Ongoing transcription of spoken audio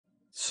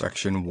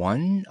Section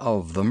 1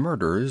 of The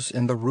Murders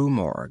in the Rue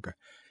Morgue.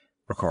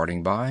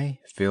 Recording by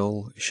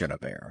Phil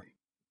Chenevert.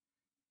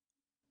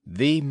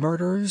 The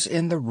Murders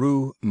in the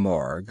Rue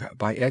Morgue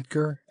by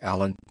Edgar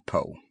Allan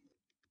Poe.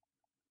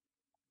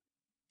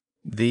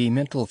 The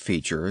mental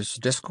features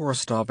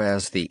discoursed of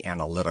as the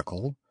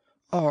analytical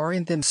are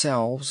in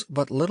themselves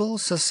but little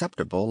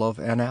susceptible of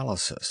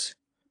analysis.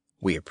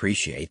 We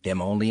appreciate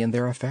them only in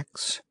their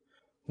effects.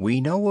 We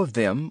know of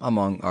them,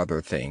 among other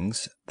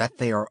things, that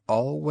they are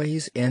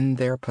always in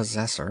their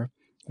possessor,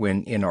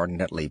 when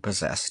inordinately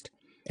possessed,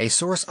 a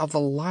source of the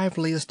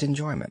liveliest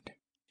enjoyment.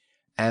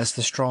 As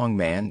the strong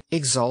man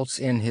exults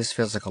in his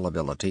physical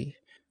ability,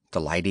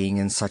 delighting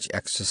in such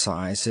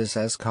exercises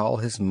as call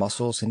his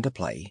muscles into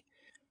play,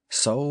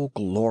 so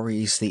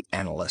glories the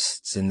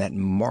analyst in that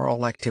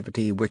moral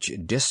activity which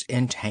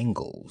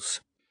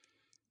disentangles.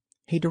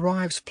 He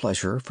derives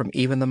pleasure from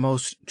even the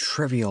most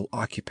trivial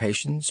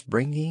occupations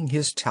bringing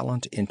his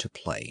talent into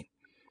play.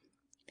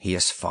 He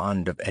is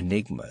fond of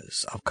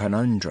enigmas, of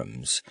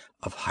conundrums,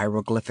 of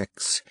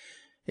hieroglyphics,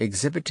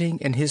 exhibiting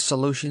in his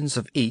solutions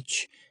of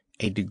each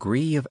a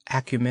degree of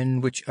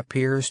acumen which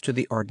appears to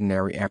the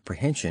ordinary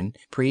apprehension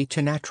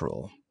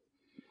preternatural.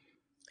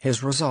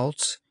 His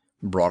results,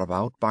 brought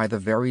about by the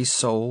very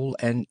soul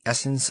and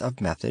essence of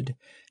method,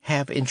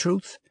 have, in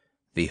truth,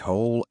 the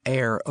whole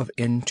air of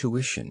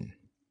intuition.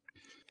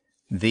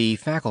 The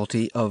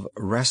faculty of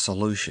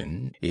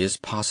resolution is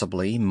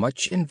possibly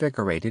much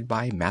invigorated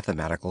by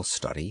mathematical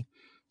study,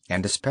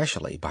 and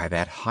especially by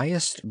that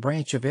highest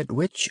branch of it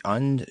which,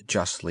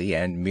 unjustly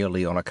and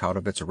merely on account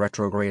of its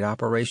retrograde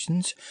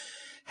operations,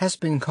 has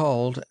been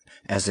called,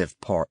 as if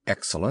par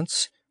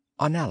excellence,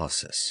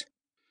 analysis.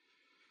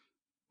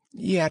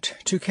 Yet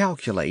to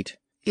calculate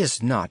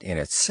is not in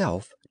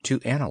itself to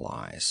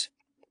analyze.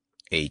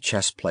 A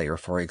chess player,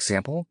 for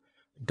example,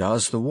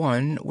 does the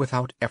one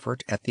without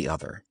effort at the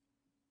other.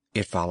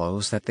 It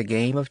follows that the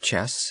game of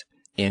chess,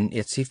 in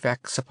its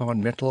effects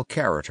upon mental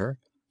character,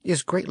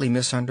 is greatly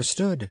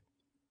misunderstood.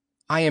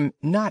 I am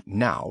not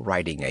now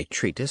writing a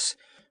treatise,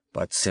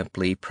 but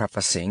simply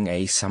prefacing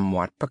a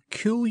somewhat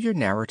peculiar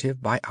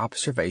narrative by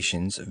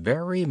observations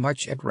very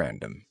much at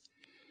random.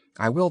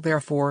 I will,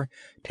 therefore,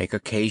 take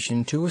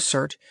occasion to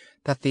assert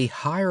that the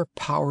higher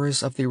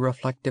powers of the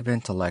reflective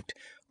intellect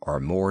are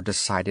more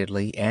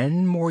decidedly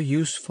and more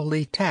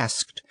usefully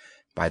tasked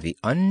by the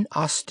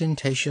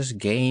unostentatious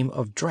game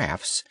of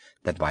draughts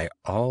than by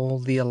all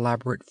the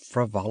elaborate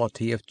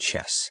frivolity of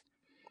chess.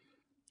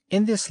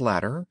 In this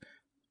latter,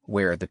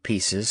 where the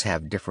pieces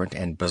have different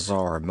and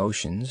bizarre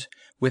motions,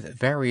 with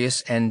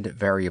various and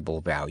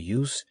variable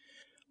values,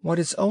 what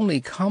is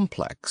only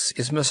complex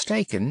is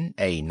mistaken,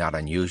 a not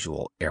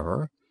unusual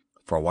error,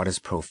 for what is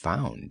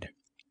profound.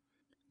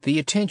 The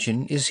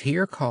attention is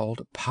here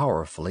called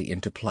powerfully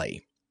into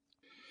play.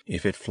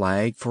 If it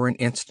flag for an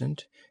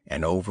instant,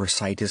 an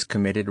oversight is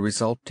committed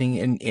resulting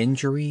in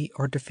injury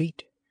or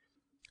defeat.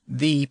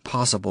 The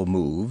possible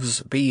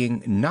moves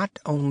being not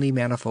only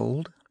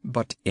manifold,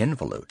 but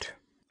involute,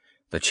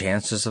 the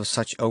chances of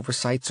such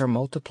oversights are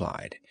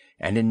multiplied,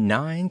 and in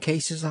 9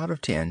 cases out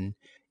of 10,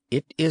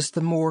 it is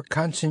the more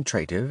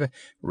concentrative,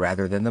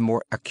 rather than the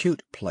more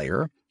acute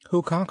player,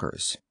 who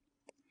conquers.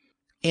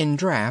 In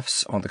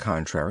draughts, on the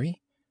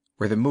contrary,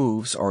 where the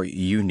moves are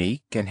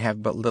unique and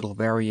have but little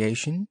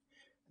variation,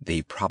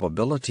 the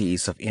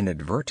probabilities of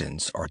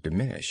inadvertence are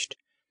diminished,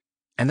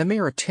 and the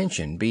mere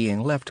attention being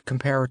left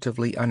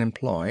comparatively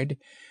unemployed,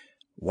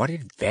 what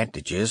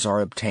advantages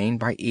are obtained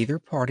by either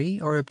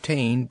party are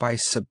obtained by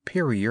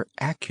superior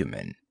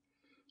acumen.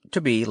 To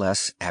be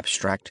less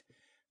abstract,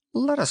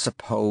 let us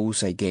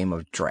suppose a game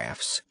of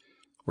draughts,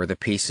 where the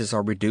pieces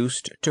are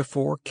reduced to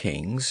 4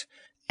 kings,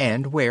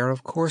 and where,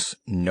 of course,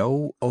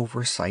 no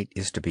oversight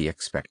is to be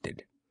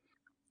expected.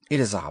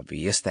 It is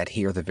obvious that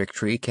here the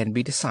victory can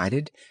be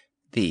decided,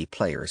 the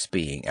players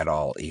being at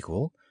all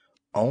equal,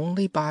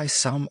 only by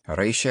some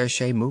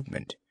recherché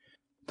movement,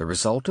 the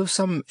result of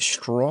some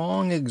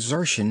strong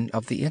exertion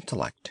of the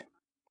intellect.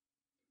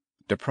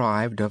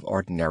 Deprived of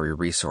ordinary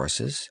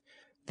resources,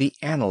 the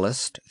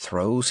analyst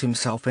throws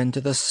himself into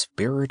the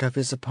spirit of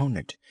his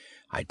opponent,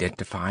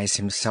 identifies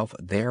himself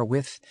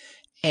therewith,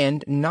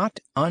 and not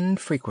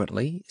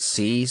unfrequently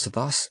sees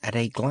thus at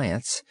a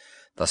glance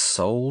the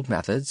sole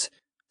methods,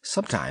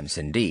 sometimes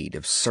indeed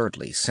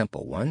absurdly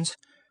simple ones,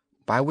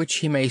 by which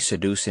he may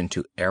seduce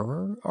into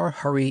error or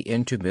hurry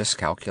into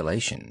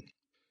miscalculation.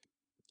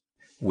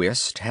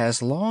 Whist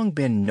has long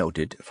been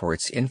noted for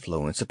its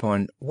influence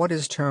upon what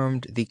is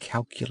termed the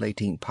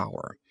calculating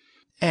power,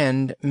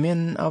 and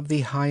men of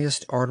the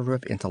highest order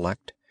of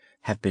intellect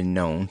have been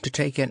known to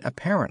take an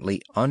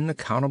apparently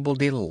unaccountable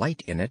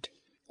delight in it,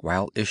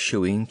 while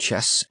eschewing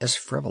chess as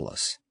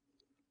frivolous.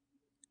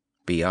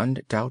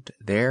 Beyond doubt,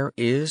 there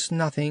is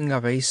nothing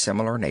of a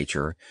similar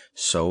nature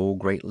so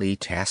greatly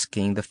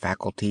tasking the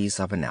faculties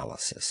of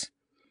analysis.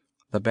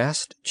 The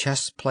best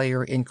chess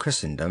player in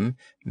Christendom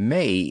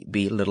may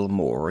be little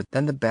more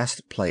than the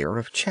best player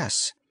of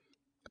chess,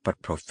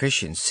 but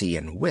proficiency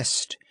in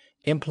whist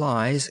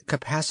implies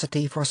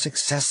capacity for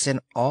success in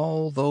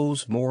all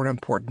those more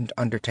important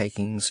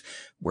undertakings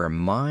where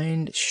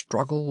mind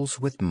struggles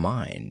with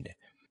mind.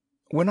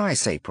 When I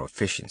say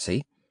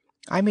proficiency,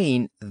 I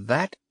mean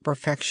that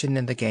perfection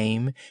in the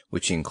game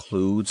which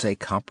includes a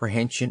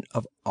comprehension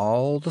of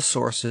all the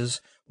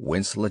sources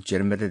whence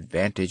legitimate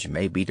advantage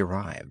may be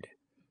derived.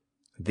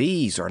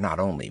 These are not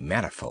only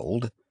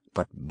manifold,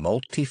 but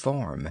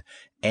multiform,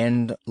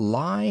 and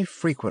lie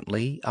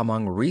frequently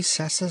among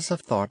recesses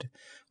of thought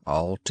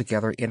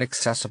altogether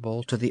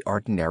inaccessible to the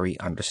ordinary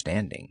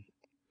understanding.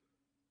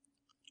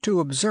 To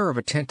observe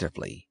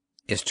attentively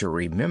is to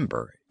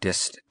remember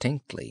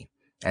distinctly,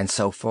 and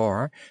so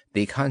far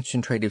the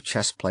concentrative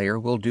chess player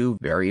will do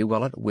very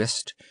well at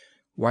whist,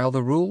 while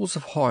the rules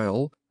of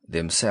Hoyle,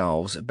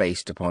 themselves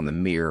based upon the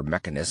mere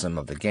mechanism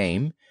of the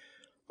game,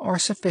 are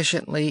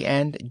sufficiently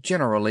and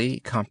generally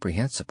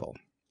comprehensible.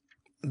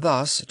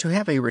 Thus, to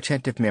have a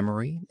retentive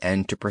memory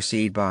and to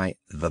proceed by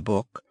the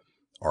book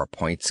are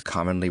points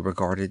commonly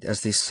regarded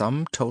as the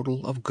sum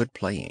total of good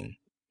playing.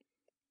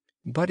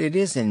 But it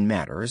is in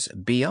matters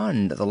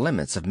beyond the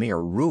limits of mere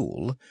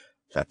rule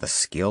that the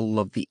skill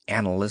of the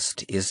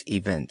analyst is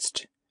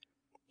evinced.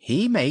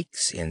 He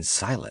makes in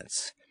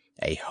silence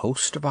a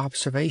host of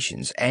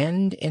observations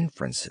and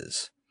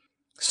inferences.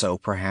 So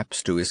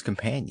perhaps do his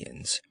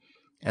companions,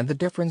 and the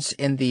difference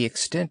in the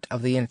extent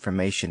of the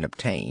information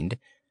obtained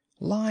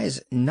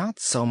lies not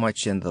so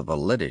much in the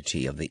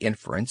validity of the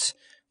inference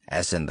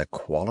as in the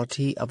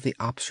quality of the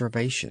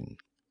observation.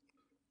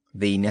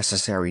 The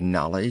necessary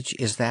knowledge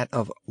is that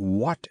of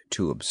what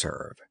to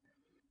observe.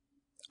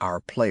 Our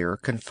player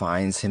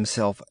confines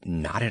himself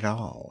not at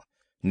all,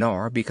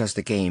 nor, because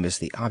the game is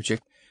the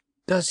object,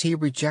 does he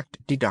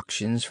reject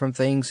deductions from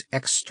things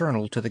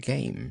external to the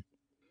game.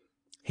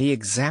 He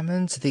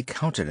examines the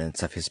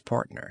countenance of his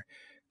partner,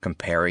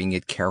 comparing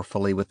it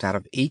carefully with that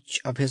of each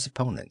of his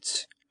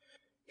opponents.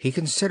 He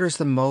considers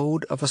the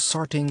mode of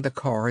assorting the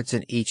cards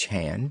in each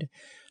hand,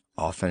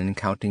 often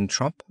counting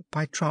trump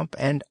by trump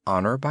and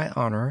honor by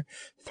honor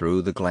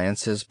through the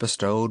glances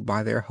bestowed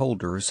by their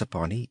holders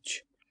upon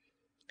each.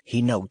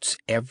 He notes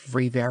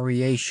every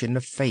variation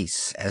of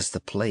face as the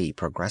play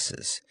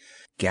progresses,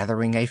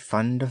 gathering a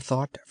fund of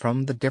thought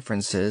from the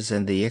differences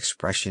in the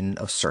expression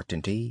of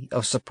certainty,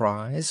 of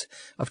surprise,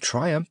 of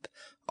triumph,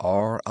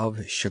 or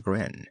of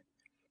chagrin.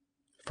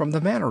 From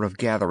the manner of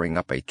gathering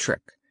up a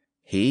trick,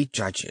 he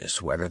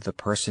judges whether the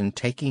person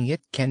taking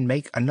it can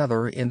make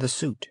another in the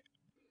suit.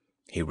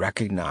 He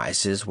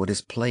recognizes what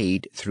is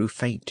played through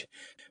feint,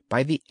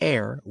 by the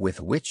air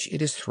with which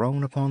it is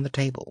thrown upon the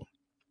table.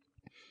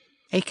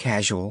 A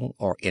casual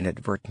or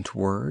inadvertent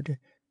word,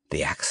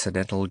 the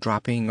accidental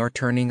dropping or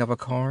turning of a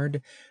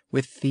card,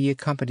 with the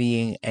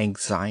accompanying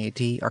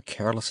anxiety or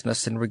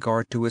carelessness in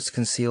regard to its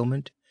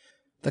concealment,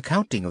 the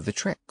counting of the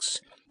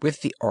tricks,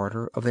 with the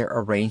order of their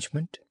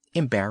arrangement,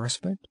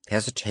 embarrassment,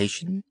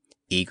 hesitation,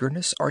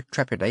 eagerness, or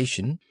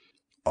trepidation,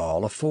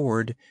 all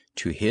afford,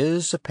 to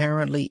his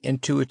apparently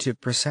intuitive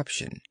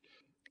perception,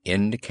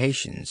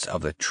 indications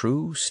of the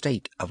true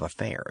state of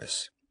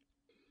affairs.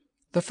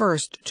 The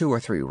first 2 or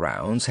 3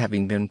 rounds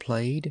having been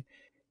played,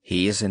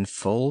 he is in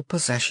full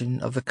possession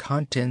of the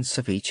contents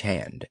of each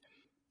hand,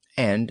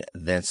 and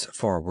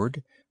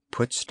thenceforward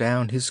puts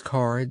down his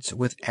cards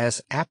with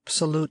as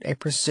absolute a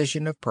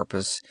precision of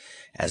purpose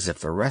as if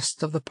the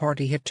rest of the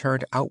party had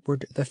turned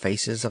outward the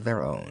faces of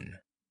their own.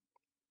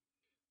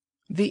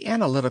 The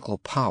analytical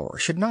power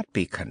should not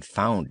be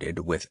confounded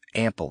with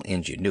ample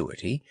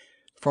ingenuity,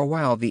 for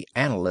while the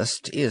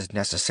analyst is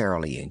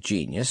necessarily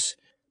ingenious,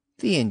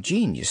 the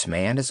ingenious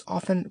man is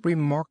often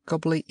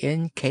remarkably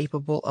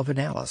incapable of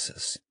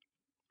analysis.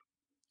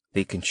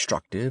 The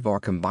constructive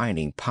or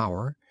combining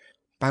power,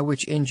 by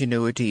which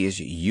ingenuity is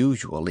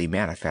usually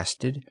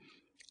manifested,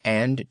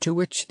 and to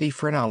which the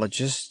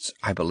phrenologists,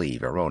 I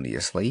believe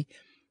erroneously,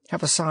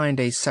 have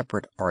assigned a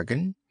separate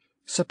organ,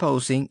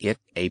 supposing it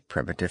a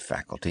primitive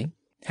faculty,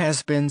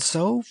 has been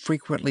so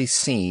frequently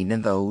seen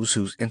in those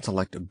whose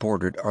intellect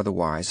bordered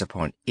otherwise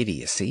upon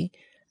idiocy,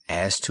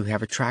 as to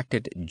have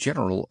attracted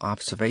general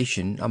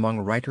observation among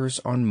writers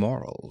on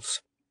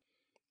morals.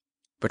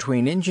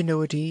 Between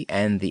ingenuity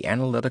and the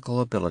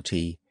analytical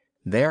ability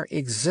there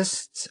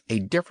exists a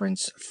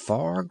difference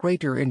far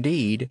greater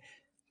indeed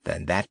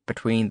than that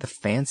between the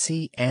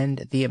fancy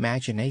and the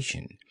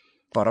imagination,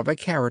 but of a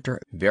character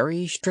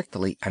very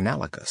strictly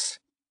analogous.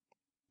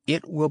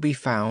 It will be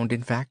found,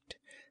 in fact,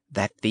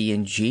 that the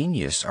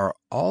ingenious are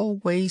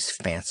always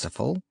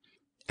fanciful,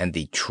 and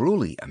the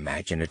truly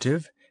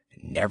imaginative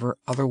never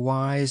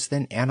otherwise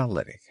than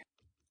analytic.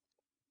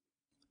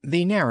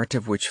 The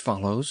narrative which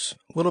follows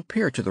will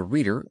appear to the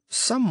reader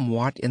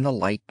somewhat in the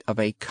light of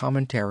a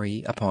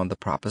commentary upon the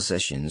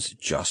propositions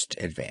just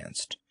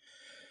advanced.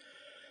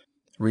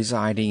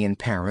 Residing in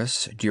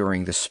Paris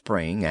during the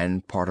spring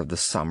and part of the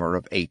summer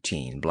of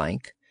 18 ,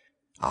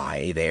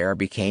 I there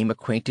became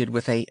acquainted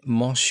with a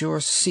Monsieur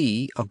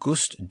C.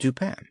 Auguste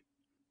Dupin.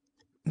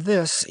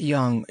 This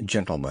young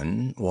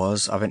gentleman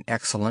was of an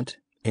excellent,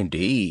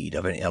 indeed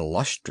of an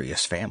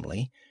illustrious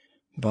family,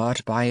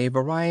 but by a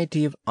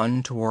variety of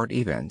untoward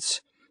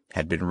events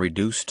had been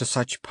reduced to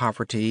such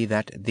poverty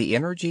that the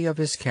energy of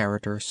his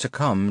character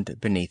succumbed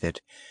beneath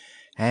it,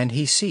 and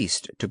he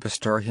ceased to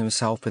bestir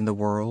himself in the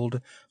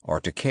world or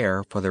to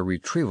care for the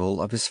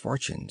retrieval of his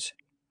fortunes.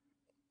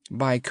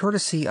 By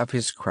courtesy of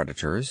his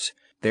creditors,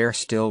 there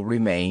still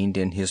remained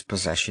in his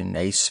possession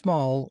a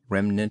small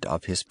remnant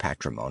of his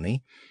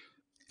patrimony,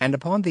 and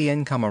upon the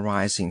income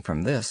arising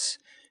from this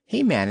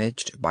he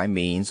managed, by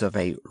means of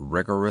a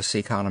rigorous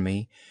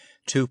economy,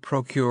 to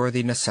procure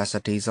the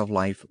necessities of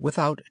life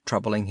without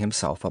troubling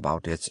himself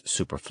about its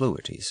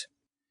superfluities.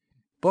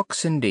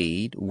 Books,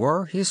 indeed,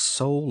 were his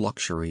sole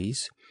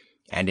luxuries,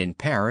 and in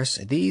Paris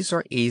these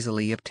are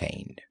easily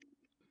obtained.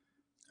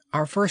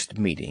 Our first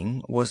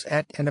meeting was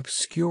at an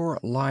obscure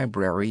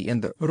library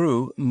in the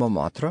Rue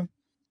Montmartre,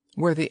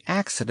 where the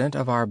accident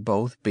of our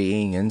both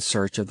being in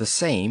search of the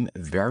same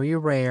very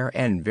rare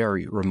and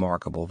very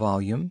remarkable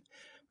volume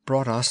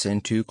brought us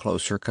into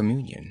closer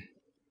communion.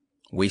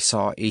 We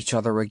saw each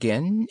other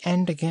again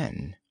and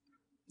again.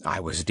 I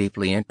was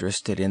deeply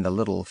interested in the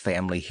little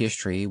family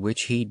history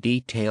which he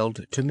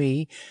detailed to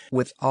me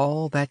with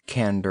all that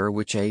candor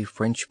which a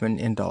Frenchman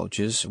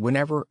indulges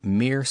whenever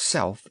mere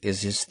self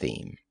is his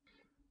theme.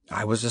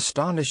 I was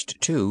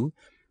astonished, too,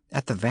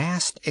 at the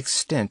vast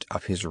extent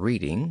of his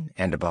reading,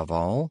 and above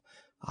all,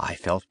 I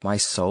felt my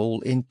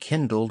soul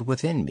enkindled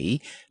within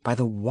me by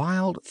the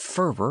wild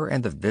fervor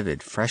and the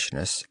vivid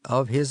freshness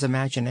of his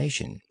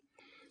imagination.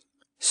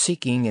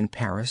 Seeking in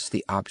Paris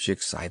the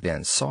objects I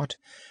then sought,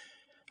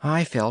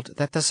 I felt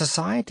that the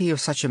society of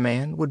such a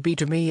man would be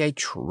to me a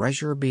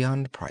treasure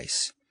beyond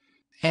price,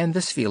 and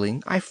this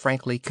feeling I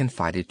frankly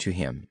confided to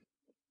him.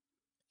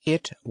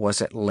 It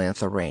was at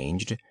length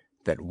arranged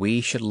that we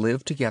should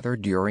live together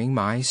during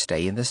my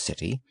stay in the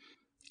city,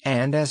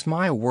 and as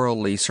my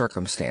worldly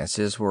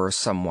circumstances were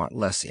somewhat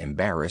less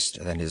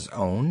embarrassed than his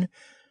own,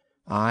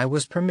 I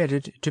was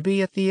permitted to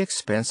be at the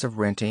expense of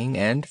renting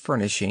and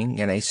furnishing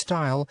in a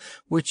style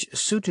which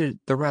suited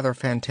the rather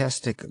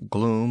fantastic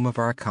gloom of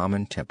our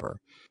common temper,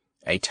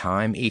 a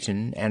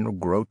time-eaten and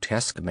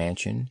grotesque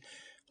mansion,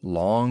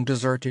 long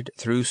deserted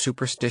through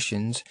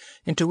superstitions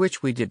into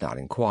which we did not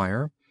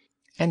inquire,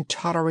 and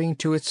tottering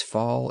to its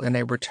fall in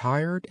a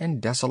retired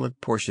and desolate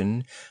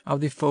portion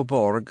of the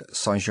Faubourg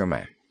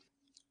Saint-Germain.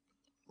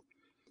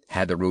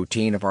 Had the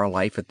routine of our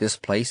life at this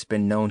place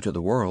been known to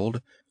the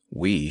world,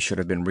 we should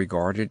have been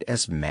regarded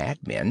as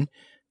madmen,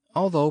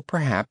 although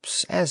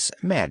perhaps as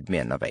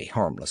madmen of a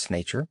harmless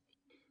nature.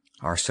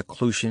 Our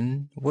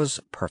seclusion was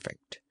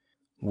perfect.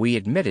 We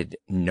admitted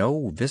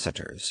no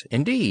visitors.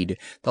 Indeed,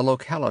 the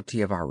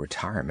locality of our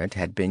retirement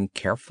had been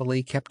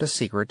carefully kept a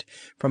secret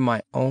from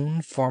my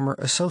own former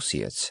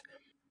associates,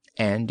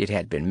 and it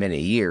had been many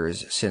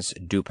years since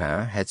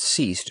Dupin had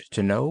ceased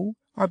to know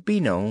or be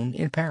known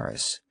in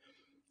Paris.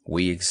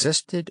 We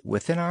existed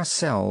within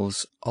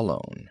ourselves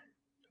alone.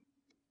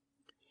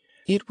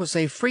 It was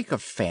a freak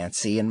of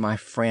fancy in my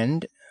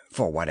friend,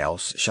 for what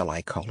else shall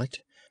I call it,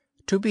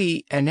 to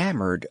be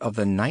enamored of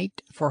the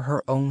night for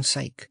her own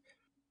sake,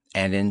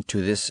 and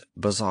into this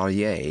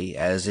bizarrerie,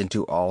 as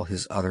into all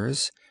his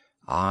others,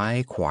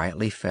 I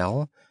quietly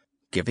fell,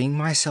 giving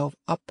myself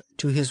up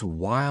to his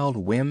wild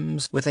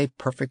whims with a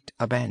perfect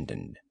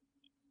abandon.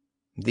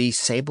 The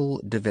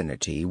sable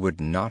divinity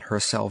would not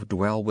herself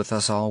dwell with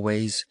us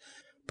always,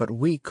 but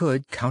we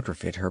could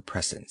counterfeit her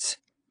presence.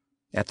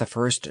 At the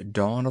first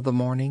dawn of the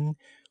morning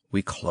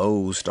we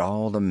closed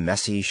all the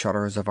messy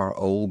shutters of our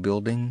old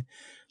building,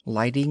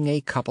 lighting a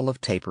couple of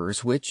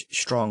tapers which,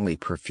 strongly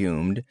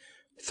perfumed,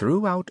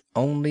 threw out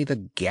only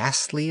the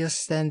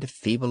ghastliest and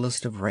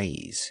feeblest of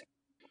rays.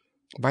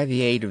 By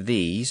the aid of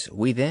these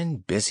we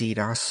then busied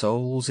our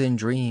souls in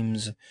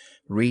dreams,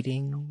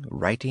 reading,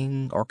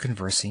 writing, or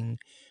conversing,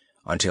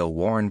 until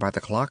warned by the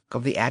clock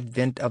of the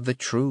advent of the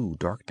true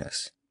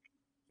darkness.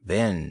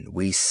 Then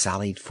we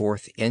sallied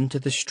forth into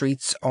the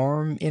streets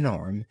arm in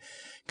arm,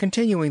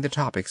 continuing the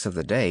topics of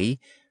the day,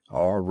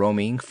 or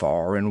roaming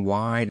far and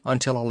wide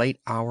until a late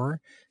hour,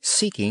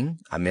 seeking,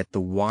 amid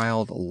the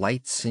wild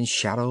lights and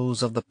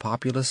shadows of the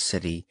populous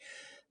city,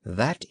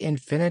 that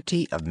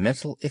infinity of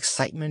mental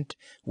excitement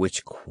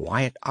which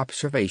quiet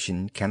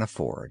observation can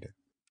afford.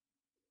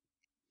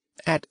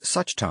 At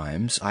such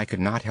times I could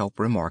not help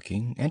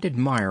remarking and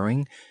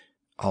admiring,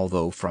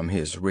 although from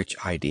his rich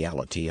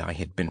ideality I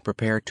had been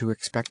prepared to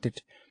expect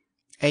it,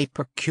 a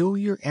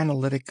peculiar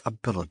analytic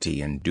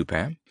ability in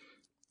Dupin.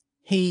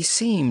 He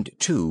seemed,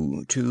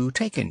 too, to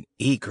take an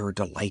eager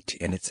delight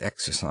in its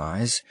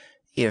exercise,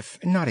 if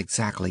not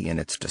exactly in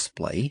its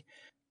display,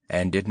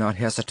 and did not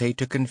hesitate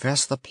to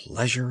confess the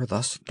pleasure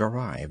thus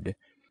derived.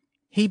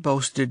 He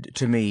boasted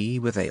to me,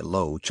 with a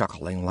low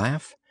chuckling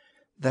laugh,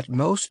 that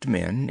most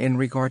men, in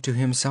regard to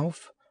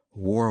himself,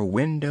 wore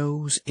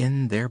windows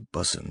in their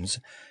bosoms,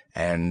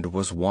 and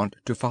was wont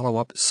to follow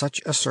up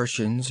such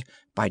assertions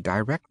by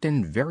direct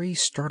and very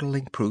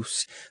startling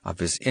proofs of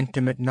his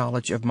intimate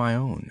knowledge of my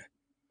own.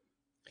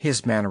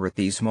 His manner at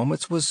these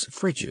moments was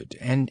frigid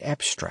and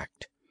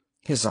abstract.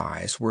 His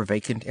eyes were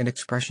vacant in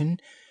expression,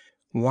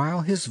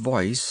 while his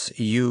voice,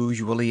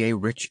 usually a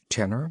rich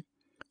tenor,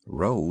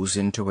 rose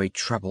into a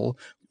treble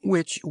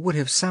which would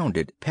have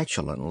sounded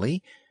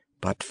petulantly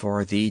but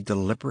for the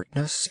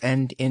deliberateness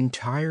and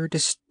entire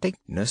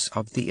distinctness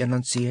of the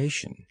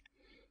enunciation.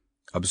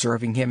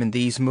 Observing him in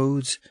these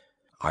moods,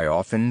 I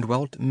often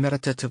dwelt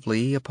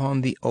meditatively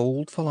upon the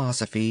old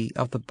philosophy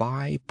of the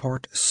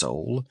bipart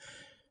soul,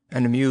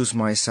 and amused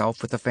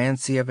myself with the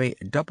fancy of a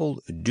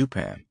double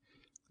Dupin,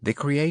 the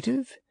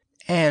creative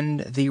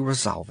and the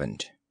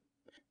resolvent.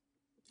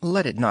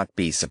 Let it not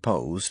be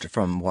supposed,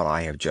 from what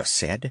I have just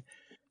said,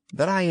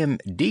 that I am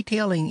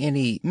detailing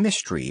any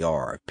mystery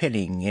or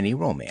penning any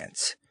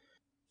romance.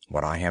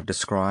 What I have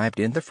described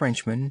in The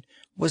Frenchman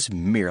was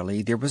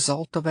merely the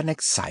result of an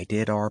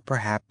excited or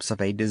perhaps of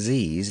a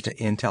diseased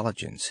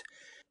intelligence.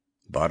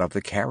 But of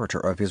the character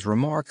of his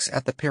remarks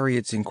at the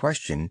periods in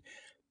question,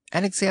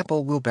 an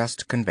example will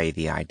best convey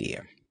the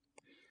idea.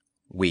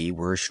 We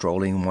were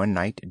strolling one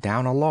night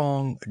down a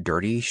long,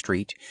 dirty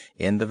street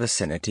in the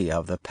vicinity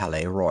of the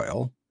Palais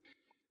Royal.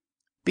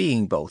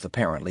 Being both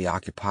apparently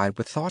occupied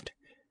with thought,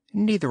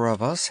 neither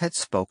of us had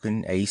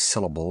spoken a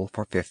syllable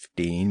for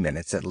 15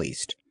 minutes at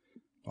least.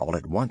 All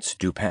at once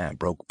Dupin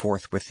broke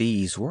forth with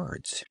these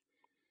words: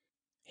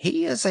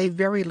 "He is a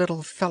very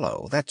little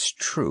fellow, that's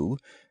true,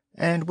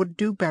 and would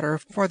do better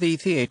for the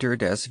Théâtre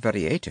des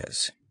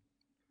Variétés."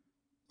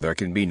 "There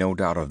can be no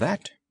doubt of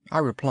that," I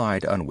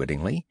replied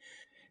unwittingly,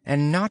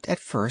 and not at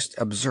first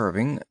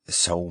observing,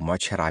 so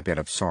much had I been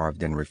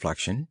absorbed in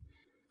reflection,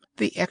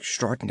 the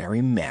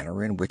extraordinary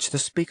manner in which the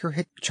speaker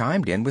had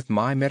chimed in with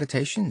my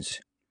meditations.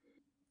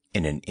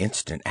 In an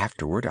instant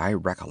afterward I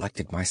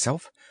recollected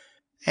myself,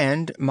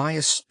 and my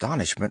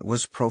astonishment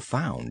was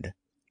profound.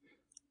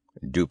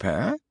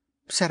 "Dupin,"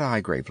 said I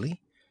gravely,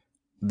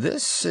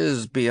 "this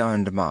is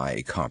beyond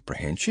my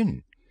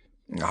comprehension.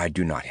 I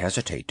do not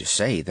hesitate to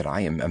say that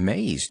I am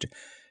amazed,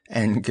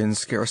 and can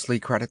scarcely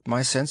credit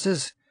my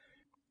senses.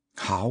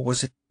 How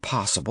was it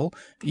possible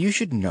you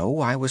should know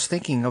I was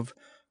thinking of—"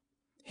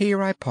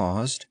 Here I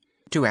paused,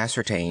 to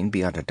ascertain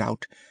beyond a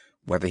doubt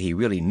whether he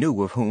really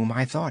knew of whom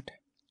I thought.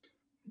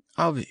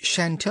 "Of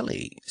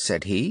Chantilly,"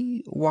 said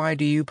he. "Why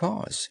do you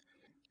pause?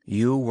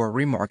 You were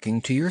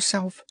remarking to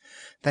yourself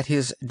that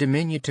his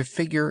diminutive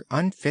figure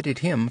unfitted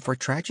him for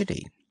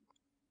tragedy."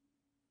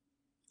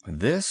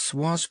 This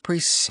was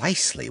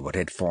precisely what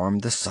had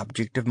formed the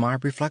subject of my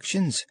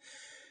reflections.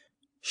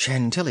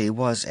 Chantilly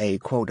was a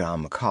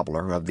quondam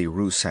cobbler of the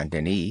Rue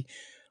Saint-Denis,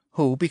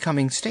 who,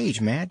 becoming stage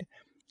mad,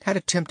 had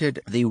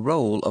attempted the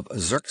rôle of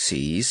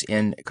Xerxes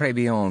in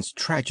Crébillon's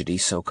tragedy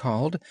so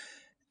called,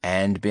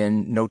 and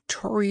been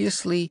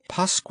notoriously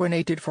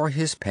pasquinated for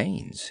his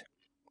pains.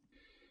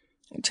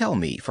 "Tell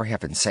me, for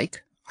heaven's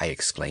sake," I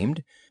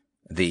exclaimed,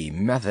 "the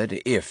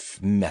method,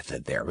 if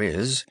method there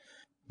is,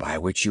 by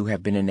which you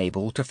have been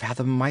enabled to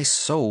fathom my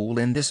soul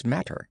in this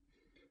matter."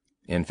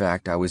 In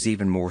fact, I was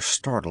even more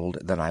startled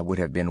than I would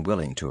have been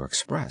willing to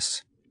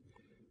express.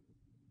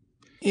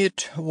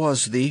 "It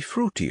was the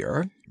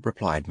fruiterer,"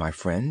 replied my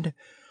friend,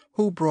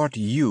 "who brought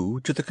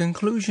you to the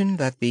conclusion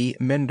that the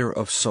mender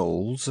of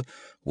souls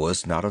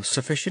was not of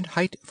sufficient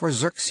height for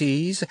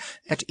Xerxes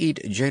et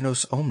id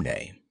genus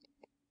omne."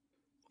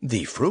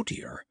 "The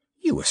fruiterer!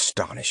 You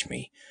astonish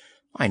me.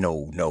 I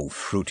know no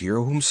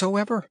fruiterer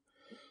whomsoever."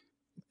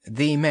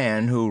 "The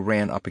man who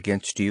ran up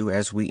against you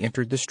as we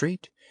entered the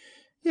street.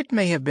 It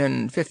may have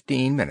been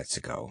 15 minutes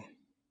ago."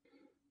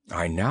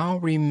 I now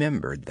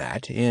remembered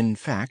that, in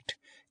fact,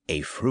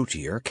 a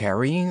fruiterer,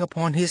 carrying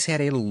upon his head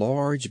a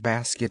large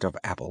basket of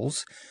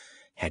apples,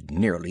 had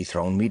nearly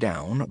thrown me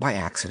down, by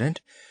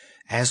accident,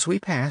 as we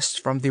passed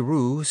from the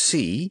Rue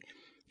C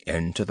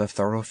into the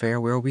thoroughfare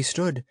where we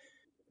stood.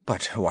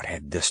 But what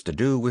had this to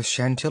do with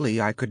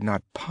Chantilly I could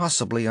not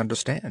possibly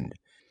understand.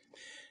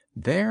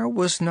 There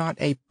was not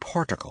a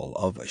particle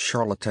of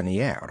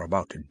charlatanière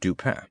about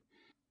Dupin.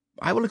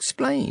 "I will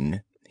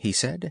explain," he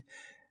said,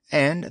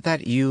 "and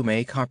that you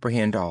may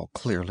comprehend all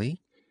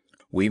clearly,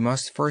 we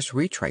must first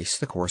retrace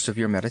the course of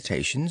your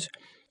meditations,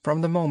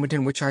 from the moment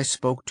in which I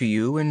spoke to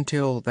you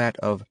until that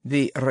of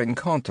the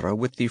rencontre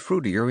with the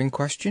fruiterer in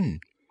question.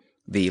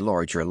 The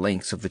larger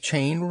links of the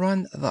chain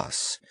run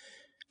thus: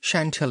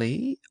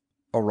 Chantilly,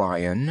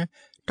 Orion,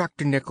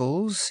 Dr.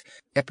 Nichols,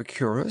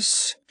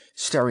 Epicurus,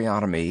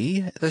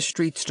 stereotomy, the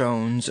street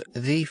stones,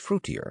 the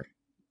fruiterer.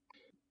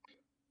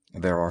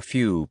 There are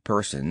few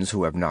persons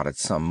who have not at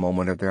some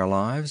moment of their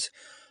lives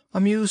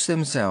amused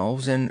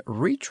themselves in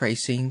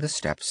retracing the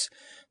steps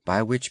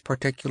by which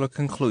particular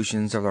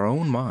conclusions of their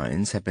own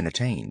minds have been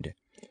attained.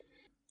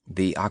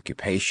 The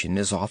occupation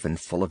is often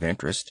full of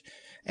interest,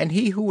 and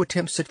he who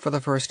attempts it for the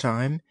first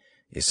time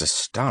is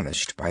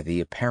astonished by the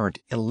apparent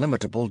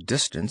illimitable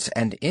distance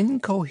and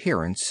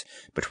incoherence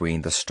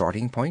between the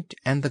starting point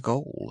and the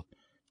goal.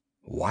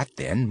 What,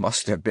 then,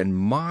 must have been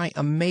my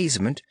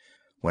amazement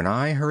when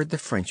I heard the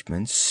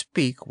Frenchman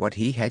speak what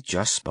he had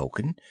just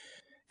spoken,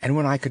 and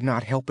when I could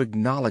not help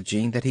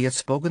acknowledging that he had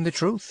spoken the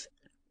truth.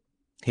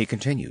 He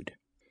continued: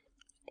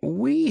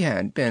 "We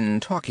had been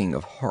talking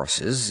of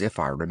horses, if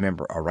I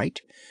remember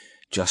aright,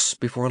 just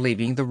before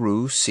leaving the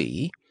Rue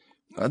C.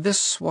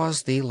 This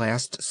was the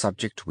last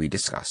subject we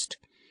discussed.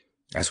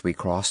 As we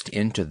crossed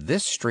into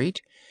this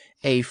street,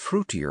 a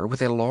fruiterer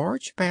with a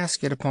large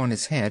basket upon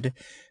his head,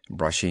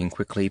 brushing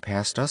quickly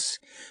past us,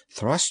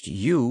 thrust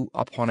you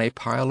upon a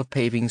pile of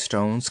paving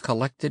stones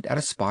collected at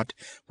a spot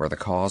where the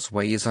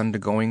causeway is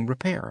undergoing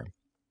repair.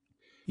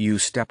 You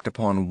stepped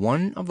upon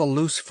one of the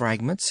loose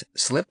fragments,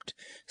 slipped,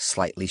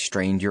 slightly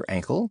strained your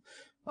ankle,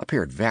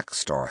 appeared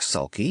vexed or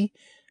sulky,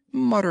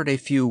 muttered a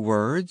few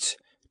words,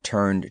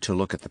 turned to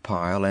look at the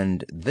pile,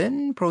 and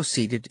then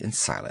proceeded in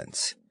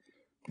silence.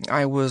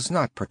 I was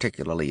not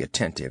particularly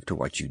attentive to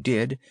what you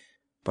did,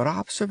 but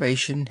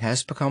observation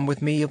has become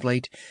with me of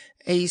late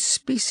a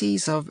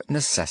species of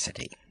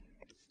necessity.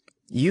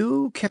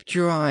 You kept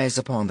your eyes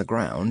upon the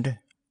ground,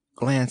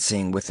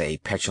 glancing with a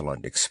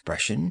petulant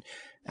expression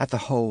at the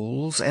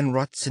holes and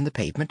ruts in the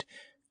pavement,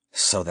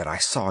 so that I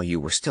saw you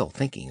were still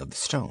thinking of the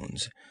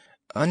stones,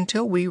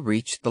 until we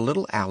reached the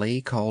little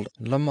alley called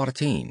La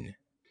Martine,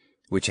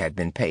 which had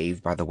been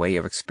paved by the way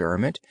of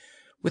experiment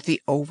with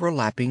the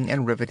overlapping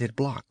and riveted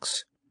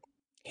blocks.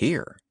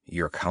 Here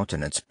your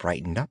countenance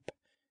brightened up,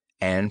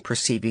 and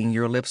perceiving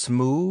your lips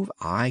move,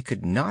 I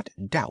could not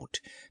doubt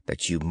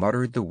that you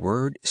muttered the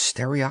word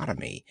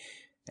stereotomy,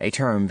 a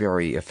term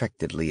very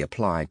affectedly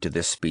applied to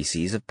this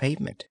species of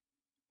pavement.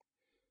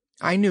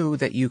 I knew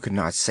that you could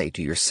not say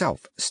to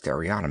yourself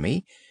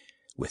stereotomy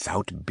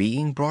without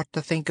being brought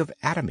to think of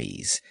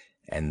atomies,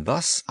 and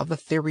thus of the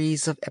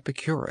theories of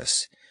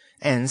Epicurus,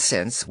 and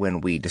since, when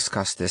we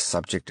discussed this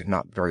subject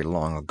not very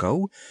long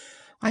ago,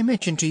 I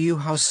mentioned to you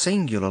how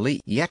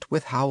singularly, yet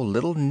with how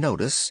little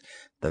notice,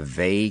 the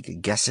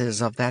vague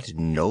guesses of that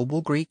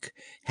noble Greek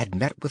had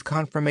met with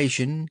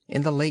confirmation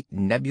in the late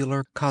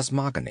nebular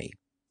cosmogony,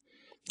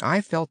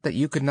 I felt that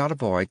you could not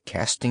avoid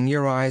casting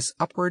your eyes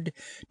upward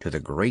to the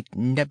great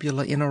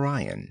nebula in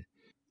Orion,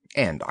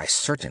 and I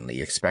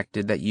certainly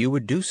expected that you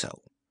would do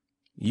so.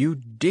 You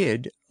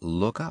did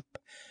look up,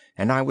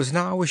 and I was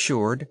now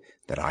assured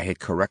that I had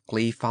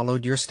correctly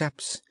followed your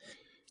steps.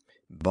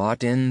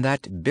 But in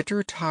that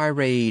bitter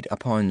tirade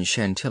upon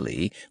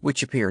Chantilly,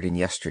 which appeared in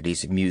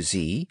yesterday's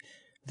Musée,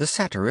 the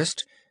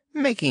satirist,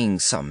 making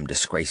some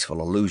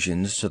disgraceful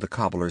allusions to the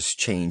cobbler's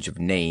change of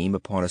name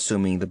upon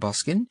assuming the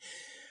buskin,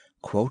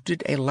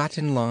 quoted a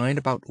Latin line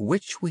about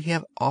which we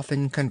have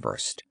often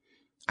conversed.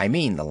 I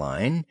mean the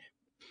line,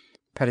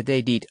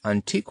 Pedidit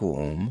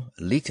antiquum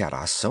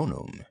litera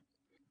sonum.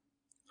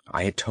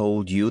 I had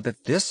told you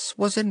that this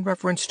was in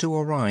reference to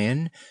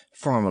Orion,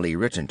 formerly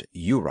written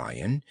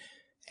Urion,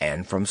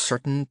 and from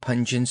certain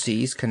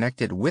pungencies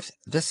connected with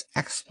this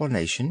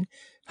explanation,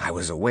 I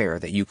was aware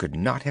that you could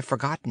not have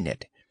forgotten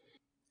it.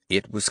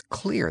 It was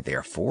clear,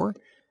 therefore,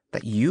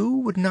 that you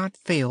would not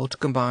fail to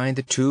combine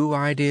the two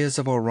ideas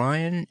of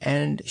Orion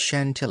and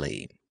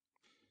Chantilly.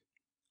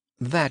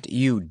 That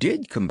you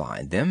did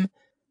combine them,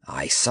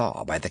 I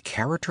saw by the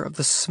character of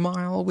the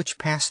smile which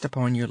passed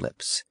upon your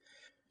lips.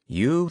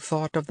 You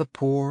thought of the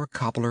poor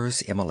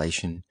cobbler's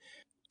immolation.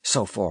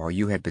 So far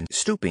you had been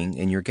stooping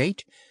in your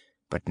gait,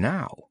 but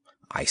now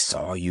I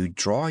saw you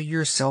draw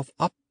yourself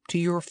up to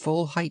your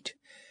full height.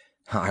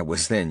 I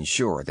was then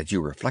sure that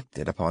you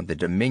reflected upon the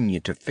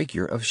diminutive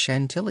figure of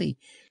Chantilly.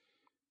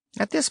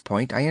 At this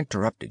point I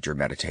interrupted your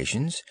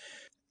meditations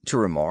to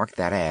remark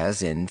that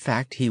as, in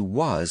fact, he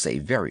was a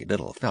very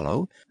little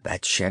fellow,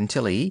 that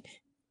Chantilly,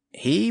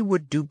 he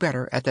would do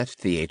better at the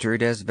Theatre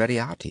des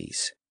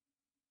Variétés.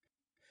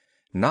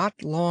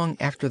 Not long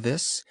after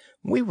this,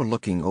 we were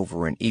looking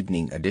over an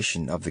evening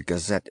edition of the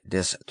Gazette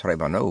des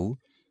Tribunaux,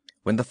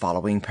 when the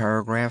following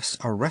paragraphs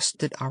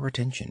arrested our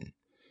attention.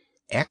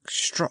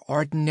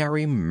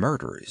 Extraordinary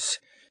murders.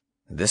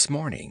 This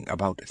morning,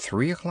 about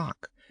 3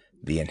 o'clock,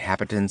 the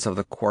inhabitants of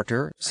the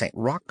Quarter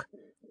Saint-Roch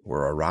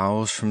were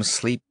aroused from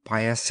sleep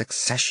by a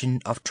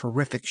succession of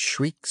terrific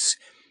shrieks,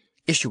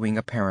 issuing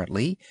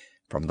apparently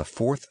from the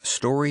 4th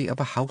story of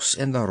a house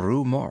in the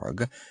Rue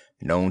Morgue,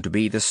 known to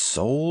be the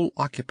sole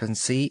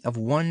occupancy of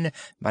one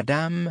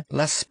Madame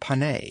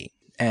L'Espanaye,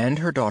 and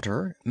her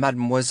daughter,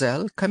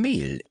 Mademoiselle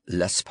Camille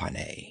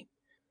L'Espanaye.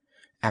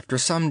 After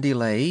some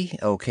delay,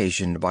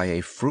 occasioned by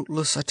a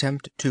fruitless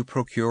attempt to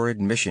procure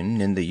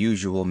admission in the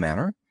usual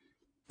manner,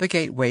 the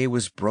gateway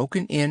was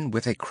broken in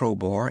with a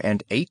crowbar,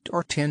 and 8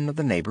 or 10 of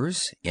the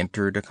neighbors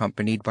entered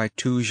accompanied by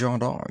 2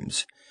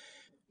 gendarmes.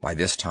 By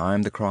this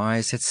time the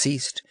cries had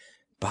ceased,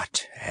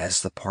 but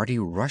as the party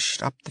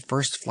rushed up the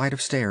first flight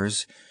of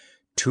stairs,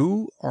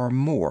 2 or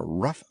more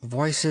rough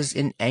voices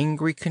in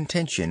angry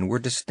contention were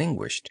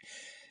distinguished,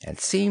 and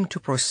seemed to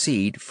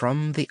proceed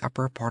from the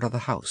upper part of the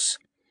house.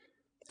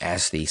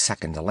 As the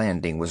second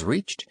landing was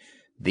reached,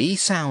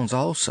 these sounds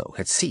also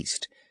had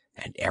ceased,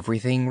 and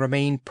everything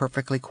remained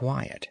perfectly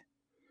quiet.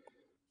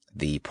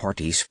 The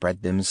party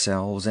spread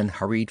themselves and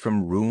hurried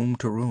from room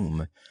to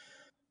room.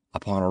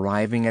 Upon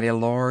arriving at a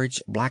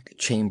large black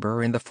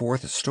chamber in the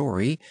 4th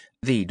story,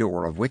 the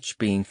door of which,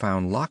 being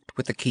found locked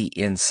with the key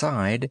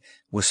inside,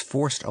 was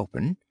forced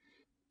open,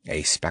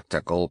 a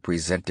spectacle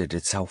presented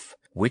itself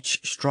which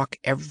struck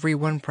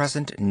everyone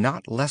present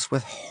not less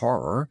with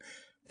horror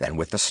than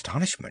with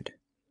astonishment.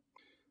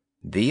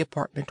 The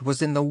apartment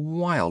was in the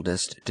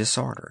wildest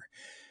disorder,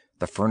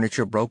 the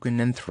furniture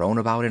broken and thrown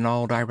about in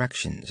all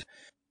directions.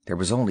 There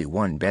was only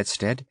one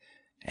bedstead,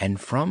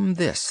 and from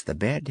this the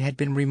bed had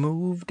been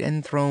removed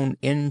and thrown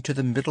into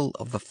the middle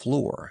of the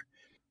floor.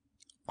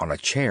 On a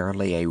chair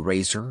lay a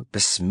razor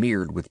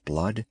besmeared with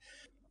blood.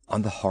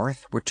 On the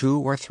hearth were 2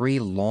 or 3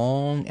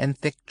 long and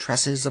thick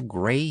tresses of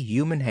gray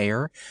human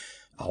hair,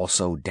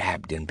 also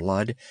dabbed in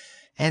blood,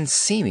 and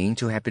seeming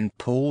to have been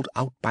pulled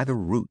out by the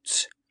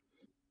roots.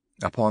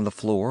 Upon the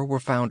floor were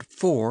found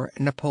 4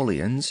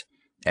 napoleons,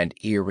 an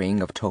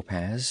earring of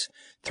topaz,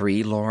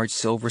 3 large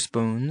silver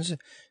spoons,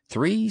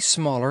 3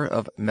 smaller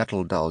of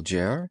metal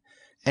d'Alger,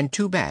 and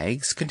 2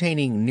 bags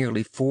containing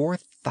nearly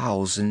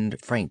 4,000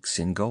 francs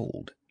in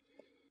gold.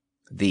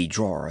 The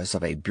drawers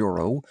of a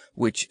bureau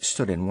which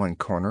stood in one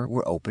corner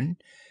were open,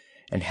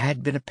 and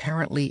had been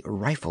apparently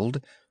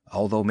rifled,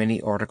 although many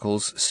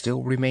articles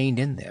still remained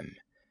in them.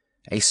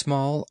 A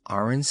small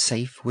iron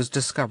safe was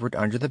discovered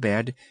under the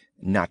bed,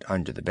 not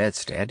under the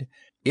bedstead.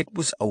 It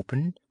was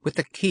open, with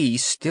the key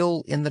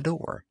still in the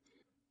door.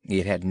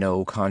 It had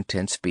no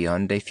contents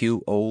beyond a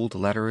few old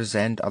letters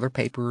and other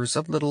papers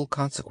of little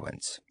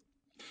consequence.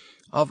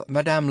 Of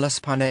Madame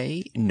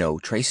L'Espanaye no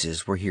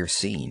traces were here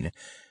seen,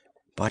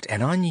 but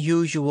an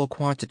unusual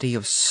quantity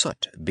of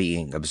soot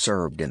being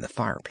observed in the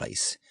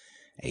fireplace,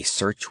 a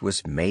search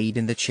was made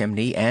in the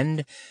chimney,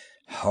 and,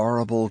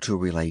 horrible to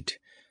relate,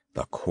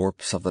 the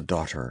corpse of the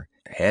daughter,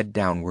 head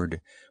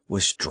downward,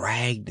 was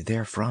dragged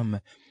therefrom,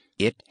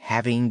 it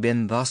having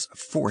been thus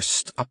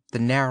forced up the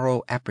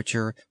narrow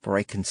aperture for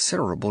a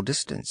considerable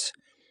distance.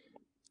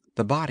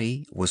 The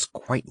body was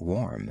quite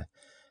warm.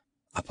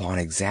 Upon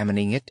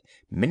examining it,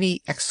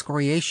 many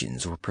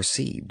excoriations were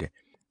perceived,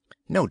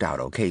 no doubt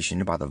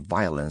occasioned by the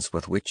violence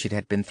with which it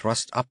had been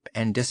thrust up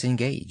and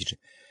disengaged.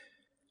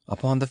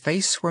 Upon the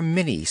face were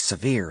many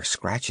severe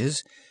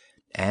scratches,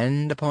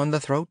 and upon the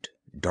throat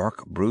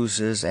dark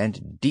bruises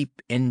and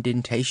deep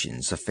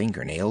indentations of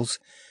finger-nails,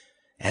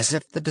 as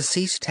if the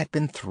deceased had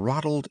been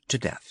throttled to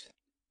death.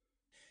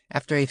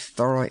 After a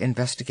thorough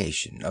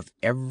investigation of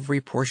every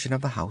portion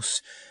of the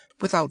house,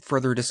 without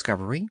further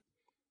discovery,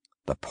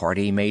 the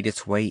party made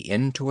its way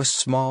into a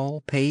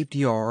small paved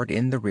yard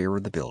in the rear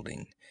of the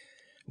building,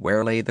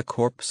 where lay the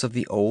corpse of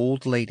the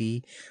old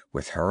lady,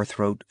 with her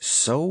throat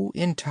so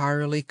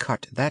entirely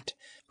cut that,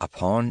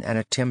 upon an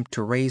attempt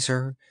to raise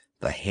her,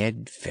 the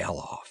head fell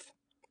off.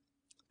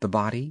 The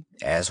body,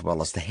 as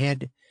well as the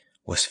head,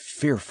 was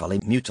fearfully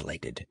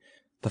mutilated,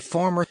 the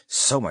former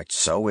so much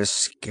so as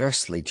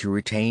scarcely to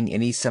retain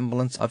any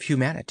semblance of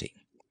humanity.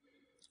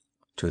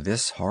 To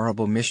this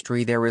horrible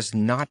mystery there is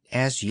not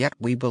as yet,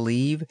 we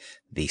believe,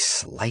 the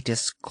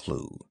slightest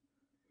clue.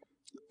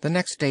 The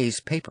next day's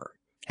paper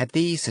had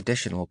these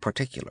additional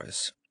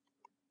particulars: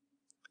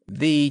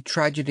 The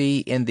tragedy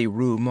in the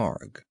Rue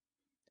Morgue.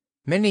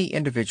 Many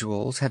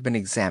individuals have been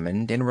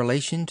examined in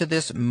relation to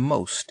this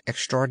most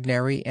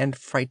extraordinary and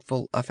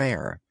frightful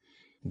affair.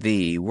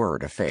 The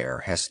word affair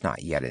has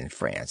not yet in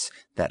France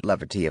that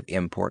levity of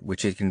import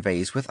which it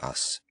conveys with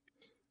us.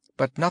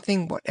 But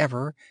nothing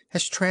whatever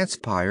has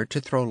transpired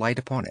to throw light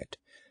upon it.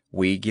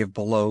 We give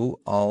below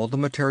all the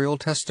material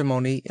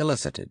testimony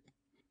elicited.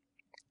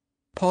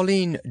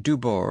 Pauline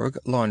Dubourg,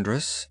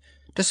 laundress,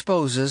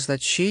 disposes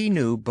that she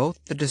knew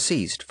both the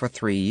deceased for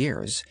 3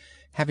 years,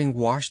 having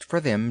washed for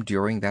them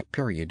during that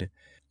period.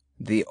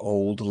 The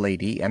old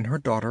lady and her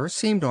daughter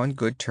seemed on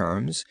good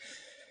terms,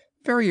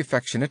 very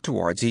affectionate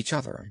towards each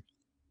other.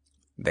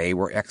 They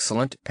were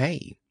excellent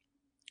pay.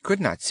 Could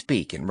not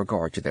speak in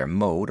regard to their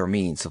mode or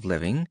means of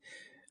living.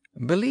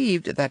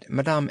 Believed that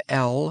Madame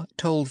L.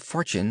 told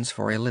fortunes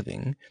for a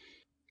living.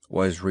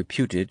 Was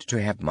reputed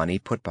to have money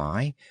put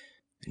by.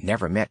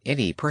 Never met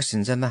any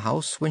persons in the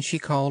house when she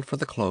called for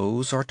the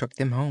clothes or took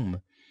them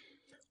home.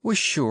 Was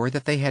sure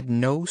that they had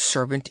no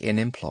servant in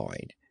employ.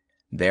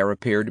 There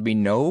appeared to be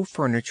no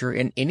furniture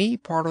in any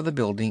part of the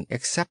building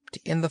except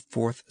in the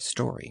 4th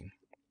story.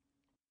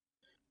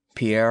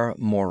 Pierre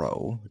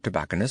Moreau,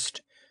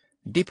 tobacconist,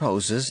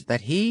 deposes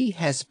that he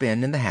has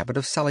been in the habit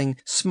of selling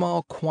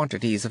small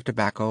quantities of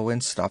tobacco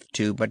and stuff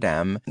to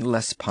Madame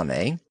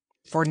L'Espanaye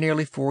for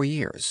nearly 4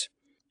 years.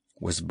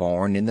 Was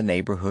born in the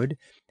neighborhood,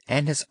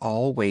 and has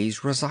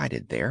always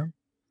resided there.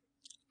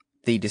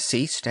 The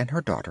deceased and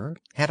her daughter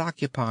had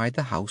occupied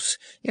the house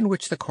in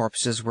which the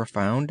corpses were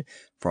found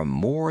for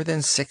more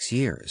than 6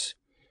 years.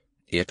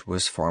 It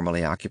was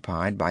formerly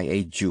occupied by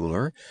a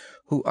jeweler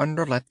who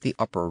underlet the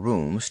upper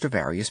rooms to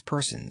various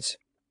persons.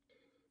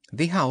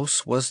 The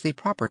house was the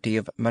property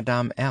of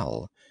Madame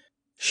L.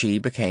 She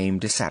became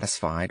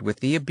dissatisfied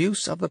with the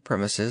abuse of the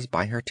premises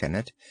by her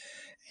tenant,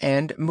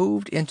 and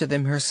moved into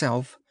them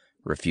herself,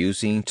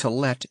 refusing to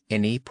let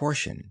any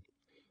portion.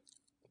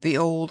 The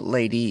old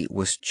lady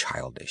was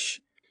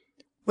childish.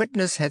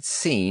 Witness had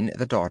seen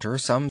the daughter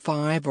some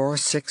 5 or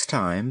 6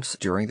 times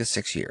during the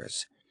 6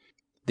 years.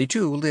 The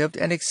two lived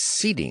an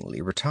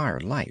exceedingly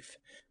retired life,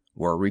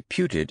 were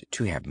reputed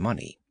to have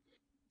money,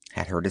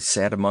 had heard it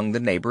said among the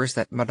neighbors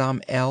that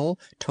Madame L.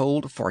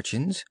 told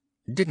fortunes,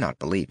 did not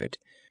believe it,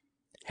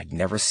 had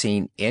never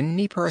seen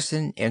any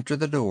person enter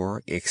the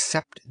door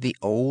except the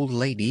old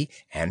lady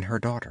and her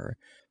daughter,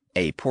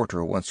 a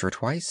porter once or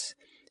twice,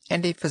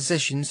 and a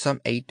physician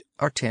some 8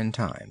 or 10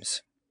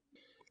 times.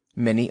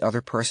 Many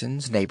other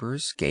persons,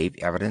 neighbors, gave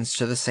evidence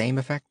to the same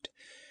effect.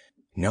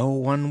 No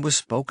one was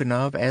spoken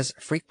of as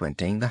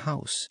frequenting the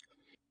house.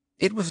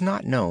 It was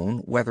not known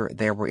whether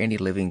there were any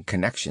living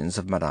connections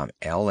of Madame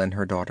L. and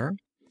her daughter.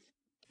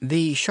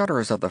 The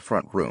shutters of the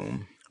front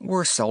room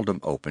were seldom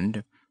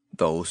opened.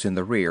 Those in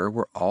the rear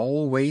were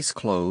always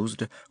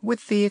closed,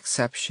 with the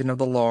exception of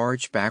the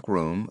large back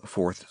room,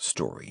 4th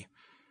story.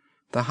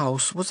 The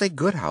house was a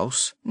good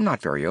house,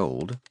 not very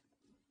old.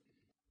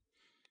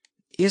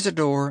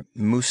 Isidore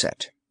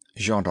Musset,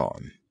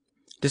 gendarme,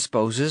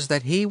 disposes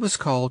that he was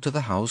called to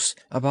the house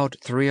about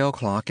 3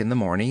 o'clock in the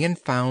morning, and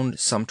found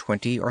some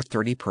 20 or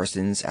 30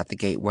 persons at the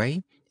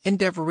gateway,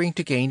 endeavoring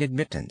to gain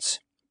admittance.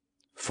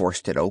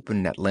 Forced it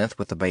open at length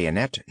with a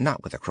bayonet,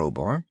 not with a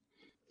crowbar.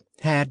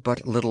 Had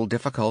but little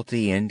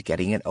difficulty in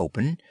getting it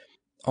open,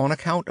 on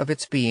account of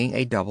its being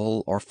a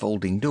double or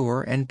folding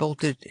door, and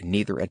bolted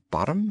neither at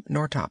bottom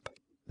nor top.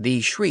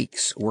 The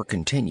shrieks were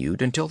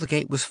continued until the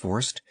gate was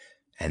forced,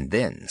 and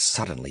then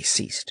suddenly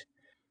ceased.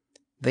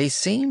 They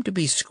seemed to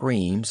be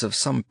screams of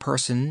some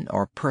person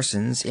or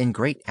persons in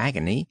great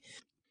agony,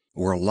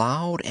 were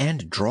loud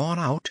and drawn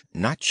out,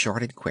 not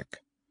short and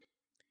quick.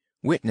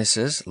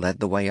 Witnesses led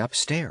the way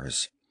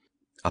upstairs.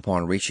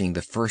 Upon reaching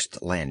the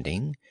first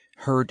landing,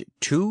 heard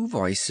 2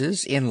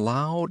 voices in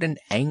loud and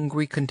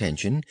angry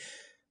contention,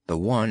 the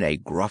one a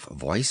gruff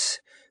voice,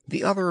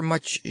 the other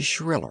much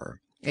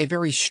shriller, a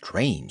very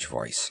strange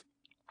voice.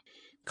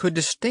 Could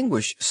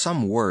distinguish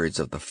some words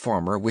of the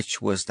former,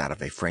 which was that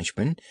of a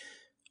Frenchman.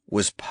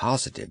 Was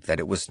positive that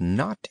it was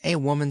not a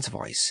woman's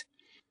voice.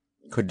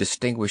 Could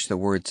distinguish the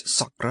words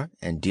sacre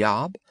and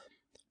diable.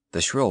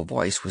 The shrill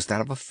voice was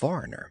that of a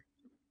foreigner.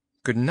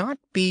 Could not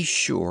be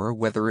sure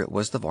whether it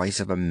was the voice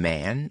of a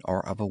man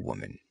or of a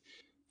woman.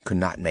 Could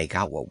not make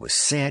out what was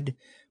said,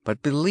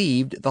 but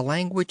believed the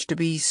language to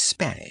be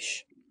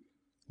Spanish.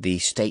 The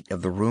state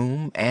of the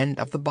room and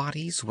of the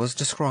bodies was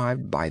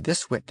described by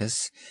this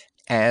witness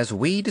as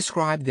we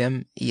described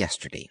them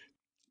yesterday.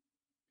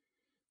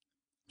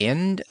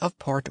 End of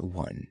Part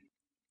 1.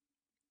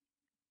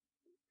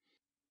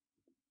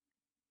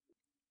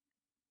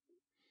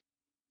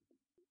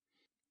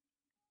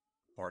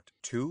 Part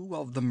 2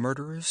 of The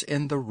Murders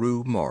in the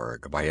Rue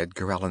Morgue by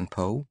Edgar Allan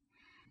Poe.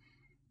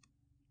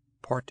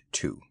 Part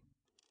 2.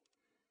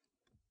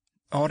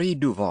 Henri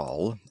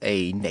Duval,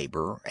 a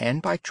neighbor,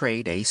 and by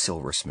trade a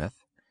silversmith,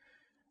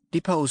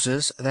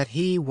 deposes that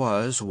he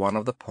was one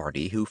of the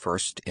party who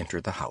first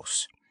entered the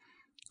house.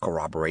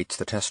 Corroborates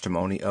the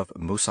testimony of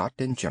Musset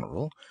in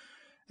general.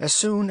 As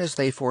soon as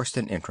they forced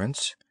an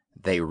entrance,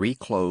 they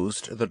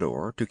reclosed the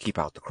door to keep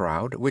out the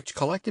crowd, which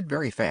collected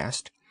very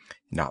fast,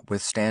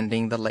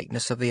 notwithstanding the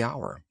lateness of the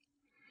hour.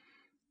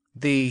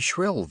 The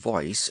shrill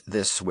voice,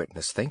 this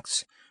witness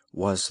thinks,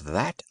 was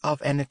that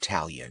of an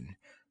Italian.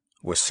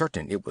 Was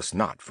certain it was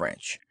not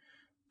French.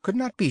 Could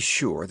not be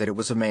sure that it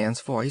was a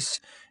man's voice.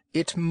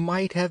 It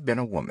might have been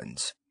a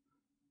woman's.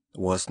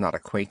 Was not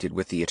acquainted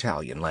with the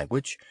Italian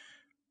language.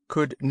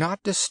 Could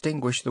not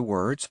distinguish the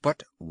words,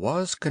 but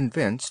was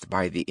convinced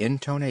by the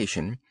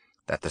intonation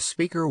that the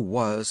speaker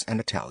was an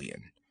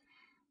Italian.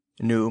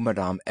 Knew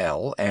Madame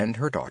L. and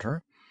her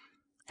daughter.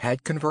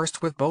 Had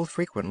conversed with both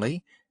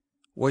frequently.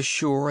 Was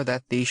sure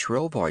that the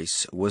shrill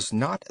voice was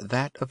not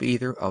that of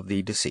either of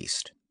the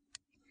deceased.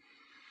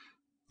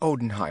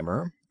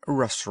 Odenheimer,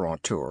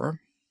 restaurateur.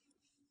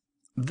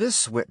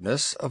 This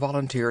witness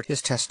volunteered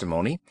his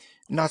testimony.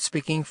 Not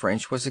speaking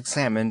French, was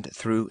examined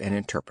through an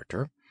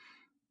interpreter.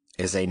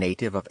 Is a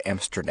native of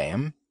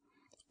Amsterdam.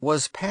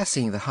 Was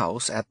passing the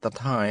house at the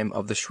time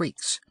of the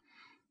shrieks.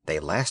 They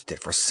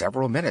lasted for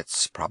several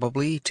minutes,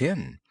 probably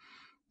 10.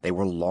 They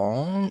were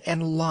long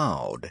and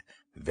loud,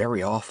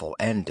 very awful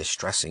and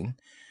distressing.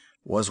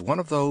 Was one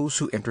of those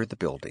who entered the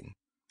building.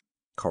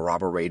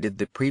 Corroborated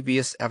the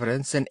previous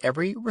evidence in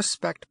every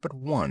respect but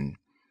one.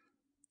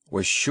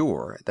 Was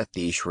sure that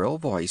the shrill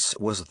voice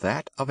was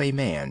that of a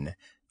man,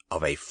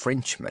 of a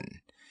Frenchman.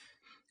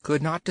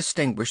 Could not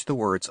distinguish the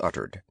words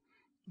uttered.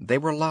 They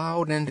were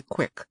loud and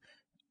quick,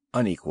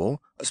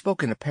 unequal,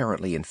 spoken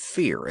apparently in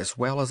fear as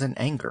well as in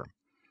anger.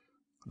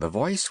 The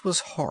voice was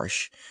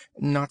harsh,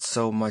 not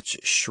so much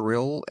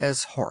shrill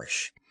as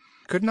harsh.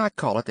 Could not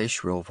call it a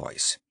shrill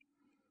voice.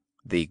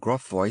 The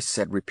gruff voice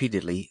said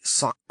repeatedly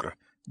sacre,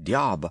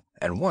 diable,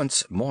 and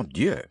once mon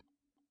Dieu.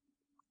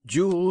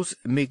 Jules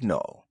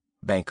Mignot,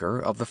 banker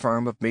of the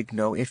firm of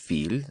Mignot et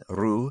Fils,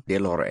 Rue de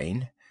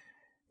Lorraine.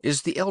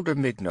 Is the elder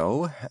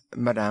Mignot.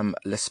 Madame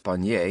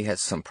L'Espanaye had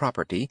some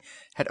property,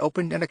 had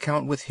opened an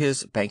account with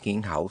his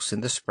banking house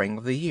in the spring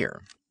of the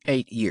year,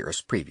 8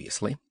 years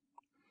previously.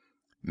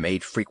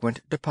 Made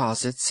frequent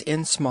deposits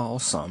in small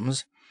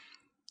sums.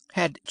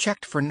 Had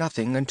checked for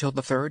nothing until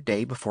the 3rd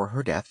day before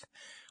her death,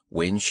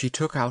 when she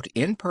took out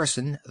in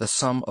person the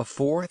sum of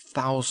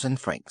 4,000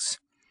 francs.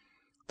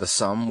 The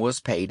sum was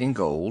paid in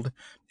gold,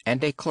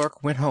 and a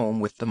clerk went home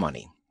with the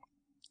money.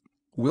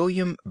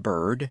 William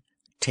Bird,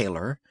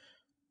 tailor,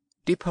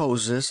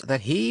 deposes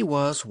that he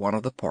was one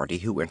of the party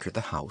who entered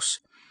the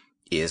house,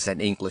 is an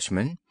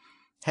Englishman,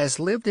 has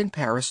lived in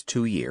Paris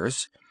 2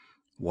 years,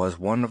 was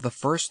one of the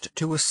first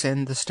to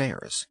ascend the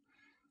stairs,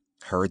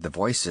 heard the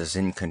voices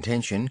in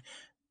contention.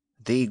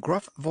 The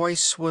gruff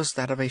voice was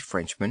that of a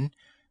Frenchman,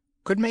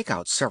 could make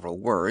out several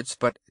words,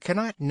 but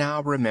cannot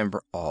now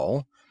remember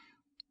all,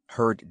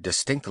 heard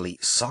distinctly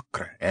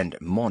sacre and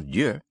mon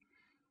Dieu.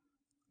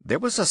 There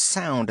was a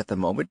sound at the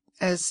moment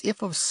as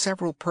if of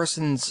several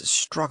persons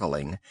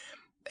struggling,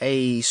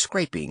 a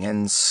scraping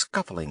and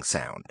scuffling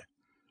sound.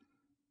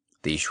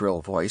 The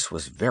shrill voice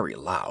was very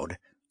loud,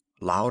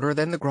 louder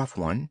than the gruff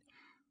one,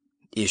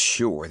 is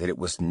sure that it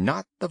was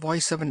not the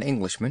voice of an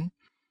Englishman,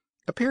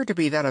 appeared to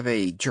be that of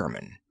a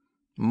German,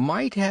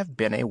 might have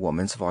been a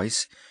woman's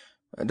voice,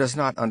 does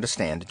not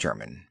understand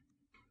German.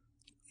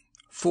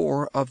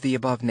 4 of the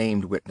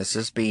above-named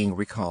witnesses being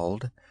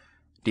recalled,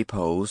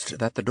 deposed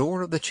that the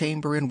door of the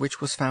chamber in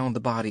which was found the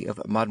body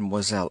of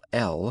Mademoiselle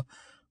L.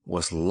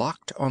 was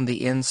locked on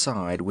the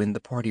inside when the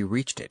party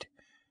reached it.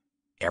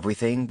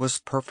 Everything was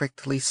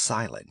perfectly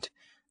silent,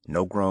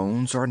 no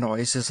groans or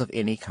noises of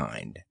any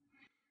kind.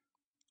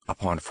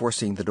 Upon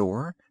forcing the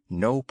door,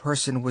 no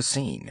person was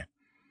seen.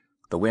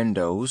 The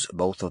windows,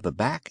 both of the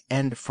back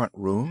and front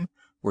room,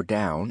 were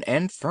down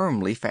and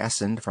firmly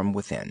fastened from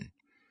within.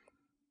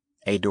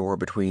 A door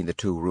between the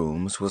 2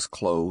 rooms was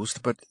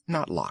closed but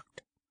not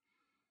locked.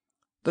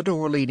 The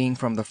door leading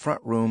from the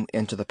front room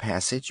into the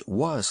passage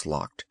was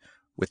locked,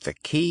 with the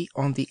key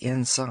on the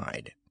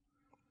inside.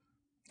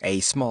 A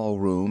small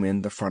room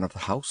in the front of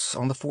the house,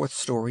 on the 4th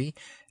story,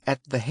 at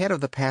the head of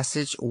the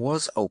passage,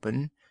 was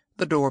open,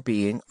 the door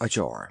being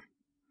ajar.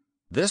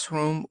 This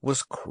room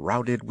was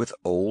crowded with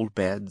old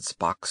beds,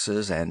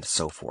 boxes, and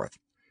so forth.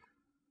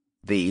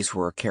 These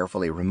were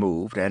carefully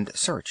removed and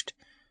searched.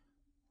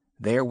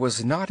 There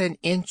was not an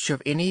inch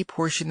of any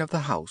portion of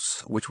the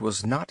house which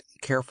was not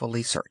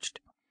carefully searched.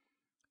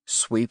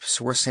 Sweeps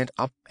were sent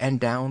up and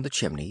down the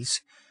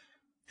chimneys.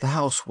 The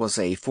house was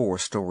a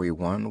 4-story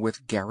one,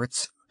 with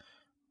garrets,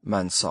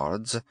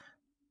 mansardes.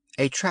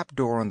 A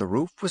trap-door on the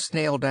roof was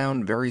nailed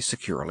down very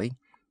securely,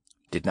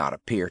 did not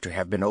appear to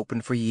have been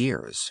opened for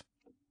years.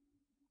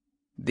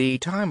 The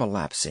time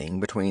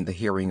elapsing between the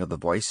hearing of the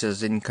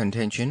voices in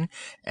contention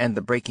and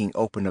the breaking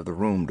open of the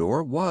room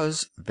door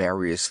was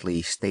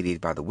variously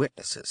stated by the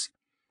witnesses.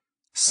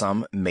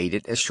 Some made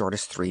it as short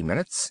as 3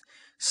 minutes,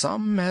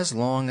 some as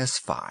long as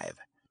 5.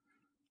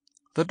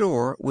 The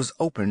door was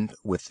opened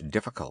with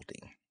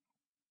difficulty.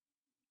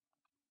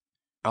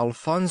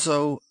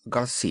 Alfonso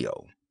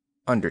Garcio,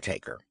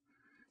 undertaker,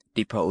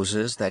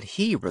 deposes that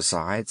he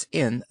resides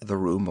in the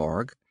Rue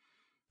Morgue,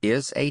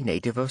 is a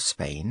native of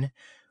Spain,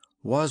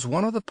 was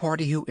one of the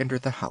party who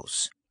entered the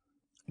house,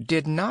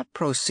 did not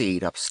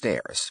proceed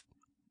upstairs,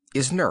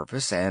 is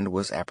nervous and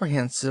was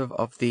apprehensive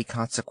of the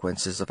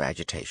consequences of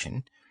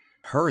agitation,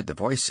 heard the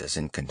voices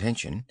in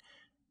contention.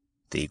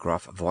 The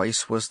gruff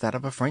voice was that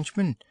of a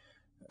Frenchman,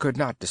 could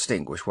not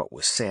distinguish what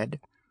was said.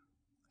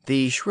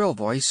 The shrill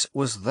voice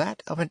was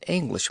that of an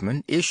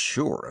Englishman, is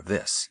sure of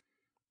this,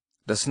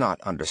 does not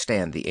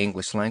understand the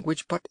English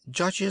language, but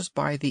judges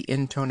by the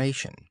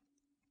intonation.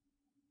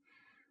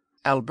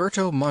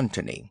 Alberto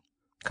Montani,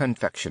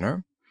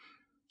 confectioner,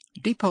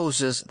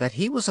 deposes that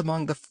he was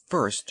among the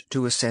first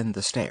to ascend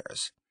the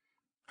stairs,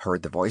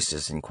 heard the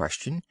voices in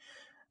question.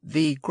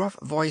 The gruff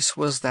voice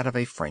was that of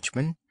a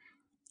Frenchman,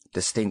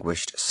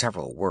 distinguished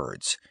several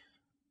words.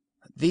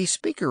 The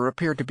speaker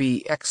appeared to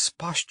be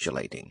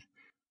expostulating,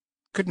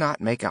 could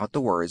not make out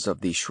the words of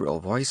the shrill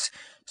voice,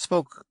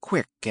 spoke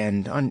quick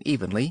and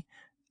unevenly,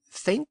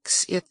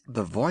 thinks it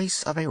the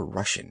voice of a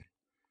Russian,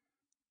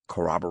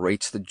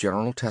 corroborates the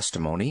general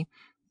testimony,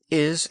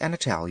 is an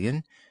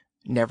Italian,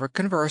 never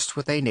conversed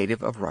with a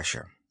native of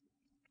Russia.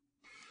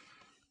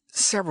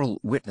 Several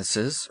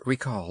witnesses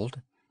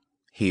recalled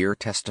here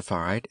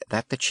testified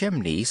that the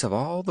chimneys of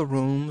all the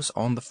rooms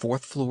on the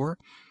 4th floor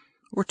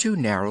were too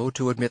narrow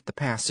to admit the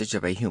passage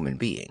of a human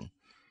being.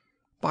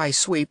 By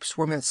sweeps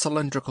were meant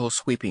cylindrical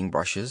sweeping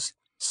brushes,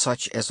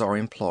 such as are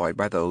employed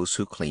by those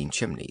who clean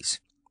chimneys.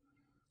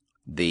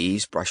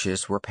 These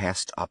brushes were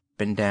passed up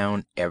and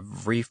down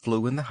every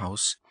flue in the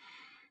house.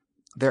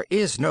 There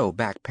is no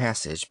back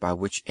passage by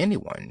which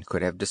anyone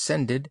could have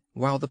descended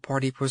while the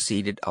party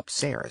proceeded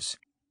upstairs.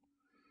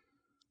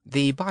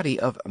 The body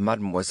of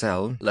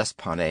Mademoiselle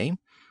L'Espanaye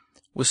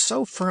was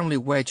so firmly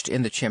wedged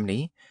in the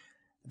chimney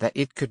that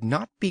it could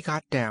not be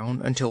got down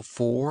until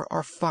 4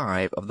 or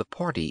 5 of the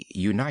party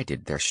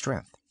united their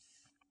strength.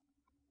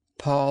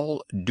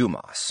 Paul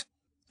Dumas,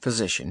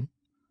 physician,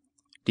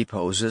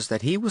 deposes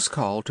that he was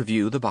called to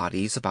view the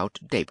bodies about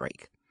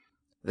daybreak.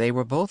 They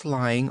were both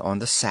lying on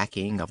the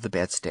sacking of the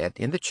bedstead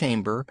in the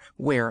chamber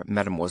where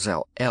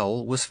Mademoiselle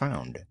L. was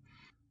found.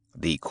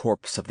 The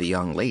corpse of the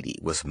young lady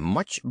was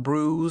much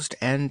bruised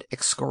and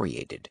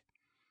excoriated.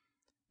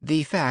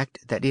 The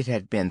fact that it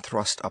had been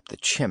thrust up the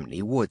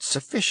chimney would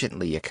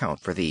sufficiently account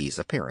for these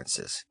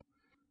appearances.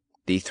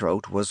 The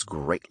throat was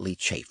greatly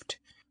chafed.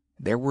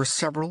 There were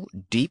several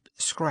deep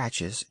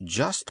scratches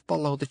just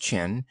below the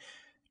chin,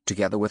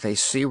 together with a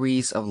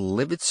series of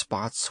livid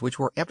spots which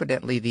were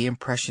evidently the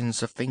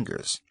impressions of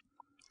fingers.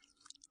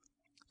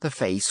 The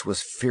face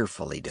was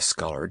fearfully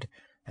discolored,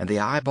 and the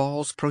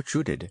eyeballs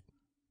protruded.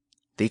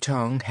 The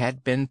tongue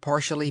had been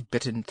partially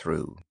bitten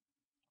through.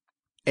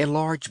 A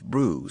large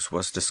bruise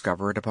was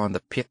discovered upon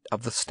the pit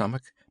of the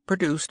stomach,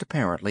 produced,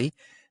 apparently,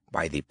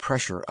 by the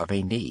pressure of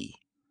a knee.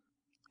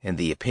 In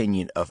the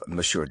opinion of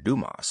Monsieur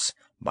Dumas,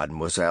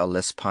 Mademoiselle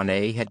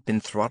L'Espanaye had been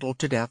throttled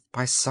to death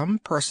by some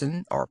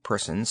person or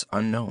persons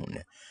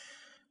unknown.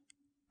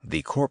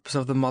 The corpse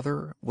of the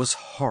mother was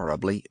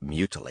horribly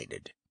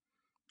mutilated.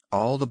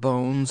 All the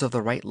bones of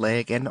the right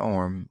leg and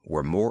arm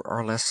were more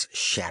or less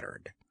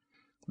shattered,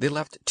 the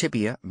left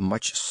tibia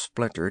much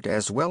splintered,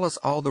 as well as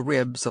all the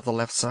ribs of the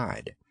left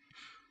side.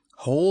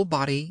 Whole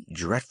body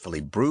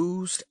dreadfully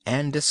bruised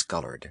and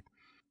discolored.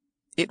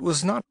 It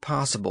was not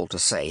possible to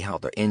say how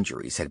the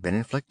injuries had been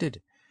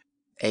inflicted.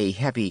 A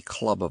heavy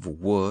club of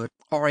wood,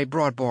 or a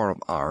broad bar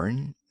of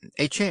iron,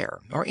 a chair,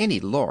 or any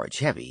large,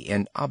 heavy,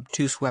 and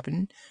obtuse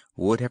weapon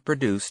would have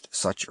produced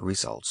such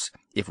results,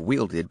 if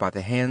wielded by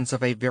the hands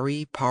of a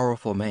very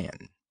powerful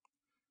man.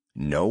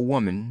 No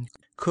woman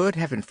could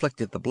have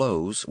inflicted the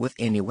blows with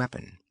any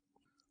weapon.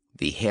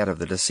 The head of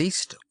the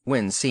deceased,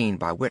 when seen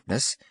by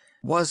witness,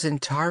 was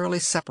entirely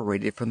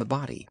separated from the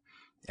body,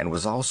 and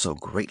was also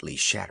greatly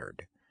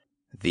shattered.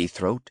 The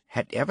throat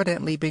had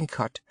evidently been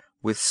cut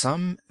with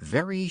some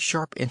very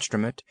sharp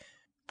instrument,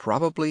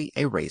 probably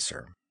a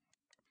razor.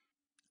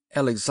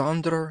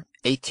 Alexandre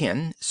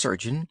Etienne,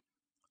 surgeon,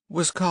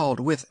 was called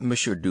with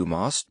Monsieur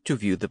Dumas to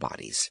view the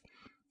bodies,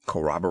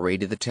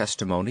 corroborated the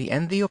testimony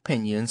and the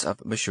opinions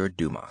of Monsieur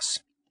Dumas.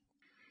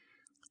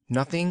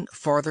 Nothing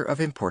farther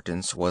of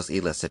importance was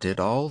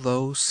elicited,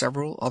 although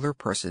several other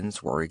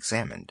persons were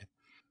examined.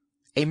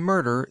 A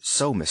murder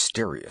so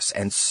mysterious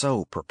and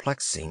so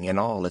perplexing in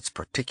all its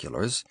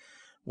particulars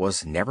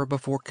was never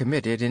before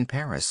committed in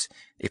Paris,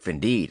 if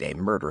indeed a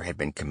murder had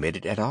been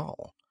committed at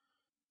all.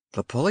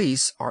 The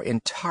police are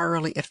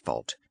entirely at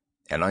fault,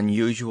 an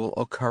unusual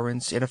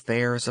occurrence in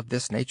affairs of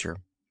this nature.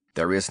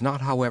 There is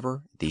not,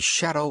 however, the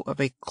shadow of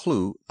a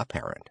clue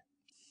apparent.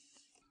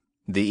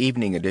 The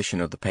evening edition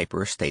of the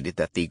paper stated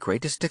that the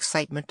greatest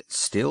excitement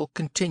still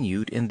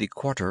continued in the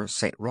Quarter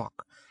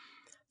Saint-Roch,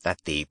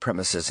 that the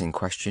premises in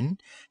question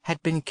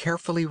had been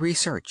carefully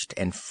researched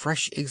and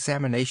fresh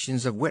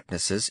examinations of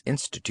witnesses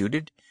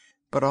instituted,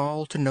 but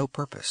all to no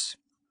purpose.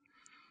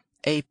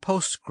 A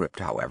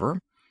postscript,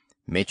 however,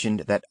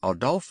 mentioned that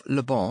Adolphe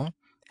Le Bon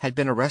had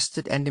been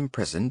arrested and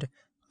imprisoned,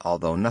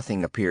 although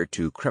nothing appeared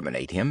to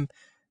criminate him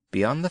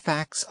beyond the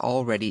facts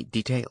already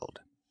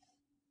detailed.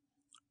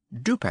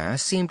 Dupin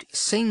seemed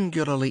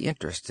singularly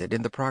interested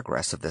in the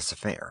progress of this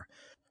affair,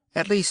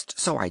 at least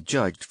so I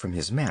judged from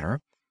his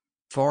manner,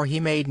 for he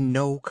made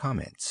no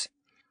comments.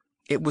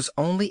 It was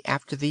only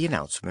after the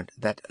announcement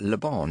that Le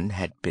Bon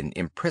had been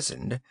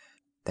imprisoned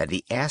that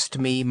he asked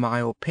me my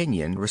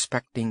opinion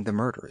respecting the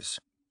murders.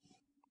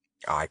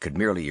 I could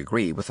merely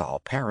agree with all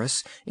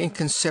Paris in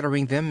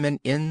considering them an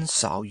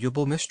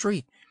insoluble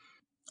mystery.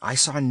 I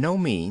saw no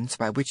means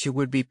by which it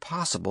would be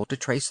possible to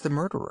trace the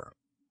murderer.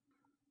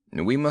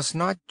 "We must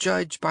not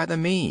judge by the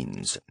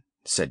means,"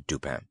 said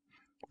Dupin,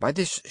 "by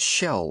this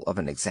shell of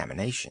an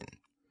examination.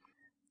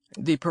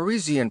 The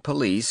Parisian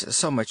police,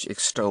 so much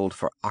extolled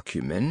for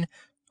acumen,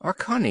 are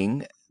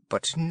cunning,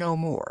 but no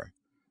more.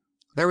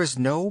 There is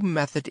no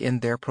method in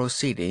their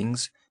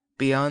proceedings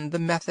beyond the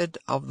method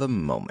of the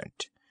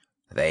moment.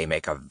 They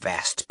make a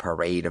vast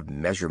parade of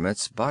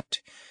measurements,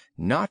 but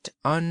not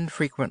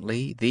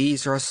unfrequently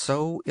these are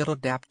so ill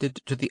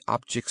adapted to the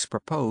objects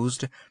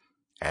proposed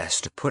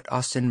as to put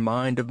us in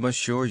mind of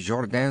Monsieur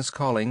Jourdain's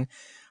calling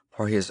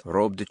for his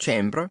robe de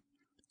chambre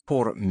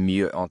pour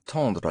mieux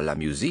entendre la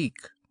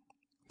musique.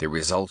 The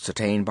results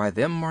attained by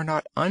them are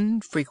not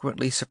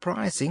unfrequently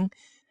surprising,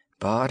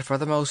 but for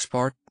the most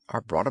part are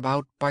brought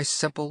about by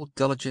simple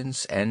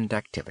diligence and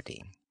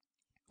activity.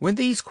 When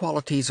these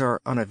qualities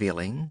are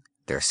unavailing,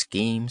 their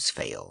schemes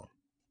fail.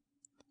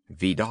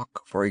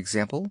 Vidocq, for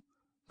example,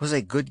 was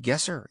a good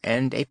guesser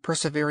and a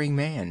persevering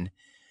man,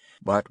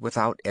 but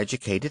without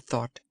educated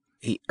thought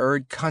he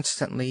erred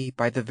constantly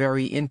by the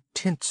very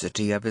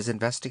intensity of his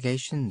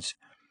investigations.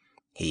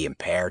 He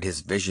impaired his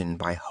vision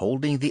by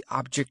holding the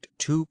object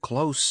too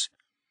close.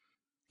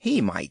 He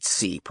might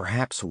see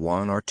perhaps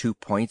one or two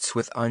points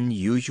with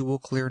unusual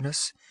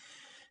clearness,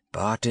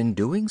 but in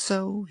doing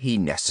so he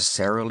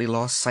necessarily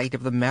lost sight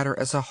of the matter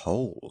as a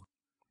whole.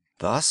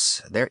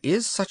 Thus there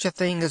is such a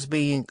thing as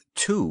being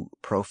too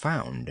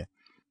profound.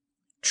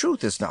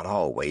 Truth is not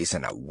always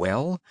in a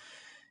well.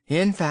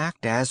 In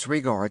fact, as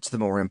regards the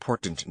more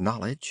important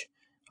knowledge,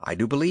 I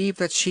do believe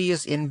that she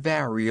is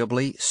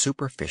invariably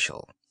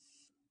superficial.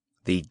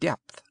 The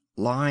depth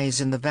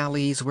lies in the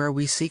valleys where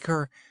we seek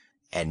her,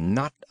 and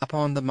not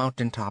upon the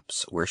mountain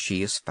tops where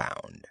she is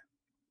found.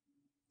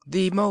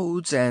 The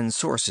modes and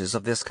sources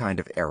of this kind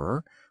of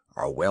error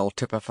are well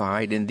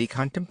typified in the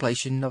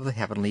contemplation of the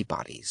heavenly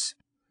bodies.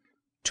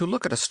 To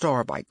look at a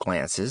star by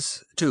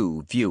glances,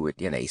 to view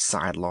it in a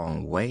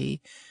sidelong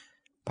way,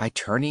 by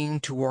turning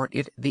toward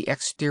it the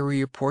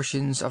exterior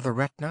portions of the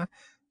retina,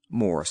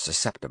 more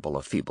susceptible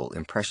of feeble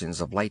impressions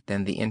of light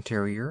than the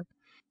interior,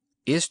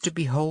 is to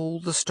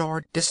behold the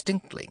star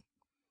distinctly,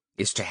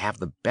 is to have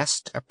the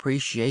best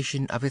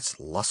appreciation of its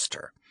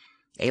luster,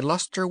 a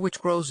luster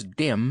which grows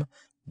dim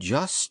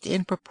just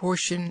in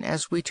proportion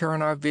as we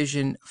turn our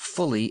vision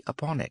fully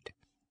upon it.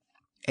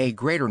 A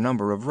greater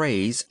number of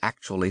rays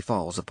actually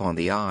falls upon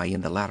the eye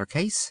in the latter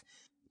case,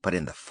 but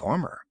in the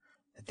former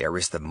there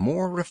is the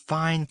more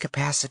refined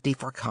capacity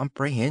for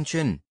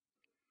comprehension.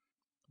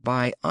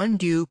 By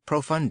undue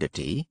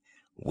profundity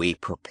we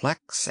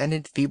perplex and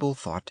enfeeble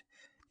thought,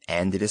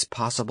 and it is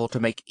possible to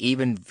make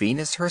even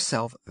Venus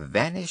herself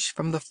vanish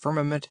from the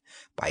firmament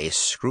by a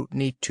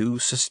scrutiny too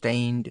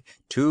sustained,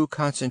 too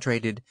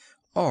concentrated,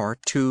 or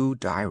too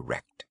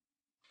direct.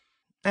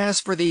 As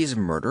for these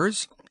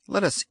murders,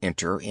 let us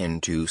enter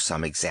into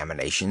some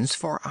examinations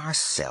for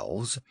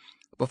ourselves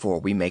before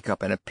we make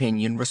up an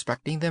opinion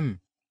respecting them.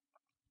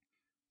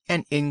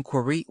 An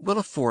inquiry will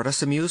afford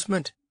us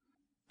amusement.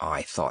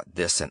 I thought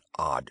this an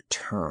odd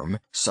term,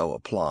 so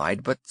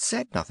applied, but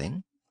said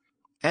nothing.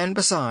 And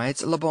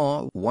besides, Le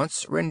Bon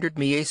once rendered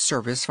me a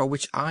service for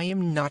which I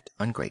am not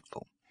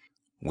ungrateful.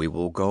 We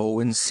will go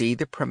and see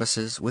the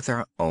premises with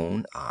our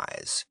own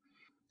eyes.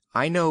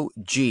 I know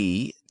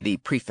G., the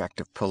prefect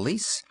of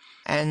police,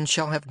 and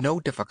shall have no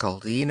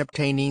difficulty in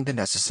obtaining the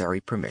necessary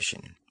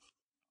permission.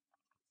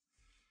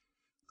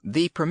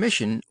 The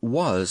permission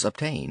was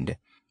obtained,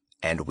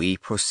 and we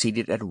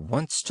proceeded at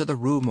once to the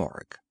Rue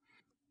Morgue.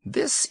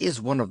 This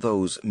is one of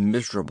those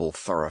miserable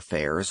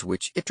thoroughfares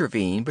which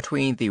intervene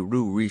between the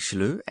Rue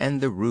Richelieu and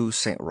the Rue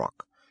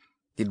Saint-Roch.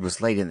 It was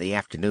late in the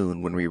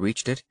afternoon when we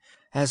reached it,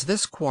 as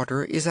this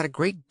quarter is at a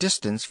great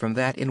distance from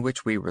that in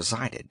which we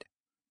resided.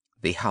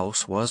 The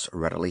house was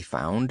readily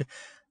found,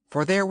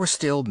 for there were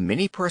still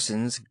many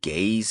persons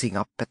gazing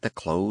up at the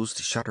closed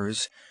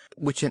shutters,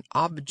 with an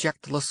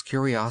objectless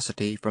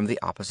curiosity from the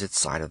opposite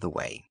side of the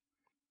way.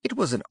 It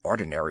was an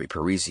ordinary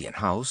Parisian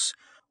house,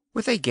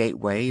 with a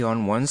gateway,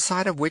 on one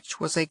side of which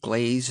was a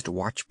glazed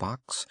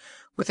watch-box,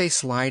 with a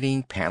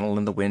sliding panel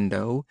in the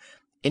window,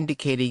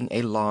 indicating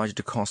a loge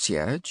de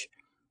concierge.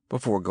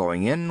 Before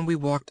going in, we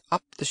walked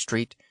up the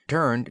street,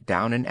 turned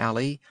down an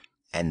alley,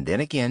 and then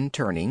again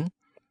turning,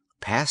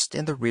 passed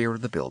in the rear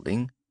of the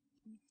building,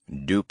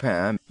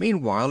 Dupin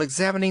meanwhile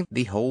examining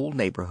the whole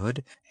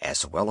neighborhood,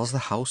 as well as the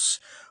house,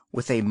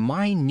 with a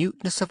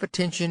minuteness of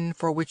attention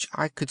for which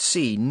I could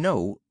see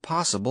no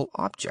possible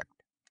object.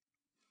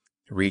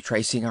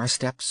 Retracing our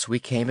steps, we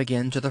came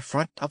again to the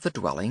front of the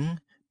dwelling,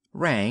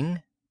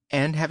 rang,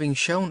 and having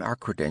shown our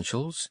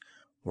credentials,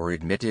 were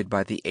admitted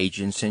by the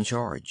agents in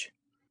charge.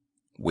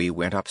 We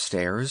went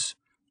upstairs,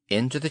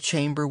 into the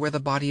chamber where the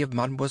body of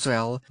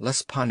Mademoiselle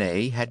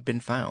L'Espanaye had been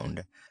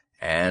found,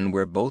 and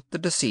where both the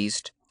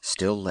deceased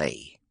still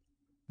lay.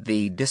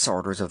 The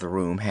disorders of the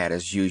room had,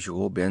 as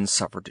usual, been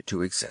suffered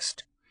to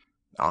exist.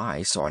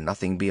 I saw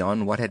nothing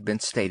beyond what had been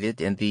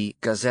stated in the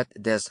Gazette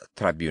des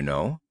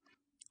Tribunaux.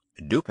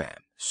 Dupin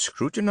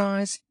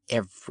scrutinized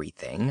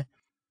everything,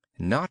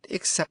 not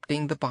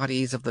excepting the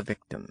bodies of the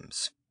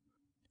victims.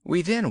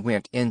 We then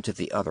went into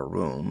the other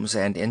rooms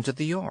and into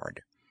the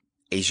yard,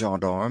 a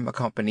gendarme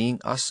accompanying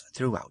us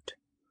throughout.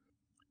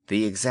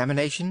 The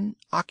examination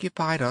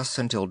occupied us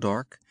until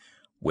dark,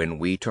 when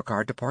we took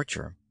our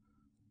departure.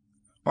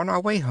 On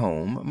our way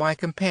home my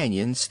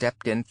companion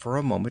stepped in for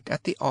a moment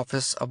at the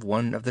office of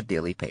one of the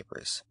daily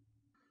papers.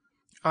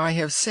 I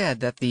have said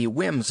that the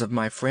whims of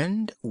my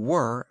friend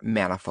were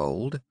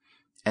manifold,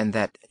 and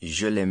that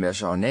je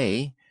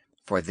l'imaginais,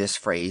 for this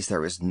phrase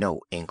there is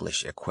no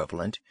English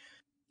equivalent.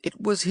 It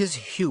was his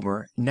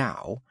humor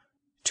now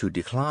to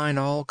decline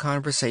all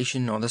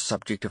conversation on the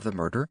subject of the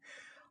murder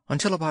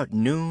until about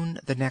noon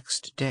the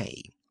next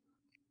day.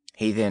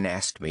 He then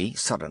asked me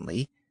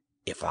suddenly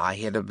if I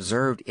had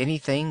observed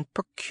anything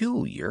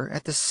peculiar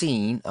at the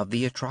scene of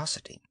the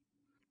atrocity.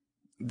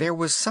 There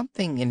was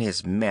something in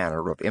his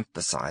manner of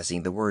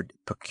emphasizing the word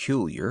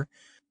peculiar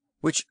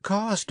which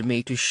caused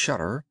me to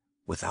shudder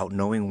without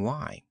knowing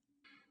why.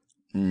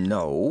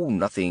 "No,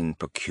 nothing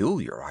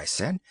peculiar," I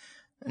said.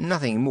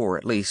 "Nothing more,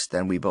 at least,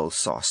 than we both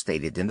saw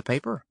stated in the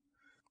paper."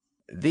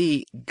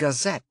 "The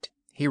Gazette,"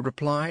 he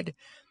replied,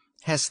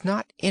 "has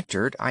not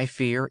entered, I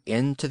fear,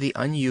 into the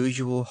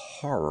unusual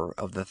horror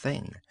of the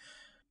thing.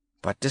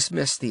 But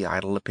dismiss the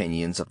idle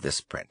opinions of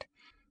this print.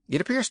 It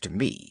appears to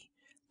me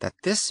that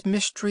this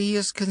mystery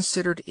is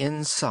considered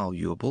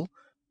insoluble,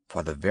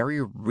 for the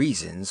very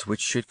reasons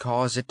which should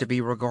cause it to be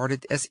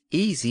regarded as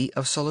easy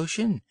of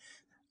solution.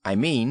 I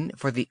mean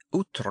for the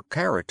outre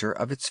character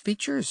of its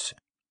features.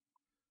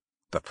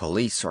 The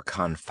police are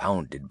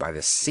confounded by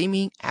the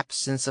seeming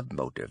absence of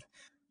motive,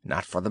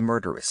 not for the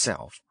murder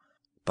itself,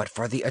 but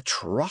for the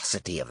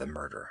atrocity of the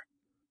murder.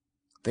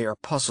 They are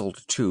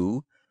puzzled,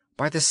 too,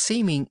 by the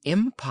seeming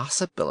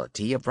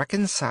impossibility of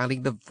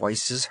reconciling the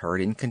voices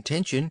heard in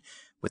contention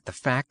with the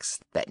facts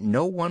that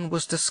no one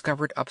was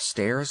discovered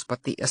upstairs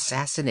but the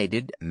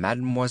assassinated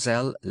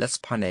Mademoiselle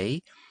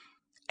L'Espanaye,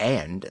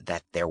 and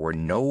that there were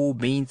no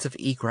means of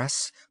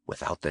egress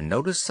without the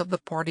notice of the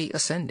party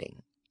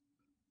ascending.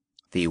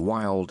 The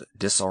wild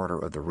disorder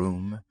of the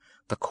room,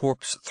 the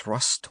corpse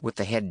thrust with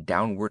the head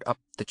downward up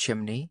the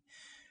chimney,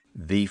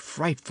 the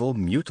frightful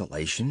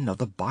mutilation of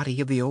the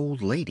body of the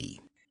old lady,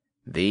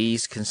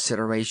 these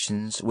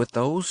considerations, with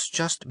those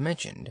just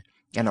mentioned,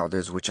 and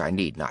others which I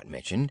need not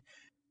mention,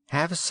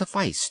 have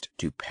sufficed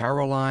to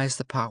paralyze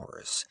the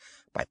powers,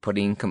 by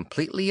putting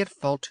completely at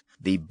fault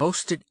the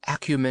boasted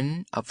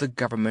acumen of the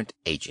government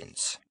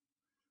agents.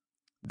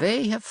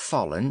 They have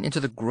fallen into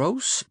the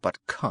gross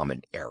but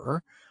common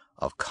error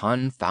of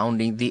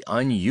confounding the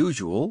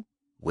unusual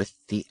with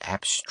the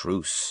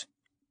abstruse.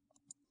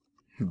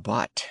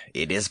 But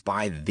it is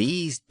by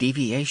these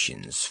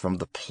deviations from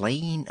the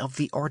plane of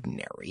the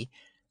ordinary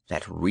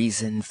that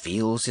reason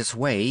feels its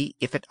way,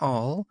 if at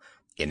all,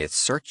 in its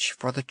search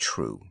for the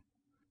true.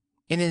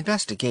 In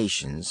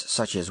investigations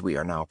such as we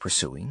are now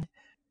pursuing,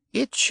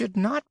 it should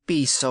not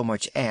be so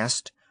much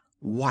asked,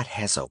 what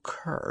has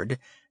occurred,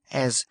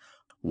 as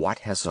what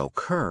has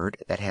occurred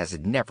that has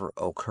never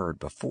occurred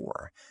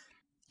before.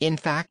 In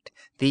fact,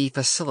 the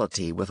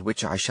facility with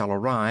which I shall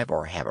arrive,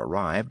 or have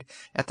arrived,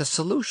 at the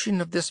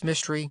solution of this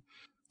mystery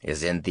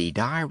is in the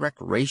direct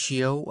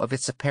ratio of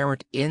its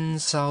apparent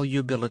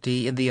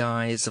insolubility in the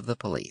eyes of the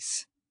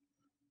police.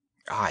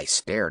 I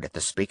stared at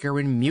the speaker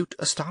in mute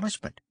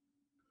astonishment.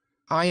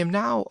 "I am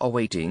now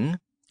awaiting,"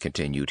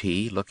 continued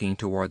he, looking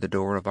toward the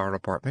door of our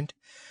apartment,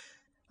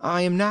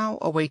 "I am now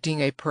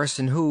awaiting a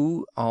person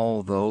who,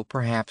 although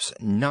perhaps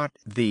not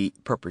the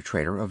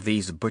perpetrator of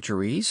these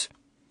butcheries,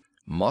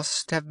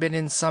 must have been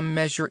in some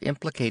measure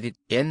implicated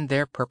in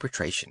their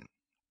perpetration.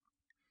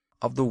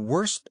 Of the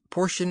worst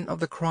portion of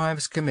the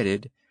crimes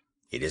committed,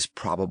 it is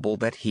probable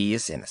that he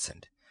is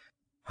innocent.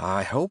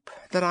 I hope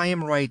that I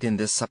am right in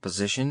this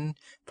supposition,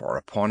 for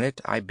upon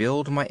it I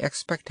build my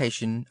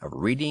expectation of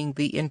reading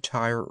the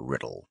entire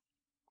riddle.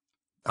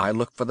 I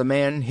look for the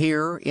man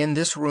here in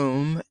this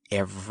room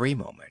every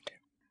moment.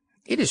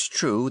 It is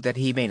true that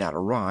he may not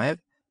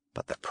arrive,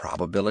 but the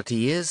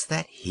probability is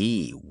that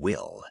he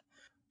will.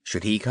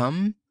 Should he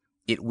come,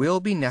 it will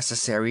be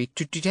necessary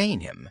to detain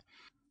him.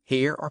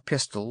 Here are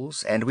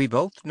pistols, and we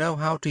both know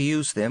how to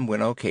use them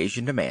when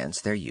occasion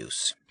demands their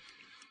use."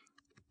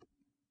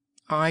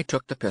 I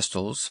took the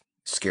pistols,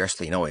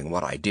 scarcely knowing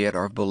what I did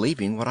or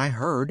believing what I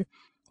heard,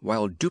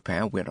 while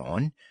Dupin went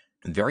on,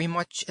 very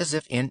much as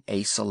if in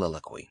a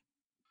soliloquy.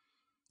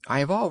 I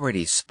have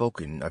already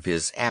spoken of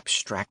his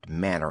abstract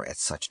manner at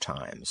such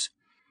times.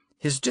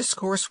 His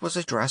discourse was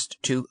addressed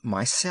to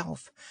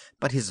myself,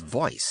 but his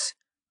voice,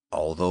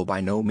 although by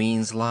no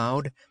means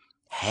loud,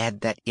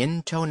 had that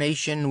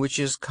intonation which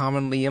is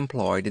commonly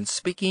employed in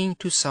speaking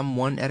to some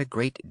one at a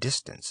great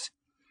distance.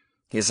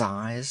 His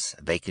eyes,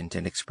 vacant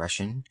in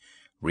expression,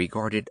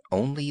 regarded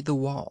only the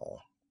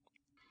wall.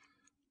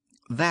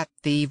 That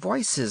the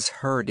voices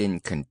heard in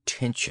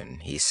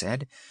contention, he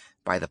said,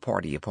 by the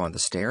party upon the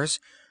stairs,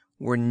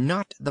 were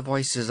not the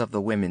voices of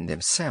the women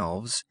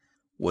themselves,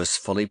 was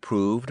fully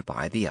proved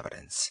by the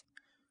evidence.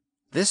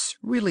 This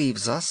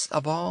relieves us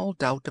of all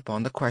doubt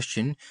upon the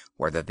question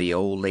whether the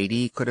old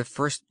lady could have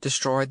first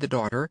destroyed the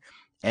daughter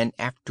and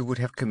afterward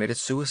have committed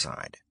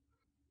suicide.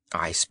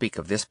 I speak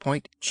of this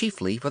point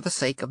chiefly for the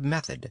sake of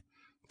method,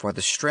 for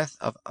the strength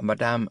of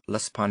Madame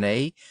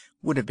L'Espanaye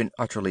would have been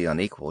utterly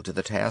unequal to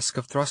the task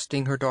of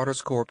thrusting her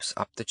daughter's corpse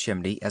up the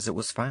chimney as it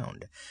was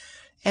found,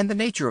 and the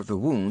nature of the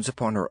wounds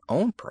upon her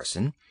own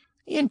person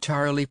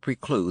entirely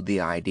preclude the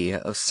idea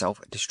of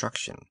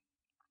self-destruction.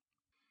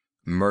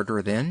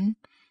 Murder, then,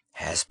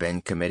 has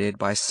been committed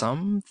by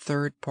some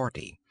third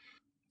party,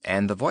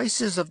 and the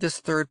voices of this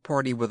third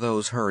party were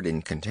those heard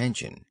in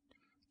contention.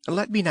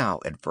 Let me now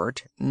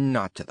advert,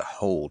 not to the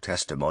whole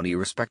testimony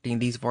respecting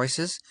these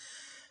voices,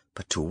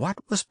 but to what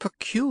was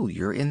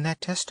peculiar in that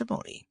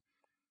testimony.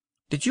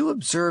 Did you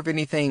observe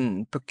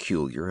anything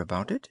peculiar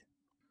about it?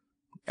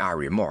 I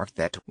remarked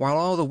that while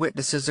all the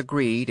witnesses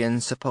agreed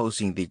in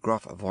supposing the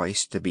gruff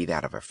voice to be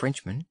that of a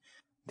Frenchman,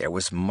 there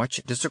was much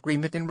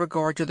disagreement in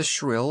regard to the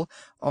shrill,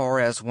 or,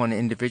 as one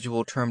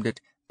individual termed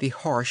it, the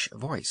harsh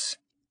voice.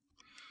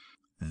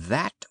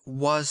 "That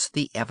was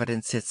the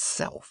evidence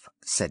itself,"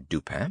 said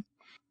Dupin,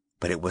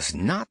 "but it was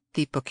not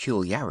the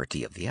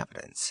peculiarity of the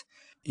evidence.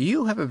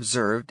 You have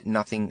observed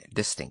nothing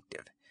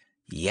distinctive,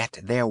 yet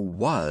there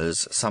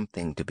was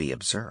something to be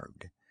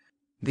observed.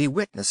 The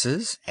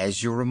witnesses,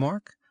 as you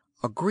remark,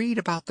 agreed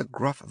about the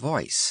gruff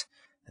voice.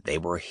 They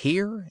were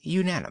here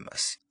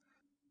unanimous.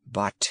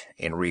 But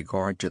in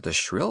regard to the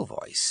shrill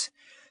voice,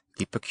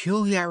 the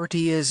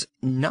peculiarity is,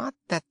 not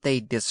that they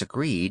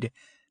disagreed,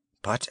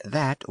 but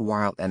that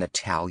while an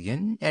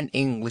Italian, an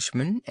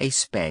Englishman, a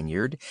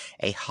Spaniard,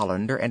 a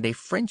Hollander, and a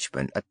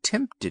Frenchman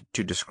attempted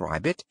to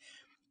describe it,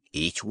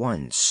 each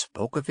one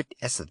spoke of it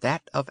as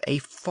that of a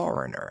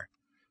foreigner.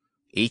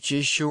 Each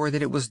is sure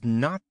that it was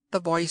not the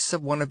voice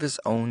of one of his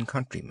own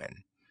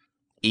countrymen.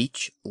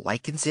 Each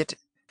likens it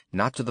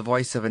not to the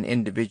voice of an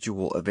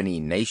individual of any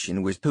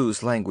nation with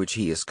whose language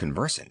he is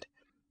conversant,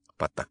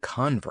 but the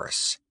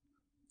converse.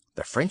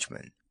 The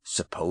Frenchman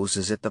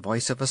supposes it the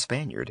voice of a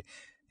Spaniard,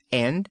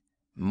 and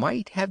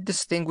might have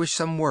distinguished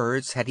some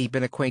words had he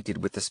been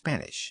acquainted with the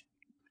Spanish.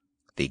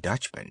 The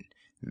Dutchman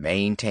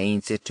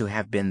maintains it to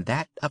have been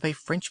that of a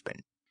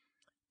Frenchman,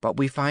 but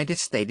we find it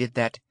stated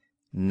that,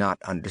 not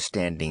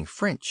understanding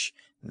French,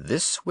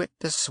 this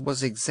witness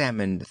was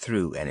examined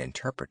through an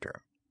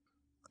interpreter.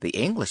 The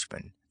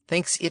Englishman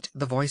thinks it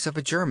the voice of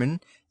a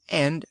German,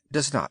 and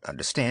does not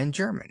understand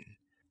German.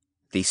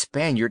 The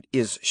Spaniard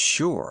is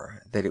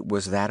sure that it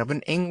was that of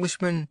an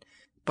Englishman,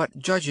 but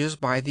judges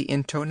by the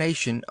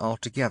intonation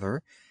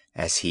altogether,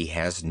 as he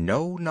has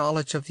no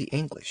knowledge of the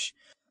English.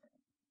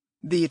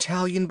 The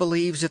Italian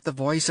believes it the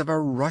voice of a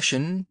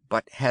Russian,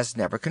 but has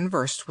never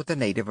conversed with a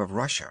native of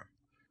Russia.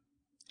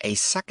 A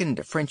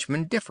second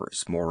Frenchman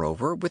differs,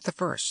 moreover, with the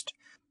first,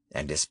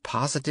 and is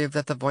positive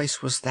that the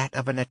voice was that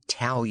of an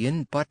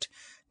Italian, but,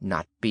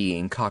 not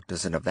being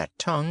cognizant of that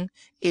tongue,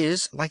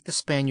 is, like the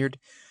Spaniard,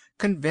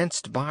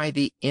 convinced by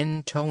the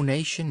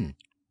intonation.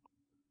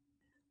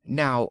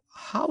 Now,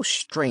 how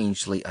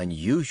strangely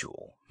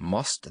unusual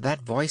must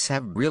that voice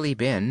have really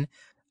been,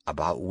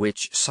 about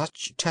which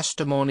such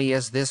testimony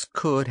as this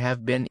could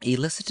have been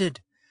elicited,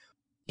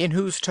 in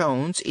whose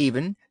tones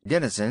even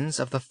denizens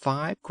of the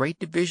 5 great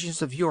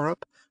divisions of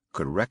Europe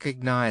could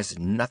recognize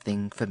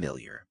nothing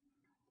familiar.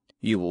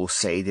 You will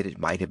say that it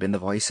might have been the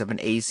voice of an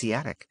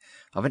Asiatic,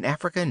 of an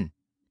African.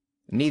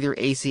 Neither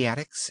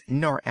Asiatics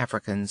nor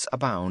Africans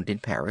abound in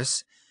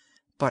Paris,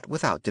 but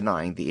without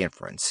denying the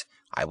inference,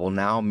 I will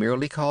now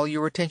merely call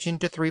your attention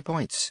to 3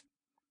 points.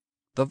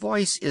 The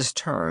voice is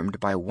termed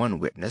by one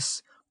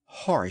witness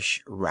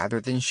harsh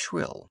rather than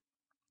shrill.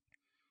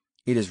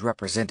 It is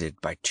represented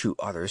by 2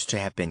 others to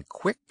have been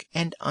quick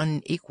and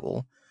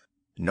unequal.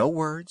 No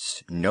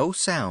words, no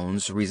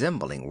sounds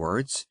resembling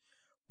words,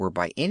 were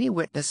by any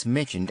witness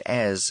mentioned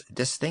as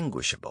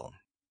distinguishable.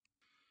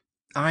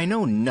 I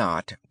know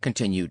not,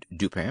 continued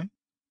Dupin,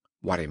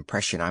 what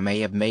impression I may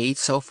have made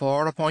so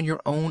far upon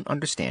your own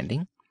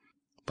understanding,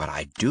 but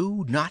I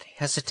do not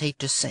hesitate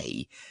to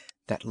say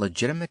that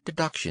legitimate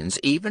deductions,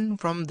 even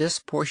from this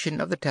portion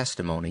of the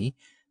testimony,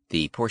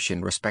 the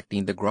portion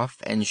respecting the gruff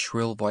and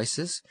shrill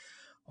voices,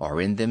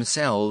 are in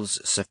themselves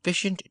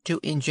sufficient to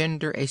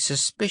engender a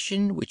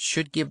suspicion which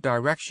should give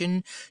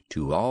direction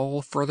to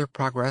all further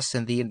progress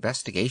in the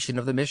investigation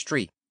of the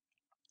mystery.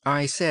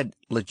 I said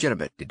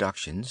legitimate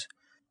deductions,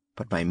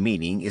 but my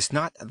meaning is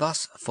not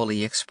thus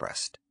fully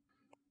expressed.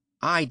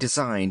 I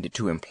designed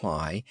to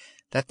imply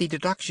that the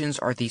deductions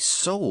are the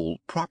sole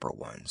proper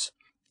ones,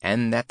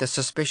 and that the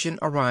suspicion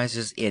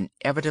arises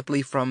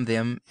inevitably from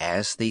them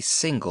as the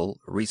single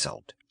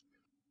result.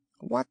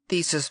 What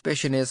the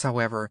suspicion is,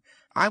 however,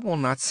 I will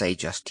not say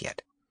just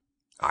yet.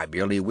 I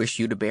merely wish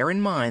you to bear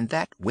in mind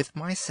that, with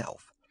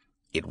myself,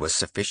 it was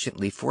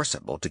sufficiently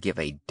forcible to give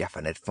a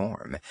definite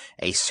form,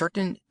 a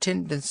certain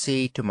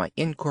tendency to my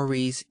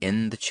inquiries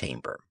in the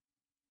chamber.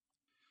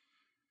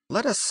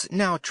 Let us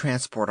now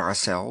transport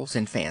ourselves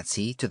in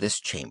fancy to this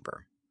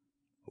chamber.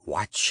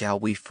 What shall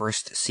we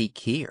first seek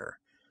here?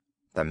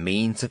 The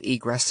means of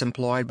egress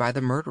employed by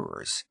the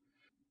murderers.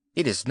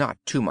 It is not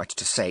too much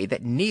to say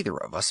that neither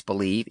of us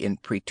believe in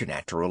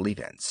preternatural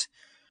events.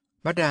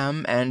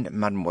 Madame and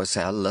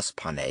Mademoiselle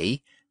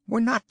L'Espanaye were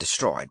not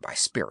destroyed by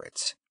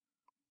spirits.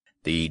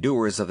 The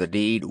doers of the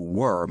deed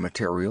were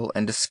material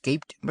and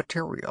escaped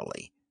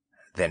materially.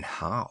 Then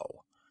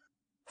how?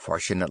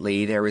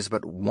 Fortunately, there is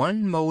but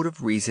one mode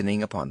of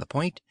reasoning upon the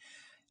point,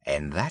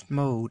 and that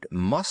mode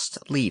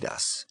must lead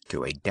us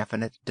to a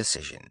definite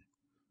decision.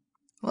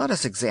 Let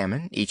us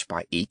examine, each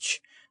by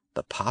each,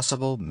 the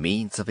possible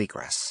means of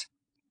egress.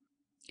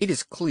 It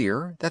is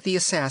clear that the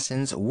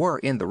assassins were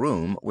in the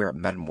room where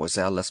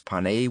Mademoiselle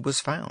L'Espanaye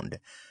was found,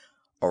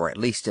 or at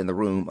least in the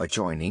room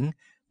adjoining,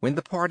 when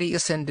the party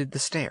ascended the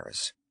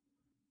stairs.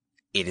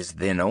 It is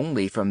then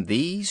only from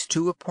these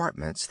 2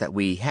 apartments that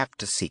we have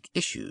to seek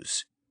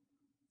issues.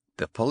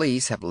 The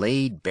police have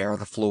laid bare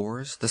the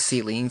floors, the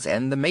ceilings,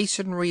 and the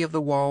masonry of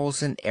the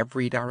walls in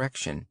every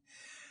direction.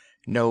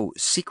 No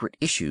secret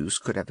issues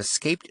could have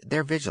escaped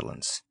their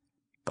vigilance,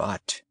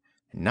 but,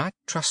 not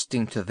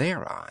trusting to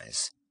their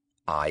eyes,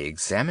 I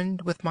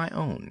examined with my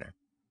own.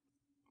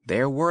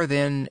 There were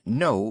then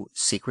no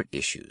secret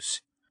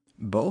issues.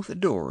 Both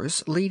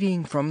doors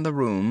leading from the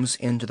rooms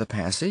into the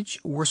passage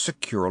were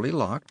securely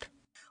locked,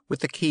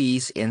 with the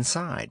keys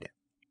inside.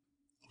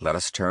 Let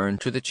us turn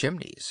to the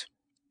chimneys.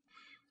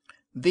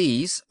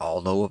 These,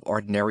 although of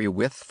ordinary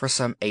width for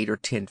some 8 or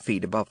 10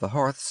 feet above the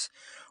hearths,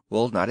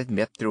 will not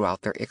admit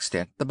throughout their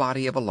extent the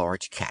body of a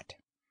large cat.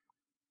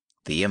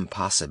 The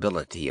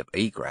impossibility of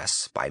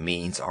egress by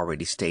means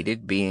already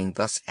stated being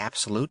thus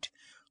absolute,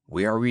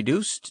 we are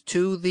reduced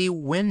to the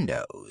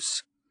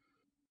windows.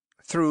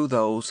 Through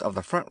those of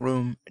the front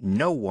room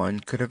no one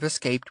could have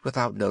escaped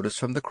without notice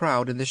from the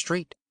crowd in the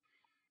street.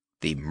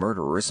 The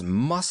murderers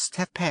must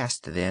have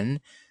passed,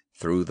 then,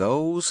 through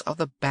those of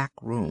the back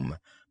room,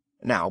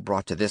 Now,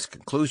 brought to this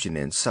conclusion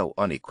in so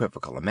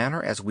unequivocal a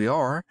manner as we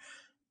are,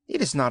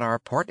 it is not our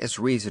part as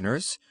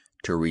reasoners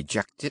to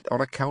reject it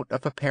on account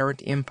of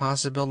apparent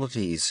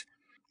impossibilities.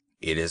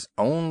 It is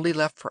only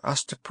left for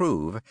us to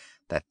prove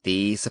that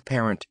these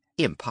apparent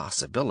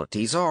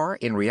impossibilities are,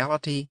 in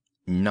reality,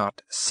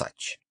 not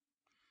such.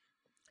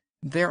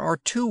 There are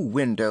two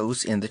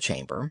windows in the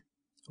chamber.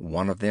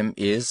 One of them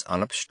is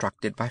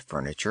unobstructed by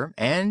furniture,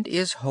 and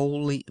is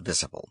wholly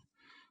visible.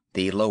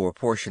 The lower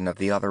portion of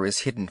the other is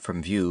hidden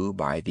from view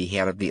by the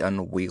head of the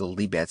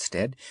unwieldy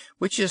bedstead,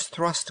 which is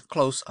thrust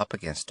close up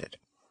against it.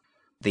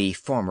 The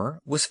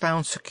former was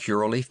found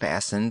securely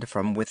fastened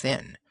from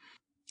within.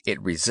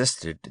 It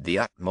resisted the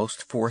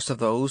utmost force of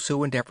those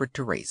who endeavored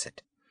to raise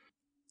it.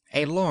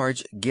 A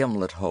large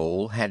gimlet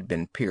hole had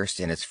been pierced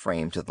in its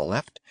frame to the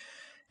left,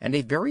 and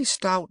a very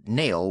stout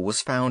nail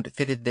was found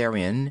fitted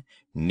therein,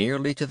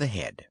 nearly to the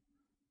head.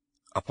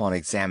 Upon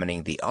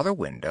examining the other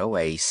window,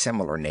 a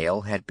similar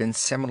nail had been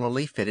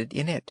similarly fitted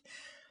in it,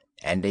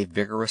 and a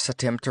vigorous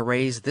attempt to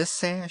raise this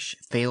sash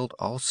failed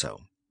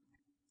also.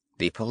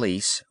 The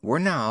police were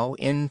now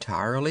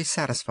entirely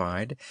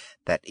satisfied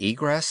that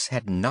egress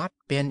had not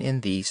been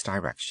in these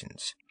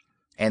directions,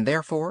 and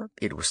therefore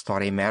it was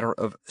thought a matter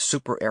of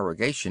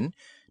supererogation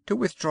to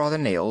withdraw the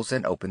nails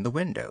and open the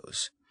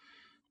windows.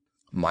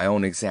 My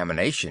own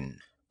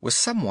examination was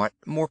somewhat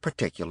more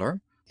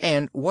particular,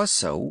 and was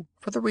so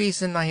for the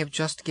reason I have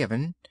just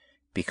given,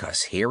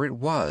 because here it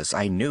was,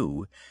 I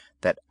knew,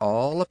 that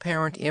all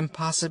apparent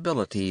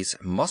impossibilities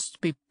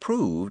must be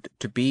proved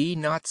to be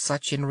not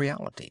such in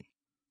reality.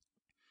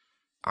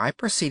 I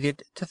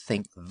proceeded to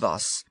think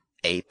thus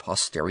a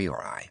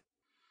posteriori.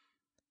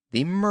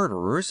 The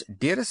murderers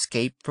did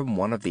escape from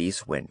one of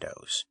these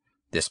windows.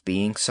 This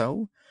being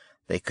so,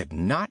 they could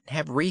not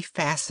have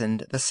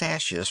refastened the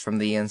sashes from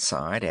the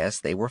inside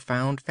as they were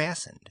found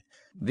fastened.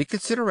 The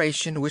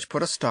consideration which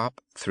put a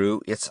stop,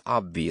 through its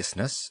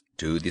obviousness,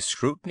 to the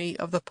scrutiny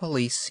of the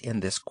police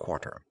in this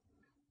quarter.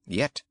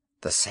 Yet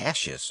the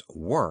sashes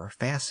were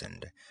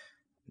fastened.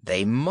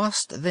 They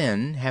must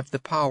then have the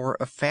power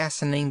of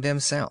fastening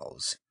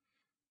themselves.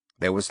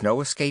 There was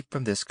no escape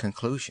from this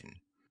conclusion.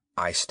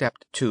 I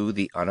stepped to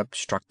the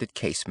unobstructed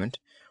casement,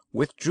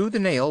 withdrew the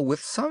nail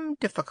with some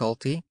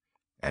difficulty,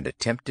 and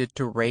attempted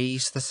to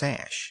raise the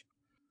sash.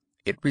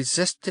 It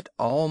resisted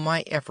all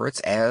my efforts,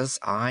 as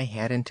I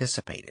had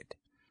anticipated.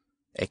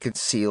 A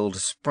concealed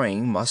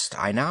spring must,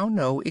 I now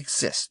know,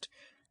 exist,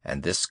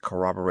 and this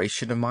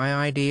corroboration of my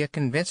idea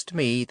convinced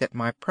me that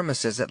my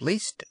premises at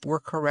least were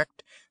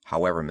correct,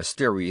 however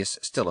mysterious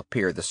still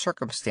appeared the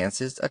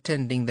circumstances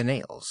attending the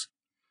nails.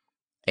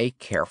 A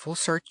careful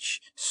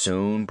search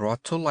soon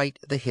brought to light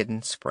the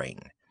hidden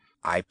spring.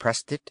 I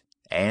pressed it,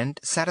 and,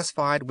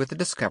 satisfied with the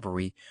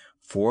discovery,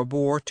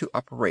 forbore to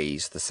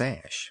upraise the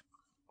sash.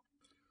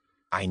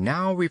 I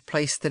now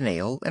replaced the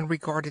nail and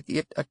regarded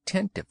it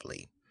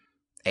attentively.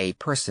 A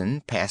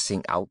person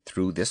passing out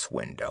through this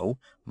window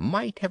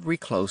might have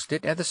reclosed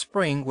it, and the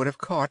spring would have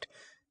caught,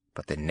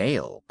 but the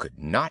nail could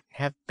not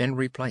have been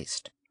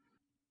replaced.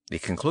 The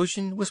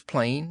conclusion was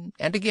plain,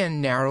 and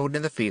again narrowed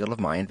in the field of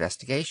my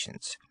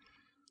investigations.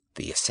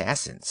 The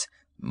assassins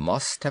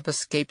must have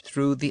escaped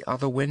through the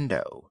other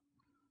window.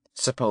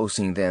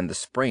 Supposing then the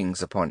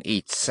springs upon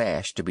each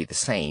sash to be the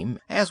same,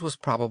 as was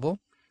probable,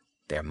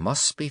 there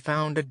must be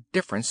found a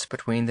difference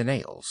between the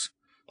nails,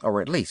 or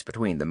at least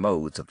between the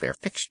modes of their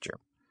fixture.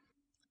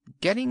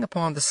 Getting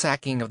upon the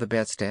sacking of the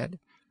bedstead,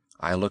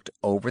 I looked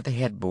over the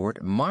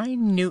headboard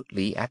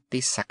minutely at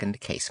the second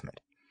casement.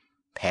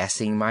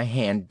 Passing my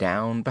hand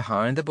down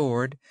behind the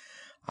board,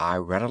 I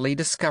readily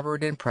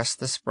discovered and pressed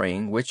the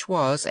spring, which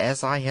was,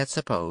 as I had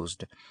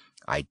supposed,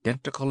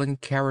 identical in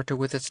character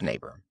with its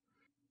neighbor.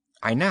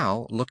 I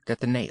now looked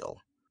at the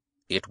nail.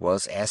 It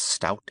was as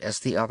stout as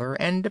the other,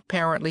 and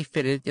apparently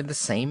fitted in the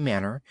same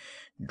manner,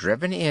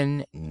 driven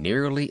in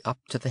nearly up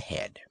to the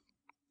head.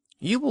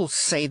 You will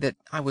say that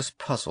I was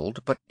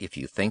puzzled, but if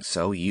you think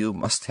so, you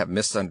must have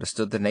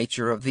misunderstood the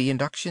nature of the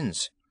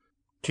inductions.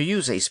 To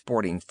use a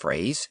sporting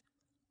phrase,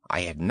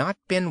 I had not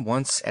been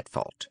once at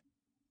fault.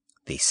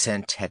 The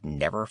scent had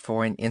never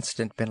for an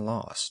instant been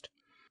lost.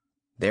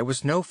 There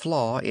was no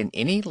flaw in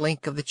any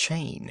link of the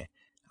chain.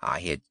 I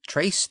had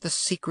traced the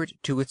secret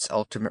to its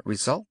ultimate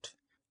result,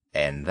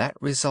 and that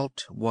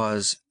result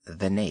was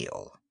the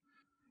nail.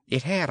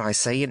 It had, I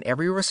say, in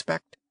every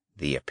respect,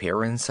 the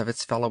appearance of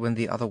its fellow in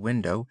the other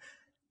window,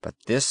 but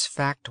this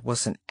fact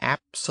was an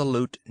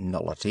absolute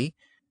nullity,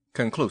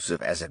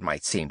 conclusive as it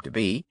might seem to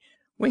be,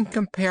 when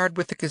compared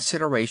with the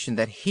consideration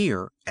that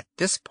here, at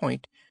this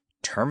point,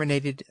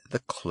 terminated the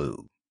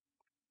clue.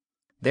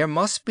 There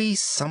must be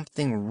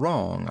something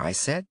wrong, I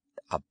said,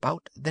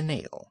 about the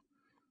nail.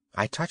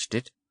 I touched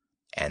it,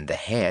 and the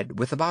head,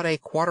 with about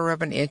 1/4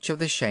 of an inch of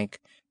the shank,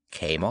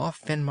 came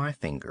off in my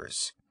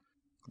fingers.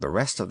 The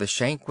rest of the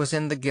shank was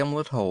in the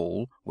gimlet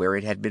hole where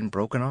it had been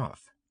broken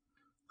off.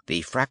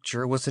 The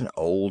fracture was an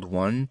old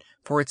one,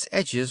 for its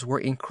edges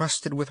were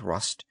encrusted with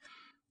rust,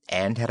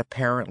 and had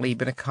apparently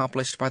been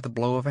accomplished by the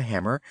blow of a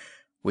hammer,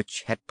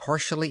 which had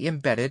partially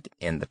embedded,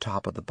 in the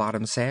top of the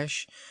bottom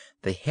sash,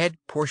 the head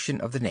portion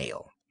of the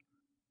nail.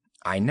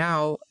 I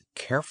now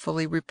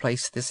carefully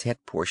replaced this head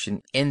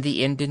portion in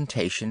the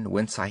indentation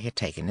whence I had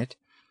taken it,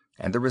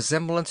 and the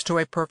resemblance to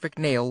a perfect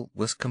nail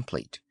was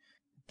complete.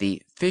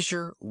 The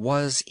fissure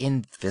was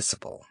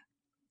invisible.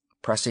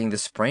 Pressing the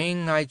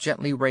spring, I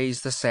gently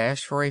raised the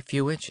sash for a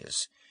few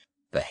inches.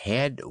 The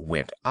head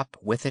went up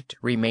with it,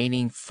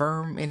 remaining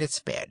firm in its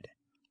bed.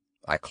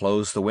 I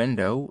closed the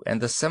window,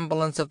 and the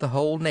semblance of the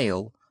whole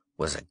nail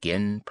was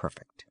again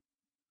perfect.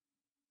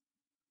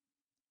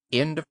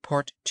 End of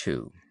Part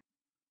 2.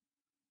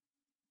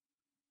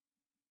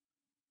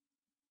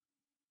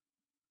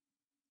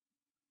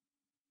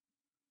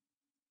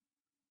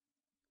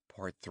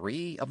 Part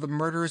 3 of The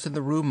Murders in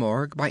the Rue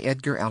Morgue by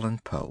Edgar Allan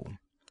Poe.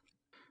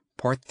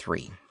 Part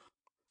 3.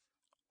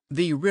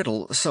 The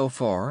riddle so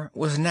far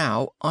was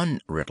now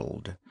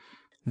unriddled.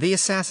 The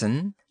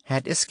assassin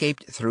had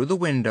escaped through the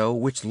window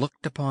which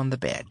looked upon the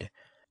bed,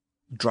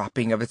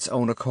 dropping of its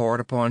own accord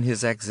upon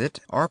his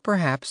exit, or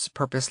perhaps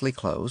purposely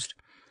closed.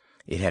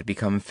 It had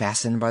become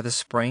fastened by the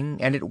spring,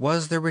 and it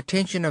was the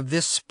retention of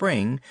this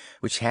spring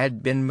which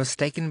had been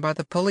mistaken by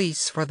the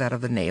police for that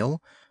of the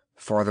nail,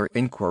 farther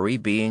inquiry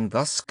being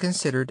thus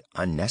considered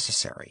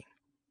unnecessary.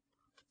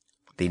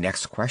 The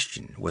next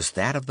question was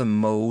that of the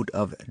mode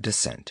of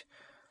descent.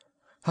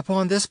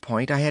 Upon this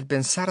point I had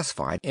been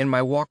satisfied in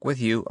my walk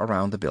with you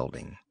around the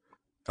building.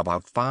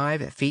 About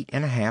 5 feet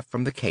and a half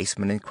from the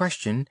casement in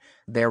question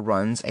there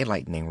runs a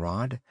lightning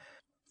rod.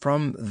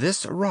 From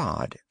this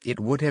rod it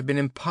would have been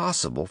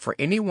impossible for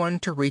anyone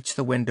to reach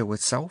the window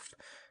itself,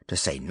 to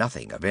say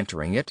nothing of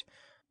entering it.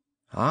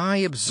 I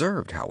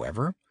observed,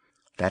 however,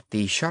 that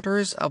the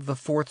shutters of the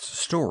 4th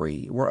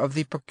story were of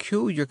the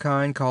peculiar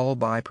kind called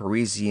by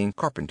Parisian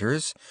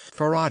carpenters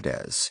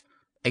ferrades,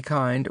 a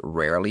kind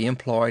rarely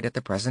employed at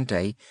the present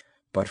day,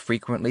 but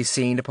frequently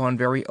seen upon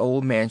very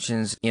old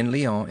mansions in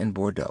Lyons and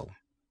Bordeaux.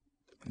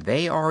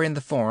 They are in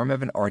the form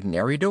of an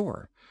ordinary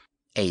door,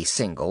 a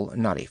single,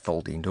 not a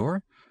folding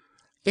door,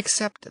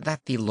 except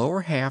that the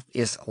lower half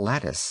is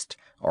latticed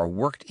or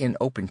worked in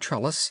open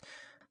trellis,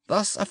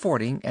 thus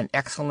affording an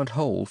excellent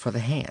hold for the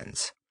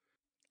hands.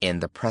 In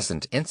the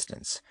present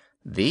instance,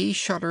 these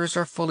shutters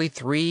are fully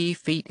 3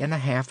 feet and a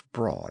half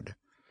broad.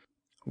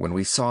 When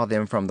we saw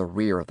them from the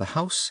rear of the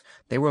house,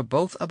 they were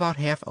both about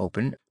half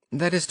open,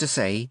 that is to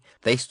say,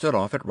 they stood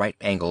off at right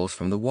angles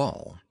from the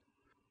wall.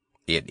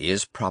 It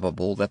is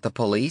probable that the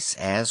police,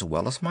 as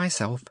well as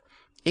myself,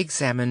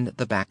 examined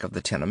the back of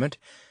the tenement,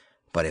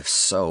 but if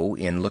so,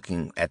 in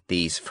looking at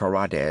these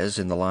ferrades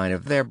in the line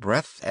of their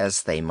breadth,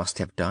 as they must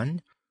have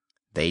done,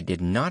 they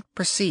did not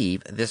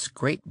perceive this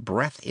great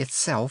breadth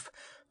itself,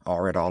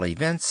 or at all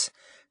events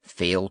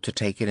failed to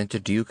take it into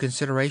due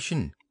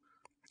consideration.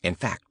 In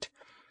fact,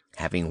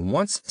 having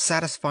once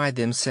satisfied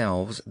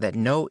themselves that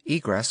no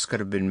egress could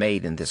have been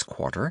made in this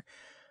quarter,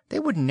 they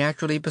would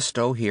naturally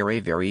bestow here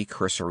a very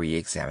cursory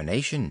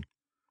examination.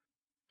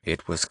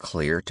 It was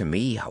clear to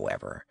me,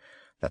 however,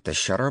 that the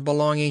shutter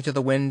belonging to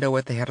the window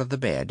at the head of the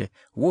bed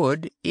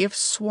would, if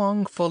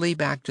swung fully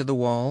back to the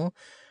wall,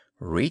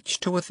 reach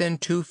to within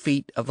 2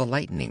 feet of the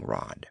lightning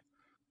rod.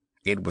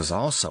 It was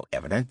also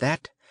evident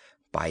that,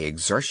 by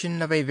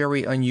exertion of a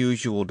very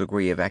unusual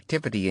degree of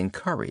activity and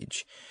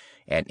courage,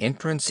 an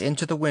entrance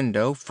into the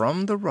window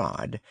from the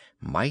rod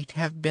might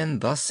have been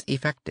thus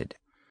effected.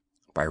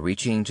 By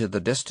reaching to the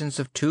distance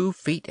of 2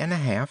 feet and a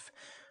half,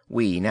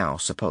 we now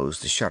suppose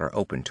the shutter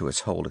open to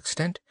its whole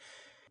extent,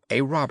 a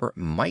robber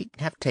might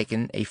have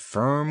taken a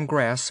firm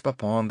grasp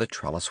upon the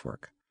trellis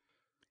work.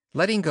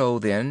 Letting go,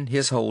 then,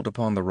 his hold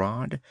upon the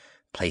rod,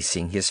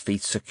 placing his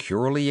feet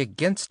securely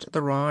against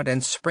the rod,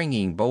 and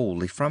springing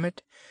boldly from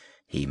it,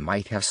 he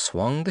might have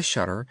swung the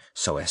shutter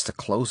so as to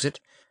close it,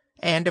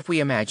 and, if we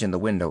imagine the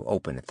window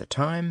open at the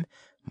time,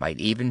 might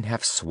even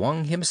have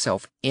swung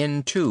himself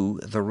into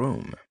the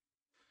room.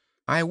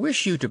 I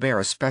wish you to bear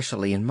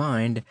especially in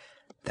mind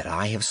that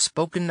I have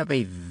spoken of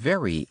a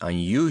very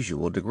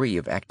unusual degree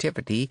of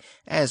activity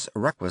as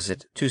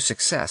requisite to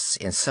success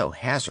in so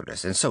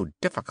hazardous and so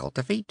difficult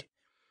a feat.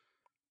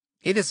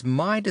 It is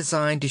my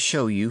design to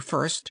show you,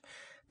 first,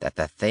 that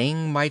the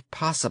thing might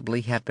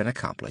possibly have been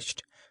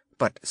accomplished,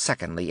 but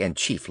secondly, and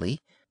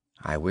chiefly,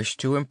 I wish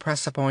to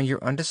impress upon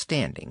your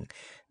understanding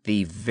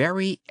the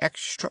very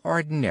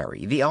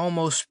extraordinary, the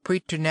almost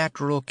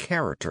preternatural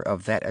character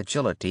of that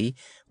agility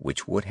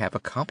which would have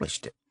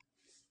accomplished it.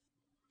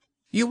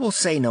 You will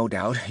say, no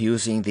doubt,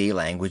 using the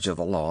language of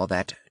the law,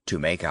 that, to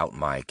make out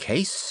my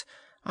case,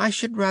 I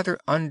should rather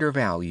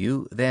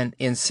undervalue than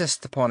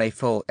insist upon a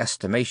full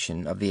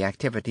estimation of the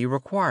activity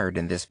required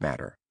in this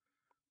matter.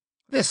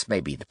 This may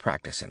be the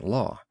practice in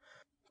law,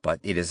 but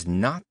it is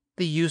not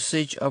the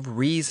usage of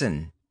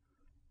reason.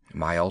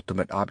 My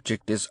ultimate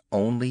object is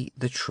only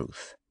the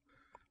truth.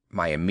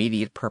 My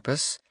immediate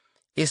purpose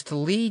is to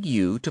lead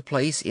you to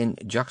place in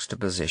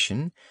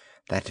juxtaposition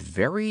that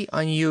very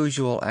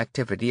unusual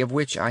activity of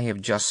which I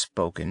have just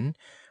spoken,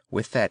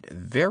 with that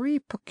very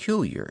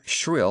peculiar,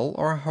 shrill,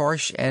 or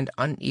harsh and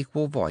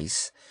unequal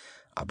voice,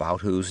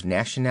 about whose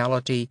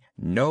nationality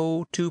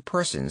no two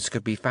persons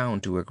could be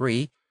found to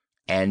agree,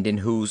 and in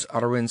whose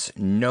utterance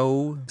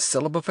no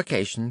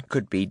syllabification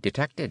could be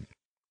detected.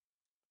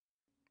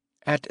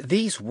 At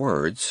these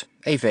words,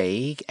 a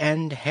vague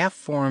and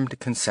half-formed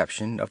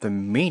conception of the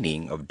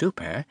meaning of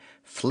Dupin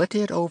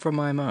flitted over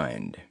my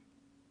mind.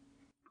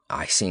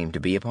 I seemed to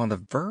be upon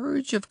the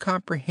verge of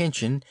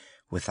comprehension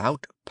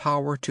without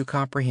power to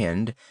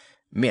comprehend.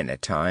 Men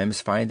at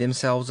times find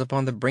themselves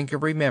upon the brink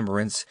of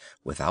remembrance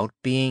without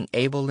being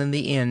able in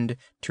the end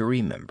to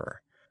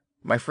remember.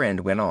 My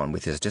friend went on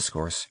with his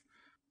discourse.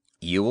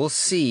 "You will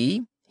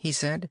see," he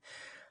said,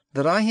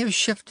 "that I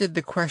have shifted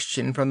the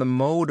question from the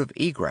mode of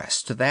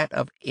egress to that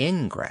of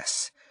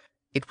ingress.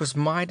 It was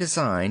my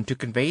design to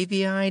convey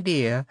the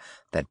idea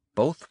that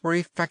both were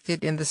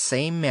effected in the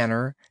same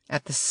manner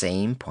at the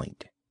same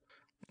point.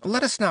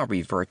 Let us now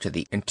revert to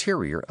the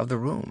interior of the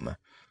room.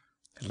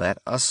 Let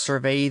us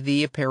survey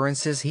the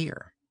appearances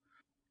here.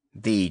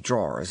 The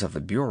drawers of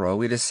the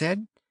bureau, it is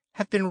said,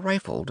 have been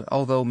rifled,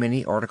 although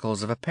many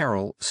articles of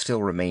apparel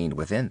still remained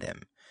within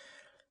them.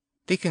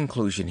 The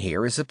conclusion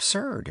here is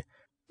absurd.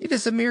 It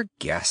is a mere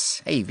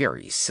guess, a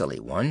very silly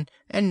one,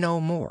 and no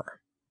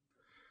more.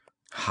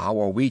 How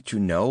are we to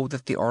know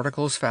that the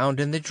articles found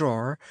in the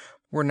drawer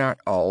were not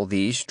all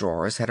these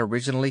drawers had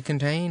originally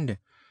contained?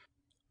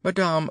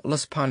 Madame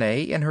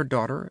L'Espanaye and her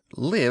daughter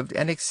lived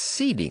an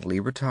exceedingly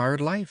retired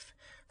life,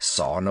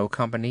 saw no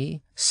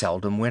company,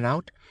 seldom went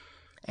out,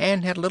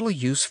 and had little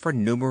use for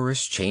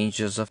numerous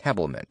changes of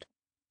habiliment.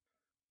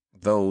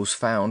 Those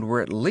found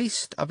were at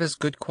least of as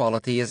good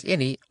quality as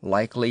any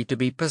likely to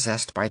be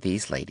possessed by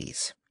these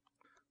ladies.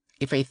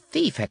 If a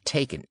thief had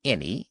taken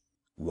any,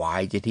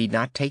 why did he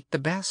not take the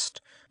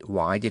best?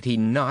 Why did he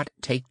not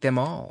take them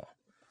all?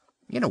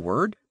 In a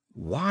word,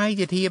 why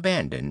did he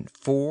abandon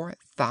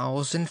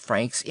 4,000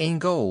 francs in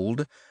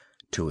gold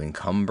to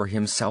encumber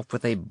himself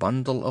with a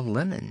bundle of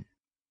linen?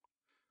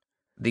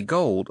 The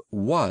gold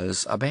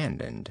was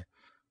abandoned.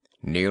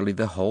 Nearly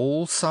the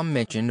whole sum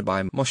mentioned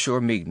by Monsieur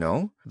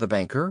Mignot, the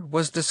banker,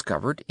 was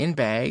discovered in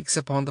bags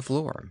upon the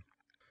floor.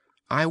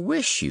 I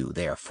wish you,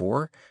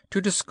 therefore,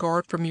 to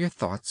discard from your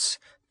thoughts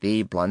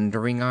the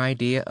blundering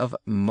idea of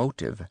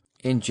motive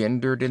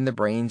engendered in the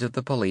brains of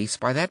the police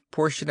by that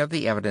portion of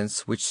the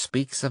evidence which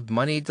speaks of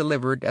money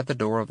delivered at the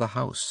door of the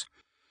house.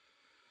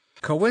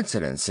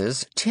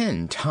 Coincidences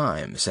 10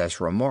 times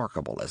as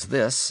remarkable as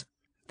this,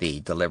 the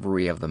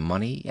delivery of the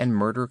money and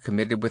murder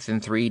committed within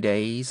 3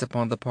 days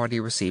upon the party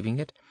receiving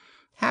it,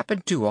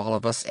 happen to all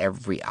of us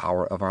every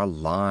hour of our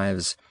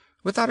lives,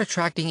 without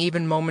attracting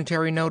even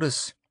momentary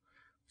notice.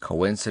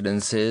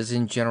 Coincidences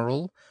in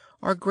general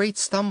are great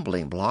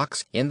stumbling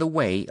blocks in the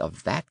way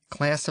of that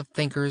class of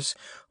thinkers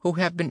who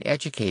have been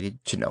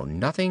educated to know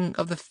nothing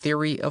of the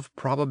theory of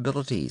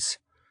probabilities,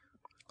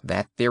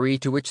 that theory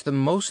to which the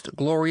most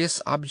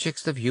glorious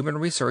objects of human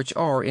research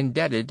are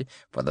indebted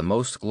for the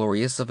most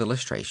glorious of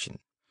illustration.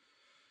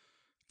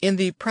 In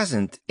the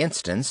present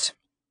instance,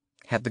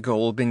 had the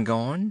gold been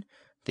gone,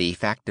 the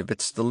fact of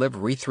its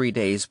delivery 3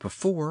 days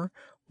before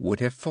would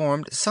have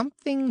formed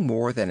something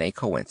more than a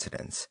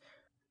coincidence.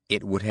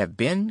 It would have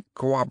been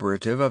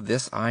corroborative of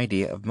this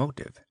idea of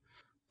motive.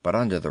 But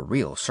under the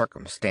real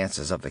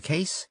circumstances of the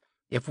case,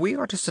 if we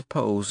are to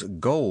suppose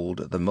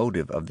gold the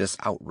motive of this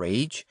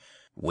outrage,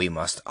 we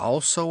must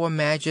also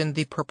imagine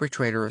the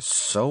perpetrator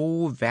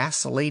so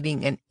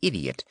vacillating an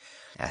idiot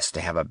as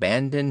to have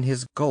abandoned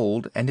his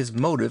gold and his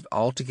motive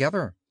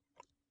altogether.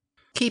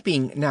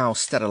 Keeping now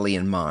steadily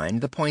in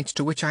mind the points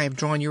to which I have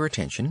drawn your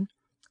attention,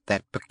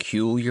 that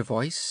peculiar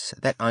voice,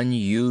 that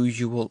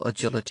unusual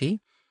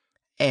agility,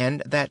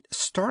 and that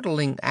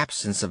startling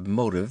absence of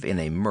motive in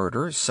a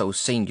murder so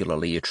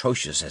singularly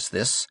atrocious as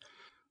this,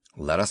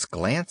 let us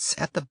glance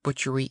at the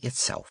butchery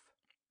itself.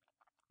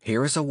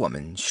 Here is a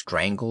woman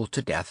strangled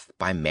to death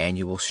by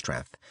manual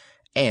strength,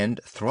 and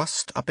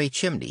thrust up a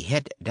chimney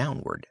head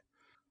downward.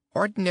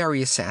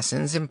 Ordinary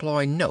assassins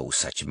employ no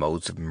such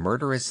modes of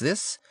murder as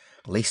this,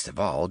 least of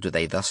all do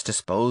they thus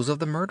dispose of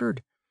the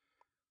murdered.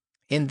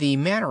 In the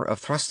manner of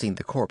thrusting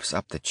the corpse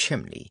up the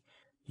chimney,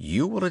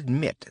 you will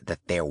admit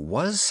that there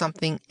was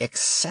something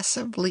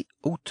excessively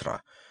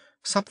outre,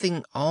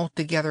 something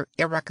altogether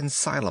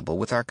irreconcilable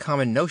with our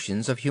common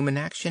notions of human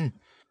action,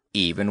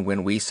 even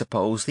when we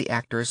suppose the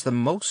actors the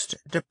most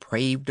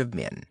depraved of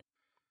men.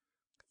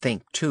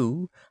 Think,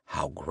 too,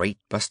 how great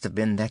must have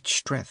been that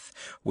strength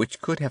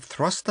which could have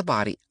thrust the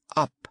body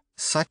up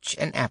such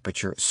an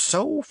aperture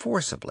so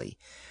forcibly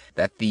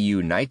that the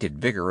united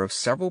vigor of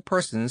several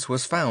persons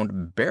was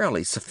found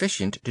barely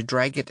sufficient to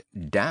drag it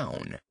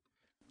down.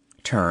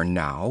 Turn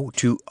now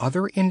to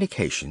other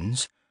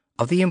indications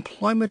of the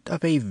employment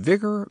of a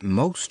vigor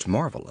most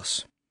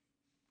marvelous.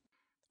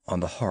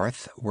 On the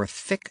hearth were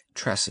thick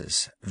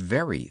tresses,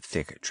 very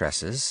thick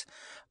tresses,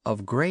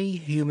 of gray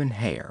human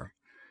hair.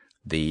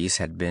 These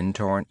had been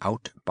torn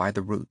out by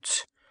the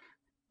roots.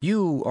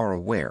 You are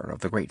aware of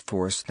the great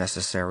force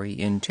necessary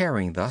in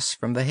tearing thus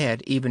from the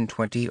head even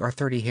 20 or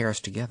 30 hairs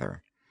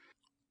together.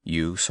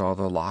 You saw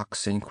the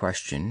locks in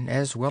question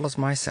as well as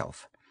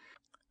myself.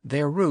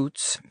 Their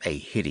roots, a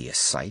hideous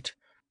sight,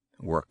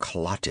 were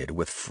clotted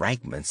with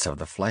fragments of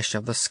the flesh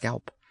of the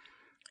scalp.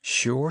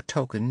 sure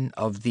token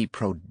of the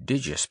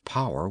prodigious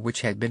power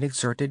which had been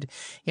exerted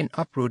in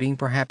uprooting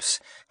perhaps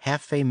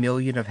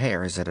 500,000 of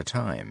hairs at a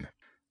time.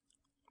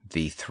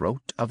 The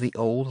throat of the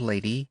old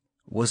lady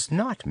was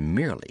not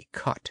merely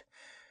cut,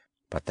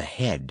 but the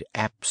head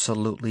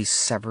absolutely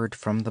severed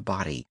from the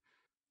body.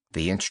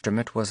 The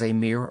instrument was a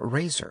mere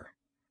razor.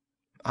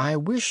 I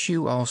wish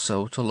you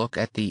also to look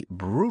at the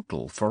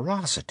brutal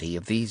ferocity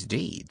of these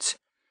deeds.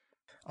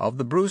 Of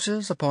the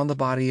bruises upon the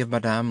body of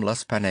Madame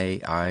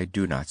L'Espanaye I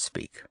do not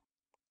speak.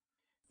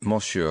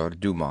 Monsieur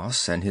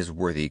Dumas and his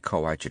worthy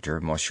coadjutor,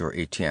 Monsieur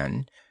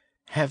Etienne,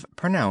 have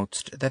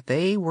pronounced that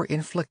they were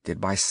inflicted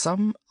by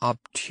some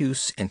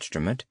obtuse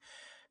instrument,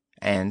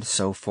 and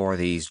so far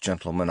these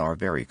gentlemen are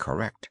very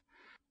correct.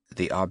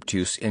 The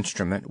obtuse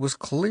instrument was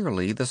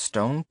clearly the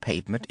stone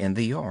pavement in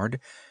the yard,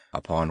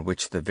 upon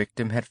which the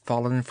victim had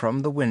fallen from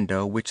the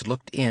window which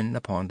looked in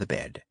upon the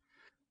bed.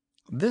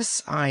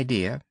 This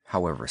idea,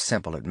 however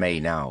simple it may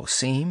now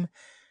seem,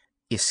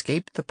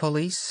 escaped the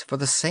police for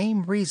the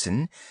same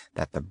reason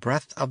that the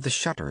breadth of the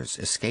shutters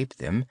escaped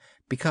them,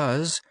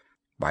 because,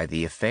 by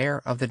the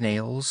affair of the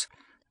nails,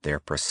 their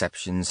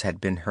perceptions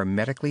had been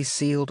hermetically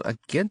sealed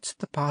against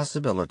the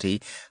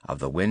possibility of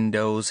the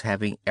windows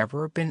having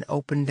ever been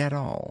opened at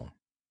all.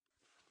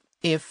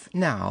 If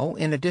now,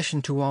 in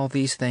addition to all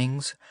these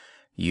things,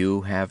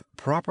 you have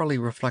properly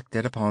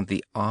reflected upon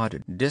the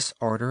odd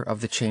disorder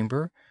of the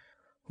chamber,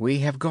 we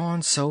have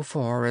gone so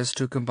far as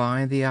to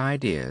combine the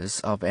ideas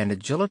of an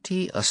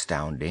agility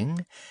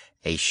astounding,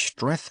 a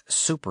strength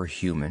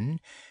superhuman,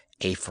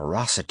 a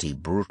ferocity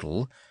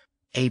brutal,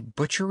 a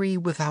butchery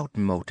without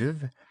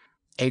motive,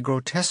 a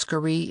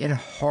grotesquerie and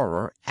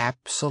horror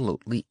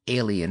absolutely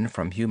alien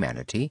from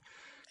humanity,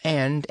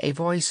 and a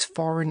voice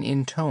foreign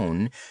in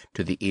tone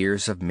to the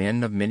ears of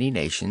men of many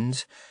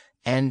nations,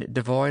 and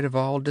devoid of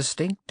all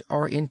distinct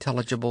or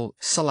intelligible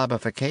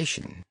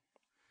syllabification.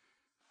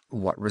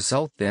 What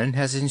result, then,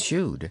 has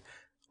ensued?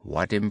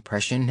 What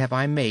impression have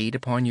I made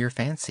upon your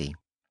fancy?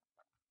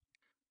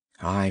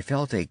 I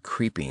felt a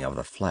creeping of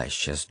the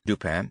flesh as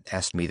Dupin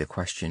asked me the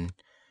question.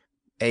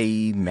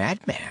 A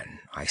madman,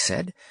 I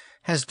said,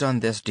 has done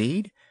this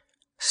deed.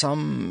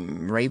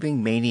 Some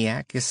raving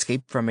maniac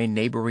escaped from a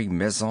neighboring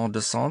maison de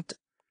santé.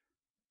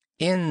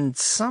 In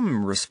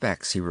some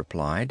respects, he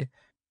replied,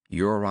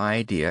 your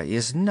idea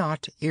is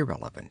not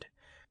irrelevant.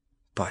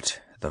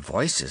 But the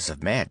voices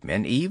of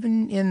madmen,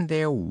 even in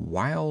their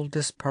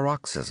wildest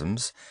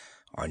paroxysms,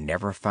 are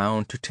never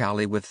found to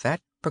tally with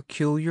that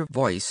peculiar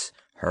voice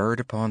heard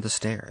upon the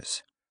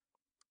stairs.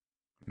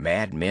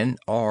 Madmen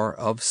are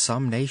of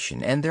some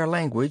nation, and their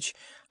language,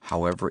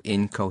 however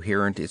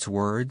incoherent its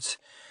words,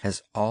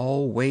 has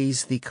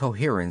always the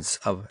coherence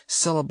of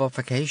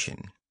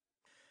syllabification.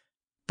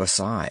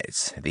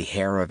 Besides, the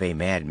hair of a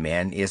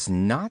madman is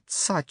not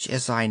such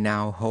as I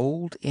now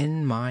hold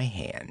in my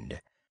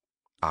hand.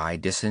 I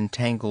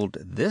disentangled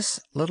this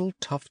little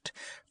tuft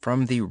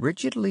from the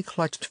rigidly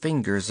clutched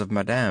fingers of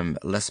Madame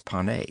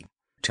L'Espanaye.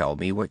 Tell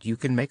me what you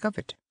can make of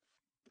it.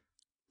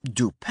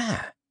 Dupin,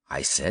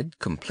 I said,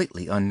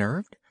 completely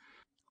unnerved,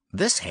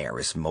 this hair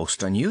is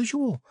most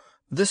unusual.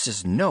 This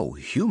is no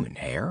human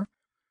hair.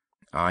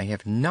 I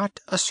have not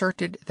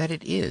asserted that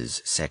it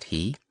is, said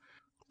he,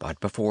 but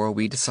before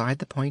we decide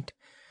the point,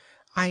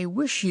 I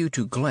wish you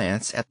to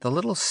glance at the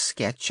little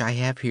sketch I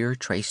have here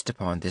traced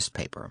upon this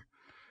paper.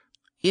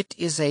 It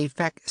is a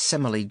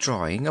facsimile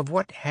drawing of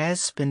what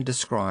has been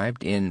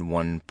described in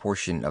one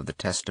portion of the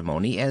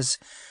testimony as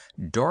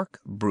dark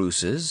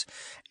bruises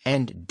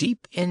and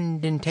deep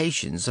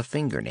indentations of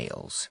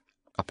fingernails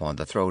upon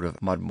the throat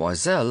of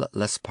Mademoiselle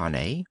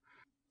L'Espanaye,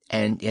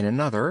 and in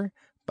another,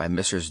 by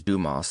Messrs.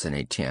 Dumas and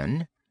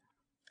Etienne,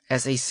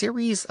 as a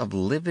series of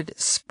livid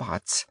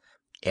spots,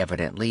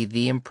 evidently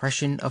the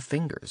impression of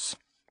fingers.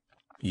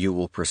 You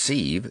will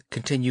perceive,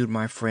 continued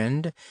my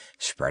friend,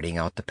 spreading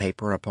out the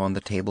paper upon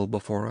the table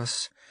before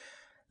us,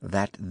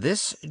 that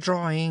this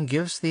drawing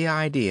gives the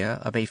idea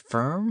of a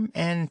firm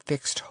and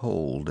fixed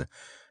hold.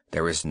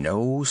 There is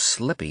no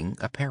slipping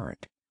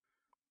apparent.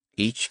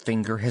 Each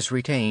finger has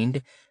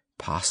retained,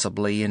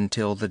 possibly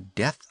until the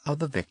death of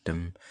the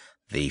victim,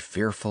 the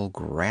fearful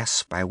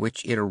grasp by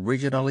which it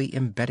originally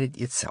embedded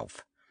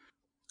itself.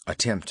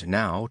 Attempt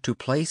now to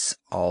place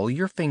all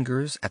your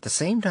fingers at the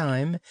same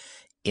time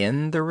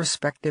in the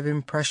respective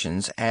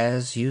impressions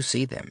as you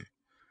see them.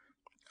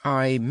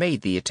 I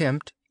made the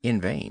attempt in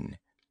vain.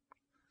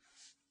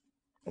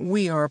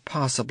 We are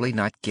possibly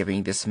not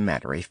giving this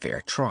matter a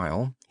fair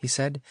trial, he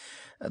said.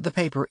 The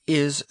paper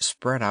is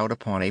spread out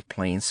upon a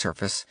plain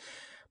surface,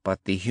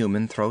 but the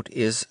human throat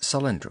is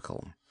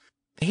cylindrical.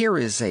 Here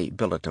is a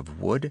billet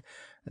of wood,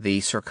 the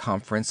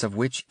circumference of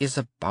which is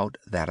about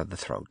that of the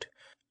throat.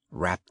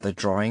 Wrap the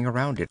drawing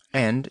around it,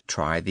 and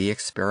try the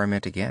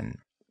experiment again.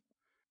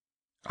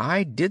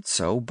 I did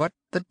so, but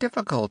the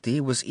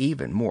difficulty was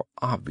even more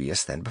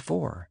obvious than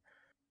before.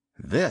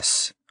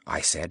 This,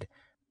 I said,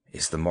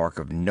 is the mark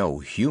of no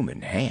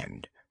human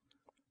hand.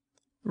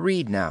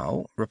 Read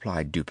now,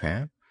 replied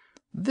Dupin,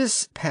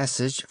 this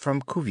passage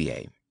from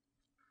Cuvier.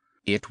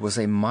 It was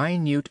a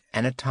minute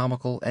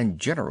anatomical and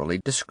generally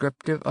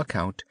descriptive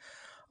account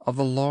of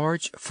the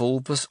large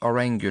fulvous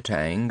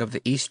orangutan of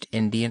the East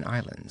Indian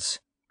Islands.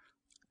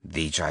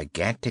 The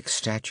gigantic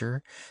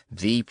stature,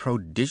 the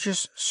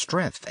prodigious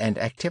strength and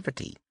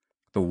activity,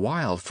 the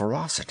wild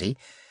ferocity,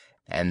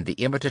 and the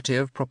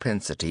imitative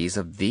propensities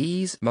of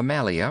these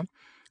mammalia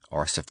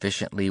are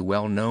sufficiently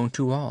well known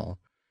to all.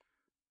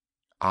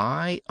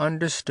 I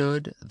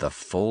understood the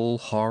full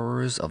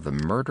horrors of the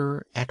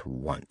murder at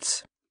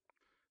once.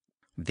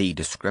 "The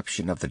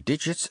description of the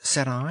digits,"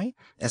 said I,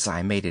 as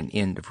I made an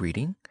end of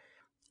reading,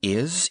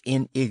 "is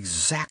in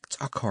exact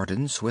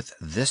accordance with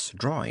this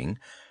drawing.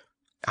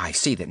 I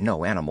see that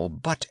no animal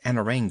but an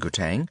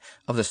orangutan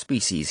of the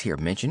species here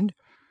mentioned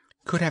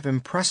could have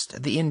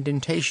impressed the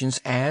indentations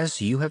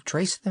as you have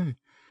traced them.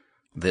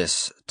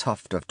 This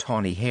tuft of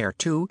tawny hair,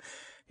 too,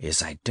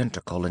 is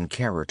identical in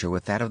character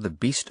with that of the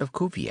beast of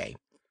Cuvier.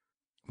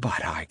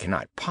 But I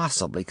cannot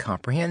possibly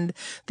comprehend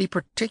the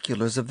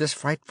particulars of this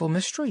frightful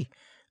mystery.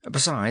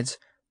 Besides,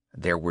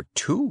 there were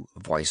 2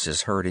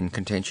 voices heard in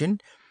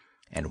contention,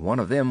 and one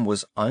of them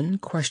was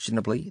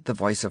unquestionably the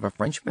voice of a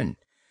Frenchman."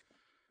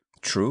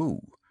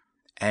 "True.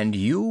 And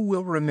you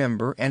will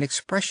remember an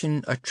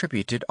expression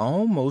attributed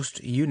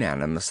almost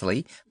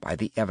unanimously by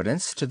the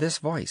evidence to this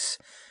voice,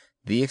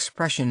 the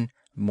expression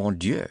 'Mon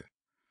Dieu.'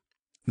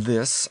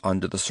 This,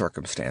 under the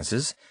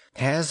circumstances,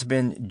 has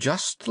been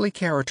justly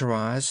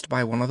characterized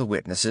by one of the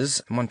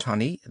witnesses,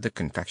 Montani, the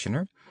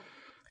confectioner,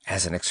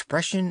 as an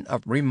expression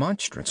of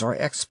remonstrance or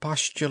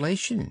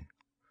expostulation.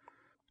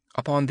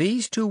 Upon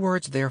these 2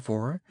 words,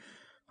 therefore,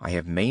 I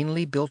have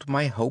mainly built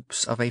my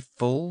hopes of a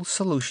full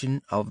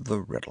solution of the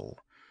riddle.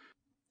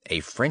 A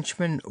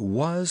Frenchman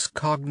was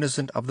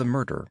cognizant of the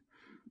murder.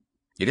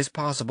 It is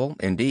possible,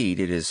 indeed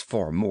it is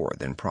far more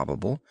than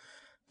probable,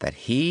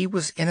 that he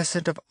was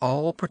innocent of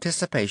all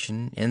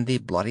participation in the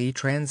bloody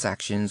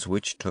transactions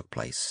which took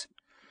place.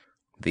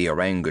 The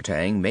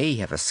orangutan may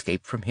have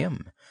escaped from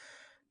him.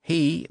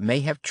 He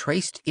may have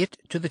traced it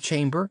to the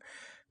chamber,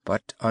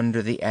 but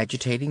under the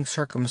agitating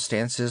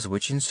circumstances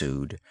which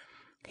ensued,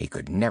 he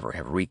could never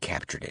have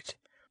recaptured it.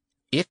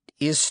 It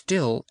is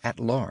still at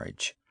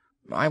large.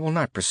 I will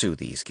not pursue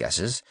these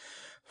guesses,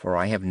 for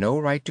I have no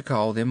right to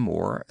call them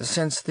more,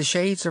 since the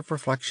shades of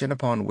reflection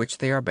upon which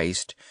they are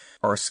based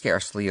are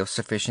scarcely of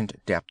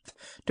sufficient depth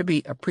to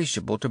be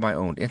appreciable to my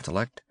own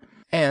intellect,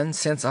 and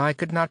since I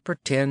could not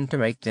pretend to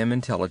make them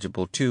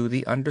intelligible to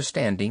the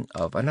understanding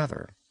of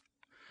another.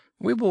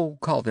 We will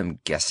call them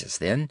guesses,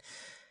 then,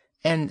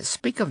 and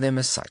speak of them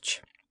as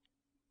such.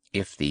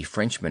 If the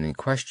Frenchman in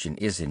question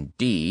is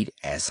indeed,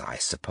 as I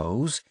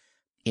suppose,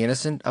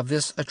 innocent of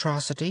this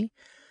atrocity,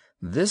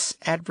 this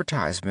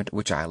advertisement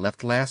which I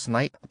left last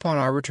night upon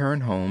our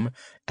return home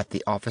at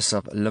the office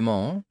of Le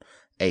Monde,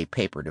 a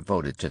paper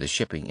devoted to the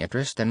shipping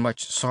interest and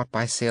much sought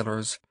by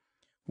sailors,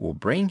 will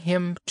bring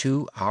him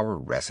to our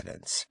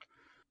residence."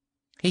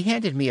 He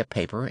handed me a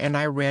paper, and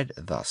I read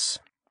thus: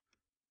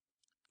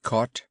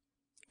 "Caught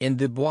in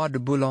the Bois de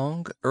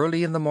Boulogne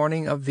early in the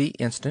morning of the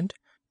instant,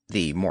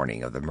 the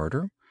morning of the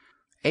murder,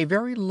 a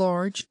very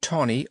large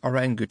tawny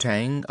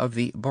orangutan of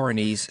the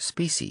Bornese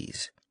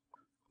species.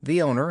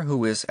 The owner,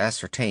 who is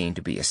ascertained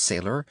to be a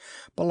sailor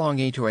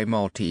belonging to a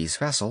Maltese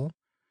vessel,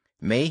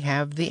 may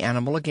have the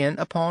animal again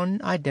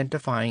upon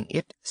identifying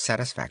it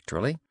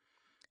satisfactorily,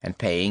 and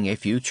paying a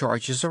few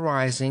charges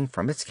arising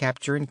from its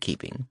capture and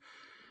keeping.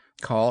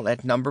 Call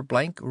at No.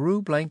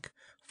 Rue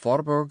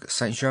Faubourg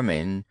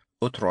Saint-Germain,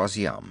 au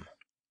 3e."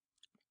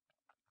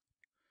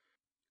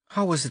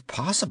 "How is it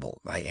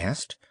possible," I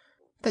asked,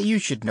 "that you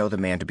should know the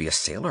man to be a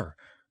sailor,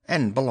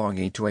 and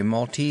belonging to a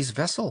Maltese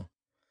vessel?"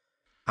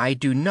 "I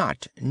do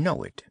not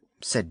know it,"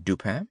 said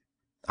Dupin.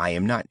 "I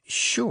am not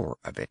sure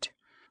of it.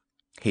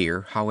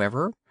 Here,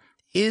 however,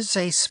 is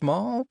a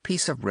small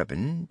piece of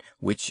ribbon,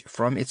 which,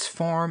 from its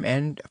form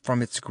and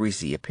from its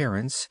greasy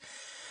appearance,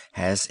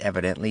 has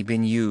evidently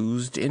been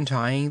used in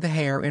tying the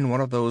hair in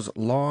one of those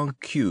long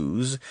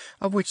queues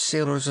of which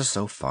sailors are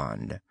so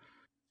fond.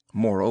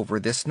 Moreover,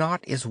 this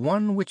knot is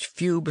one which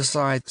few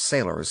besides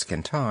sailors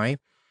can tie,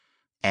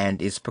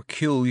 and is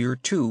peculiar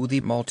to the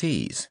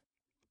Maltese.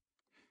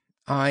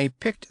 I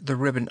picked the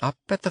ribbon up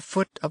at the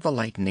foot of the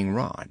lightning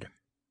rod.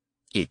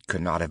 It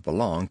could not have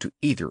belonged to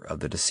either of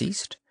the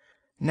deceased.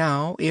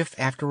 Now, if,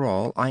 after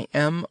all, I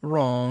am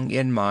wrong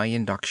in my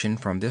induction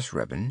from this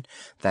ribbon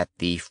that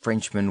the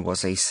Frenchman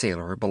was a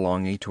sailor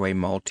belonging to a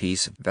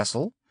Maltese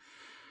vessel,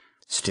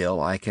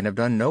 still I can have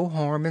done no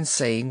harm in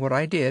saying what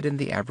I did in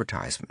the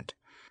advertisement.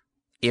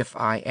 If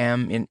I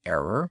am in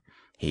error,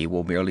 he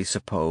will merely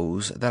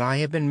suppose that I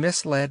have been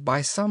misled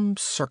by some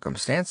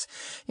circumstance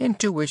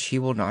into which he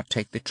will not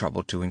take the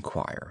trouble to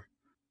inquire.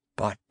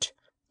 But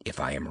if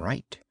I am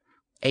right,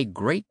 a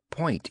great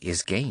point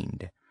is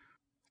gained.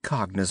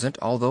 Cognizant,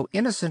 although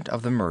innocent,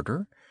 of the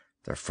murder,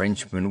 the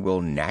Frenchman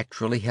will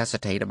naturally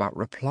hesitate about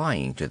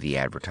replying to the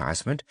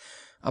advertisement,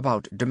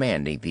 about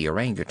demanding the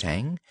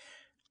orangutan.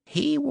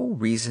 He will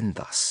reason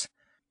thus: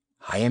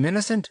 I am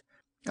innocent,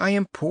 I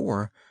am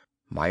poor,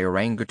 my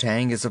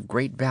orangutan is of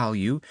great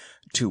value,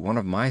 to one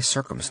of my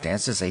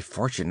circumstances a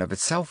fortune of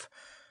itself.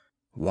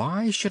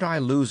 Why should I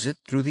lose it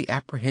through the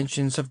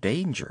apprehensions of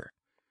danger?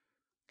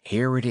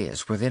 Here it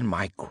is within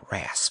my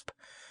grasp.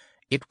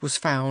 It was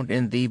found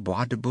in the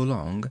Bois de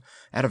Boulogne,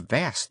 at a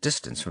vast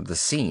distance from the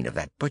scene of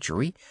that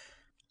butchery.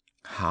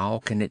 How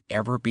can it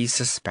ever be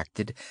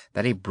suspected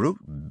that a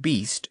brute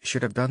beast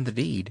should have done the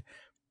deed?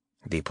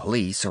 The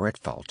police are at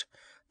fault.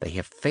 They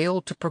have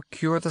failed to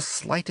procure the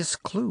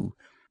slightest clue.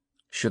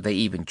 Should they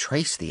even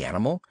trace the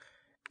animal,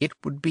 it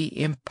would be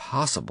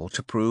impossible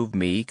to prove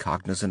me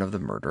cognizant of the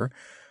murder,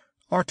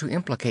 or to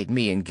implicate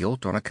me in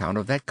guilt on account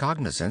of that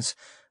cognizance.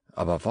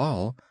 Above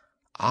all,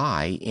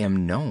 I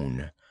am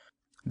known.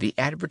 The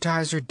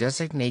advertiser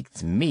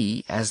designates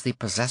me as the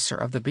possessor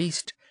of the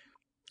beast.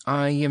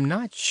 I am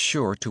not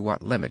sure to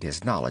what limit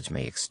his knowledge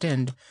may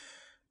extend.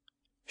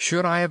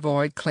 Should I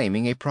avoid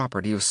claiming a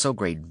property of so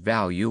great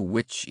value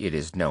which it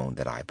is known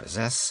that I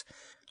possess,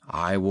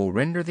 I will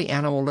render the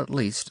animal at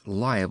least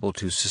liable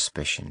to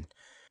suspicion.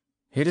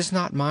 It is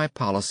not my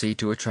policy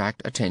to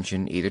attract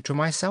attention either to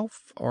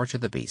myself or to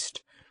the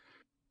beast.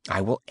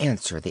 I will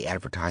answer the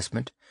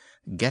advertisement,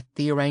 get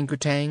the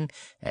orangutan,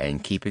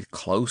 and keep it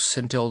close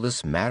until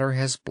this matter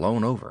has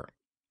blown over."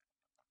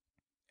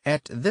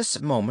 At this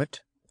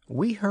moment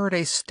we heard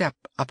a step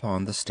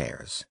upon the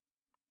stairs.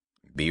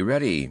 "Be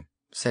ready,"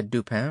 said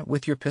Dupin,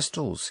 "with your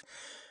pistols,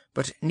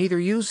 but neither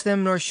use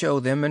them nor show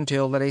them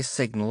until at a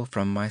signal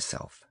from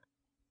myself."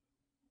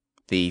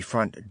 The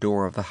front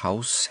door of the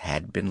house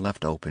had been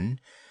left open,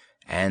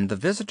 and the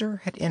visitor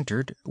had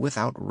entered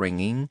without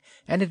ringing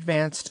and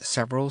advanced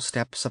several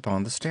steps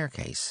upon the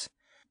staircase.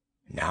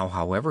 Now,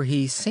 however,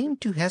 he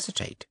seemed to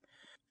hesitate.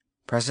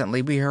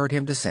 Presently we heard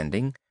him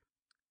descending.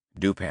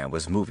 Dupin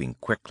was moving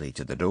quickly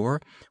to the door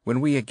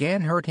when we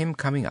again heard him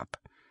coming up.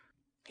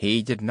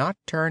 He did not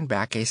turn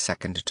back a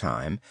second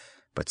time,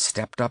 but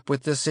stepped up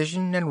with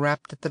decision and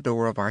rapped at the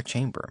door of our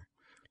chamber.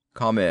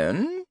 "Come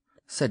in,"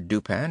 said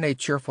Dupin, in a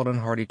cheerful and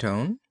hearty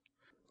tone.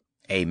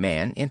 A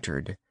man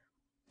entered.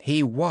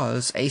 He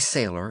was a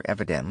sailor,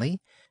 evidently,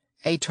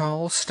 a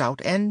tall,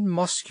 stout, and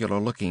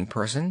muscular-looking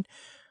person,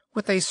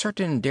 with a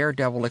certain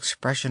daredevil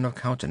expression of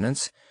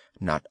countenance,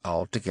 not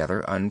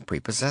altogether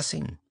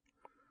unprepossessing.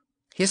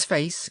 His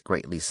face,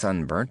 greatly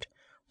sunburnt,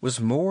 was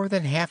more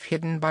than half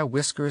hidden by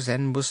whiskers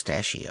and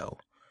mustachio.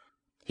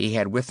 He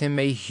had with him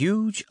a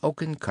huge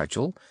oaken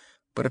cudgel,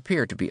 but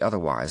appeared to be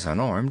otherwise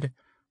unarmed.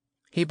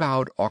 He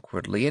bowed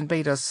awkwardly and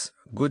bade us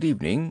good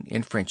evening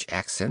in French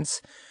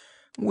accents,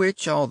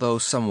 which, although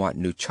somewhat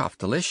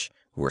Neufchatelish,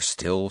 were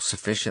still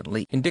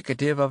sufficiently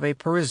indicative of a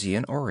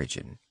Parisian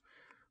origin.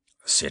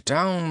 "Sit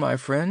down, my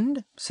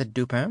friend," said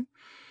Dupin.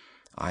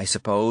 "I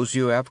suppose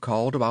you have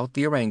called about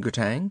the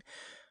orangutan.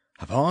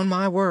 Upon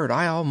my word,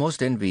 I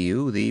almost envy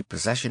you the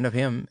possession of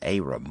him,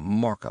 a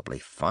remarkably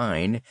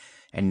fine,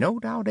 and no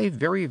doubt a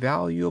very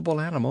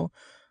valuable animal.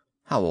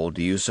 How old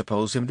do you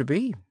suppose him to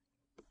be?"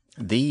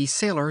 The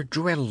sailor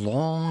drew a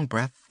long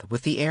breath,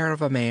 with the air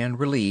of a man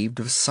relieved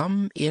of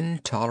some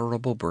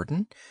intolerable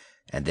burden,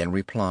 and then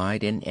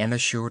replied in an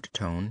assured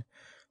tone,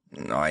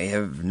 "I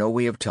have no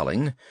way of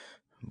telling,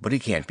 but he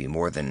can't be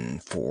more than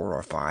 4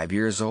 or 5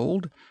 years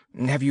old.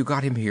 Have you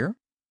got him here?"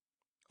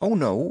 "Oh,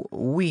 no,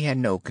 we had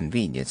no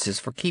conveniences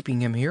for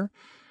keeping him here.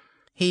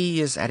 He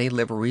is at a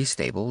livery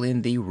stable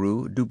in the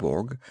Rue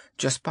Morgue,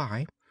 just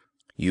by.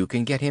 You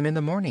can get him in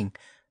the morning.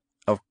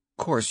 Of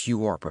course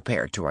you are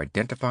prepared to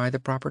identify the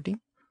property?"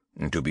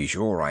 "To be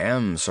sure I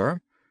am,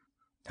 sir."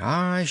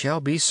 "I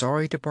shall be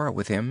sorry to part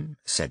with him,"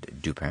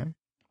 said Dupin.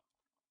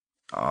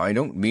 "I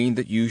don't mean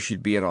that you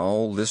should be at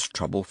all this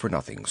trouble for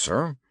nothing,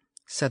 sir,"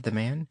 said the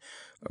man.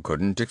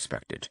 "Couldn't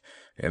expect it.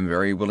 Am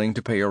very willing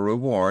to pay a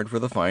reward for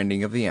the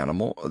finding of the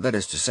animal, that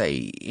is to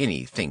say,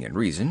 anything in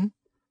reason."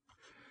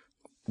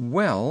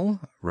 "Well,"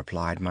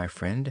 replied my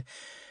friend,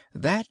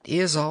 "that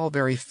is all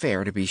very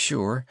fair, to be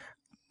sure.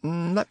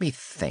 Let me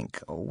think.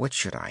 What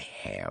should I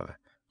have?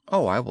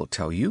 Oh, I will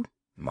tell you.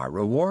 My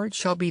reward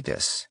shall be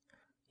this: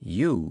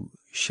 you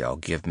shall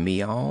give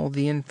me all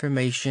the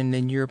information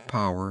in your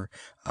power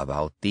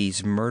about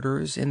these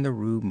murders in the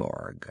Rue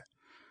Morgue."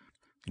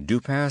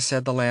 Dupin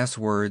said the last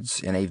words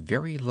in a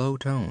very low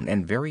tone,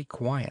 and very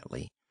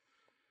quietly.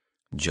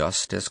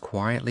 Just as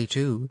quietly,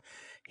 too,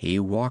 he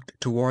walked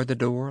toward the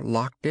door,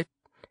 locked it,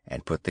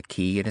 and put the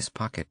key in his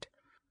pocket.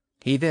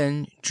 He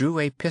then drew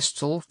a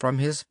pistol from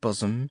his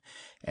bosom,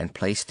 and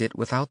placed it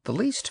without the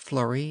least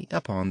flurry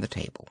upon the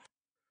table.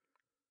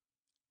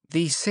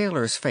 The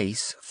sailor's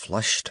face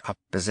flushed up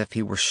as if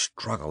he were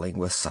struggling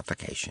with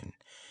suffocation.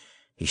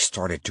 He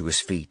started to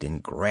his feet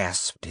and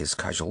grasped his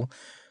cudgel,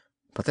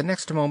 but the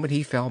next moment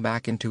he fell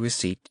back into his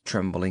seat,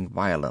 trembling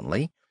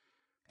violently,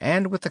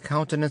 and with the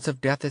countenance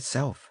of death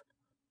itself.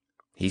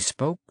 He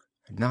spoke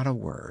not a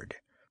word.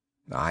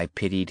 I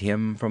pitied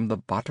him from the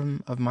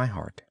bottom of my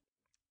heart.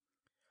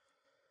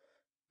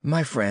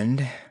 "My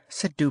friend,"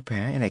 said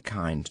Dupin in a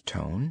kind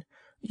tone,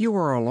 "you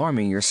are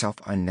alarming yourself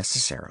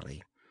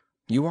unnecessarily.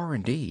 You are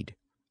indeed.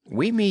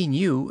 We mean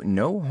you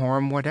no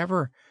harm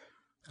whatever.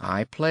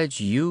 I pledge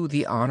you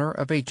the honor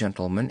of a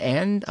gentleman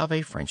and of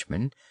a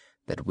Frenchman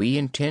that we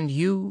intend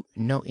you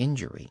no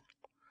injury.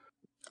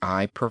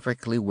 I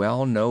perfectly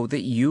well know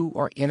that you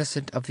are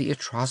innocent of the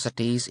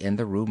atrocities in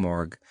the Rue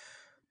Morgue.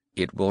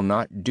 It will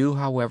not do,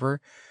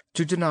 however,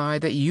 to deny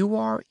that you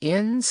are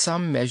in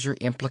some measure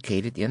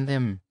implicated in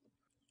them.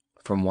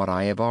 From what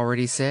I have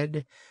already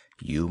said,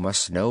 you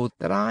must know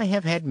that I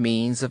have had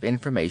means of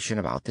information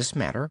about this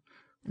matter,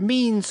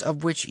 means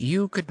of which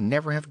you could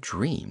never have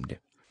dreamed.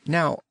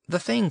 Now, the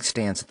thing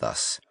stands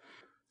thus.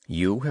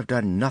 You have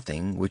done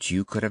nothing which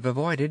you could have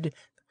avoided,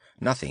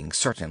 nothing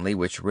certainly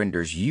which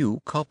renders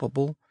you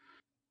culpable.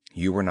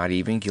 You were not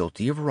even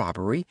guilty of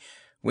robbery,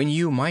 when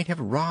you might have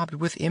robbed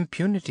with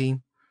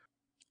impunity.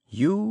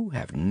 You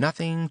have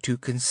nothing to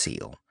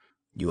conceal.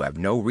 You have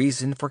no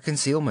reason for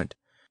concealment.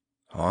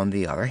 On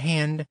the other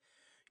hand,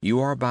 you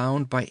are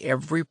bound by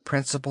every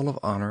principle of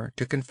honor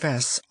to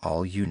confess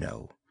all you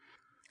know.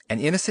 An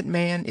innocent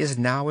man is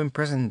now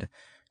imprisoned,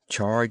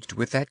 charged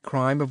with that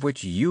crime of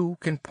which you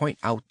can point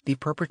out the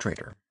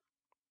perpetrator."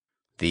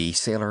 The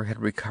sailor had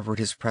recovered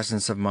his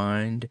presence of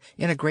mind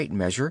in a great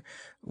measure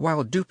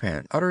while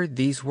Dupin uttered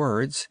these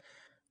words,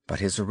 but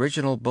his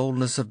original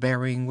boldness of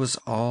bearing was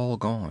all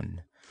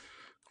gone.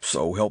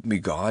 "So help me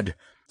God,"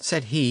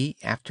 said he,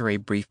 after a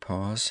brief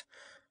pause,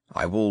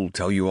 "I will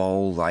tell you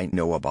all I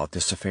know about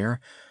this affair,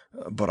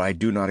 but I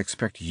do not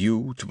expect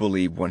you to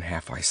believe one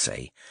half I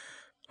say.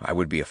 I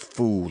would be a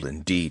fool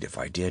indeed if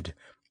I did.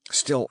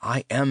 Still,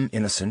 I am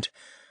innocent,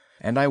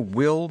 and I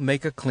will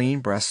make a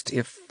clean breast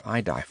if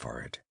I die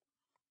for it."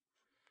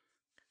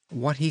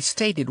 What he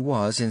stated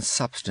was, in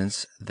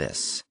substance,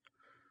 this.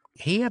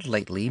 He had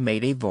lately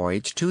made a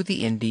voyage to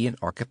the Indian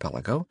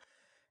archipelago.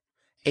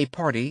 A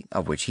party,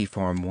 of which he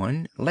formed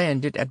one,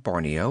 landed at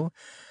Borneo,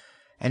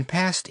 and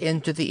passed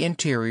into the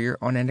interior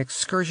on an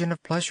excursion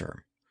of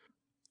pleasure.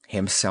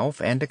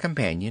 Himself and a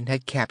companion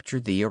had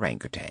captured the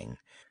orangutan.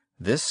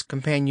 This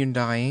companion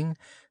dying,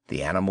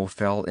 the animal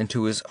fell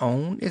into his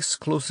own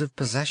exclusive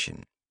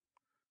possession.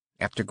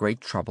 After great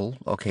trouble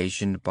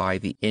occasioned by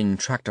the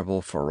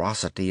intractable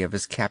ferocity of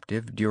his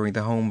captive during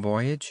the home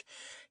voyage,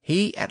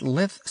 he at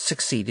length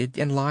succeeded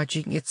in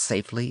lodging it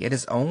safely at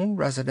his own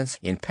residence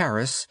in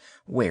Paris,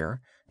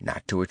 where,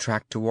 not to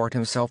attract toward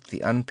himself the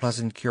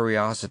unpleasant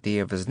curiosity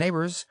of his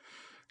neighbors,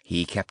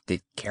 he kept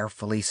it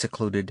carefully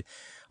secluded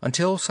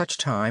until such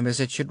time as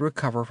it should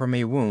recover from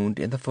a wound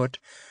in the foot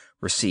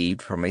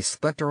received from a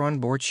splinter on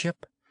board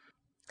ship.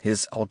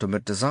 His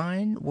ultimate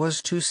design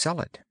was to sell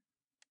it.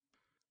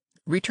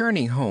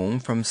 Returning home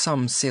from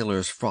some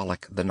sailor's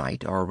frolic the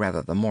night, or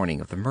rather the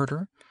morning of the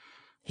murder,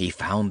 he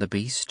found the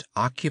beast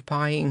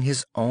occupying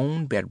his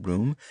own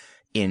bedroom,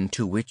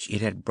 into which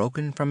it had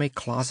broken from a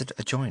closet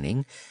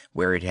adjoining,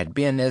 where it had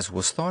been, as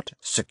was thought,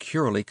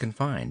 securely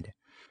confined.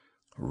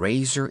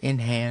 Razor in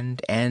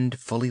hand and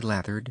fully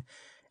lathered,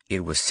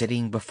 it was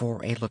sitting before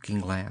a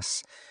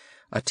looking-glass,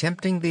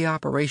 attempting the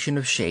operation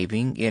of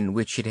shaving, in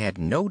which it had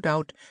no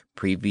doubt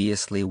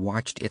previously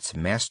watched its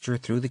master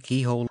through the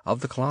keyhole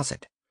of the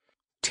closet.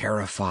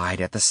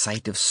 Terrified at the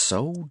sight of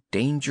so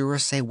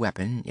dangerous a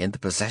weapon in the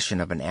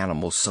possession of an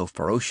animal so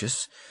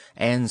ferocious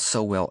and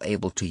so well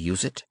able to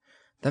use it,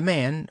 the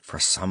man for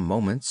some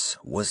moments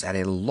was at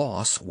a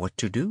loss what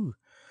to do.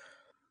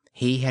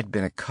 He had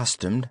been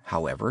accustomed,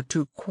 however,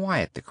 to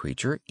quiet the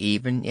creature,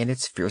 even in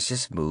its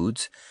fiercest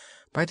moods,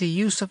 by the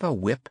use of a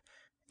whip,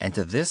 and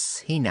to this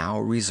he now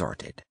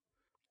resorted.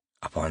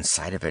 Upon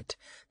sight of it,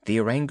 the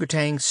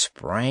orangutan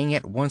sprang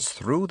at once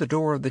through the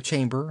door of the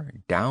chamber,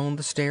 down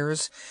the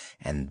stairs,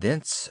 and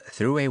thence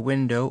through a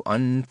window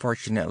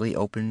unfortunately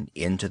open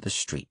into the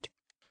street.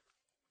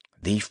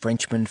 The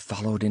Frenchman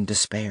followed in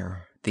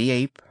despair, the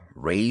ape,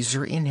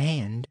 razor in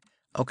hand,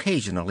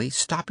 occasionally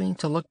stopping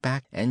to look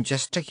back and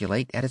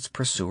gesticulate at its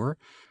pursuer,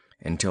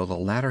 until the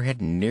latter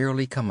had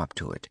nearly come up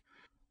to it.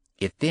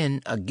 It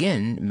then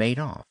again made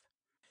off.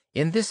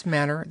 In this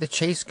manner the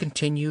chase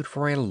continued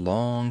for a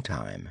long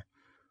time.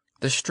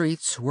 The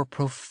streets were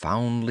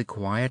profoundly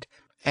quiet,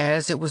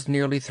 as it was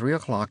nearly 3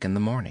 o'clock in the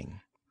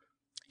morning.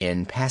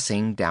 In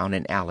passing down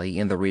an alley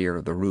in the rear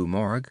of the Rue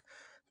Morgue,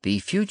 the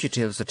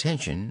fugitive's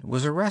attention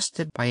was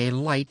arrested by a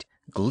light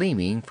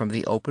gleaming from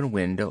the open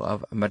window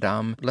of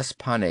Madame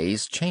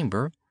L'Espanaye's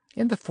chamber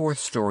in the 4th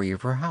story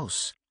of her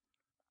house.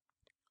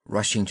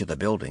 Rushing to the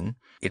building,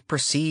 it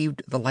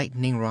perceived the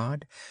lightning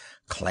rod,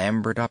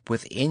 clambered up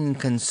with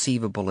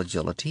inconceivable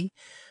agility,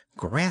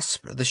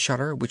 grasped the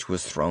shutter, which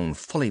was thrown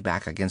fully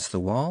back against the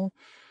wall,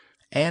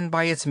 and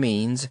by its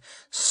means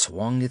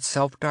swung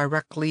itself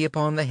directly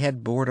upon the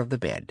headboard of the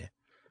bed.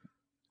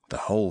 The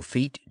whole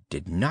feat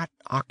did not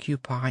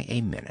occupy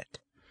a minute.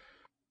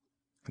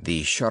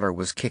 The shutter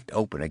was kicked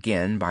open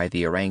again by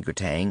the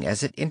orangutan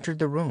as it entered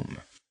the room.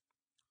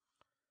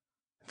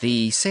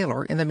 The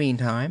sailor, in the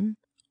meantime,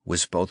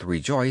 was both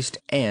rejoiced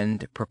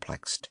and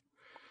perplexed.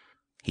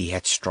 He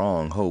had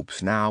strong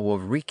hopes now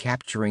of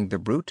recapturing the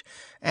brute,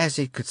 as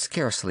it could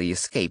scarcely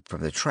escape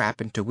from the trap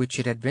into which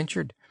it had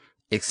ventured,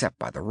 except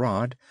by the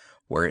rod,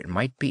 where it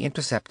might be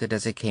intercepted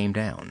as it came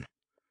down.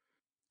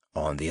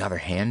 On the other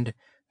hand,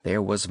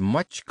 there was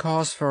much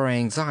cause for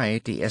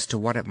anxiety as to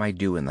what it might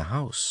do in the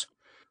house.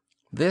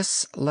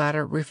 This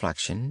latter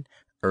reflection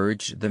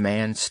urged the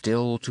man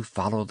still to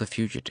follow the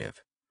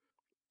fugitive.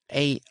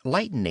 A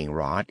lightning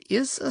rod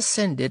is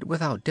ascended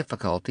without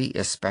difficulty,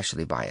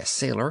 especially by a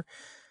sailor,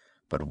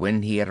 but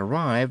when he had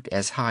arrived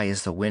as high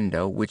as the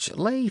window, which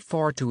lay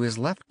far to his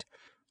left,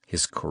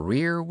 his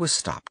career was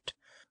stopped.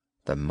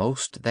 The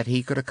most that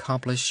he could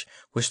accomplish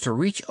was to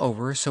reach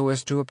over so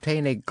as to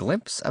obtain a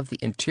glimpse of the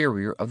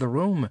interior of the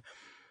room.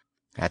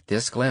 At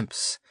this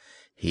glimpse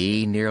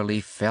he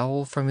nearly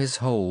fell from his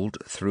hold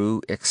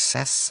through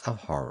excess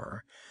of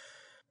horror.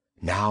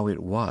 Now it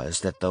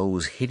was that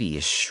those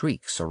hideous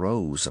shrieks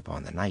arose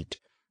upon the night,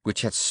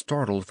 which had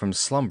startled from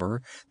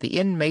slumber the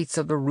inmates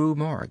of the Rue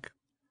Morgue.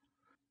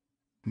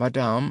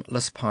 Madame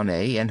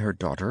L'Espanaye and her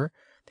daughter,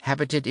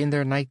 habited in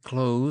their night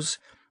clothes,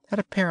 had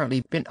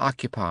apparently been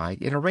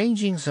occupied in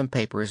arranging some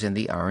papers in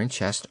the iron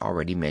chest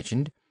already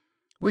mentioned,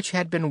 which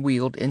had been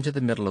wheeled into the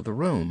middle of the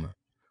room.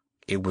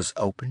 It was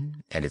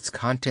open, and its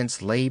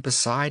contents lay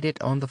beside it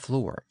on the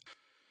floor.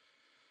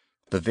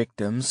 The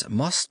victims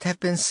must have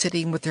been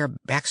sitting with their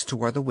backs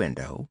toward the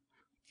window,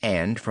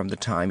 and from the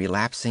time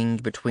elapsing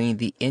between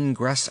the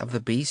ingress of the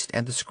beast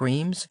and the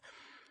screams,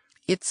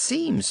 it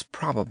seems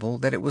probable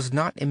that it was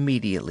not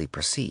immediately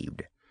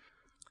perceived.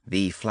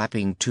 The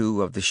flapping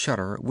to of the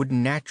shutter would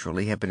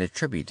naturally have been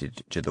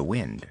attributed to the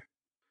wind.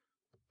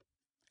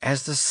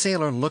 As the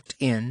sailor looked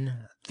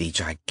in, the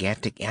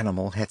gigantic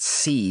animal had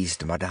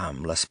seized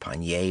Madame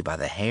L'Espanaye by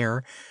the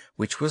hair,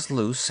 which was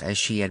loose as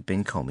she had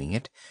been combing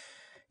it,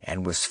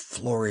 and was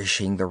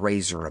flourishing the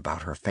razor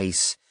about her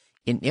face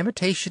in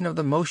imitation of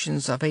the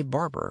motions of a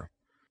barber.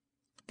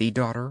 The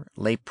daughter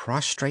lay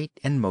prostrate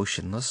and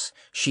motionless.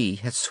 She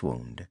had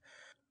swooned.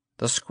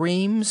 The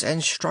screams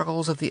and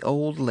struggles of the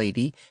old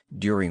lady,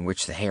 during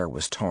which the hair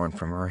was torn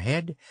from her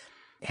head,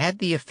 had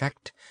the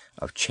effect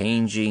of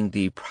changing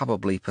the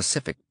probably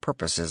pacific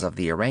purposes of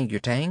the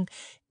orangutan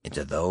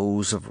into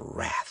those of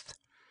wrath.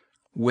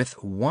 With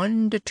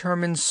one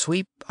determined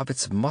sweep of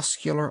its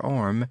muscular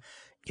arm,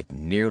 it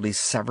nearly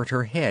severed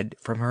her head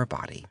from her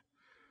body.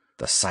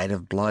 The sight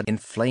of blood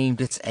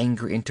inflamed its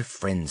anger into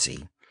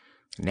frenzy.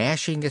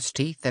 Gnashing its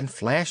teeth and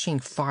flashing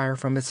fire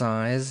from its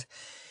eyes,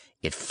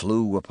 it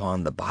flew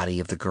upon the body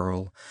of the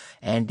girl,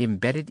 and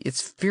embedded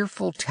its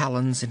fearful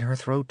talons in her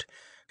throat,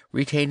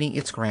 retaining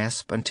its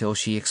grasp until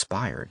she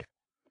expired.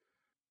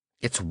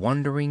 Its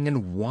wondering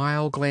and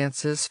wild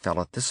glances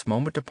fell at this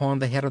moment upon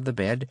the head of the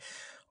bed,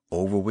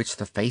 over which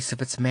the face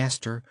of its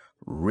master,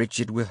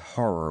 rigid with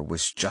horror,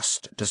 was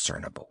just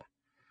discernible.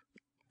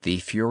 The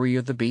fury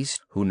of the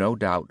beast, who no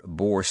doubt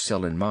bore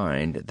still in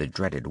mind the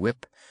dreaded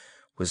whip,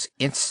 was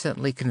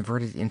instantly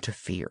converted into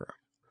fear.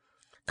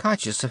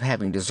 Conscious of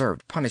having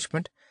deserved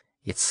punishment,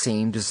 it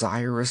seemed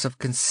desirous of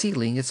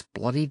concealing its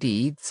bloody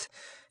deeds,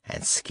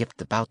 and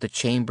skipped about the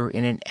chamber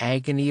in an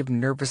agony of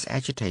nervous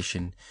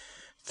agitation,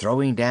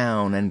 throwing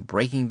down and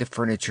breaking the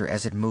furniture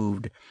as it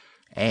moved,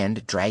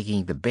 and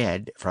dragging the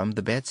bed from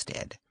the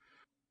bedstead.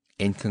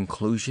 In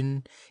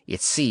conclusion,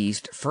 it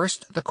seized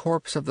first the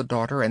corpse of the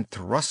daughter and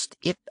thrust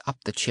it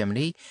up the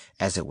chimney,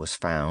 as it was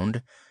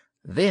found,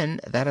 then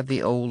that of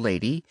the old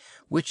lady,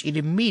 which it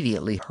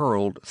immediately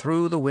hurled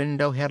through the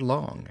window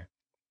headlong.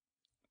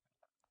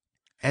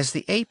 As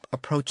the ape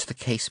approached the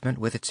casement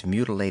with its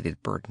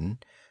mutilated burden,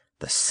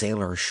 the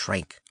sailor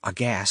shrank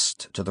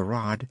aghast to the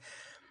rod,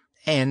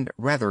 and,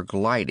 rather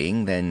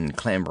gliding than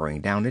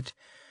clambering down it,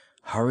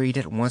 hurried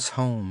at once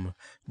home,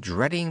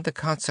 dreading the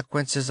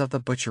consequences of the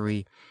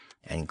butchery,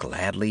 and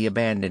gladly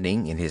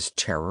abandoning, in his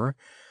terror,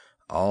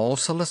 all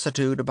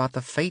solicitude about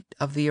the fate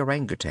of the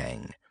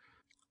orangutan.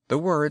 The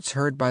words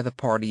heard by the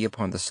party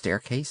upon the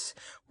staircase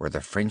were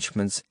the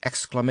Frenchman's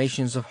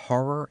exclamations of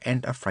horror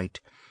and affright,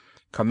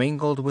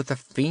 commingled with the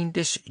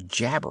fiendish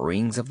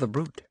jabberings of the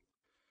brute.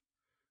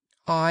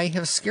 I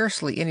have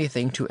scarcely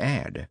anything to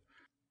add.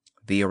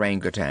 The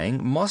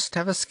orangutan must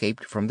have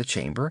escaped from the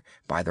chamber,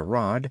 by the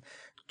rod,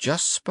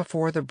 just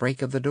before the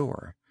break of the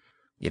door.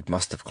 It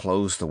must have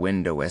closed the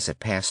window as it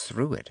passed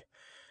through it.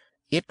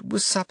 It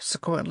was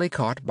subsequently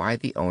caught by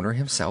the owner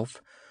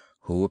himself,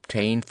 who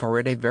obtained for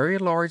it a very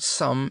large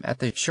sum at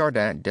the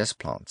Jardin des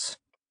Plantes.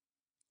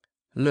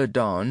 Le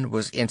Don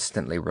was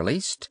instantly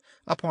released,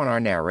 upon our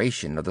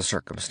narration of the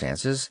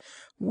circumstances,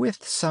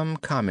 with some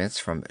comments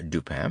from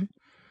Dupin,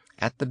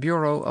 at the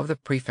bureau of the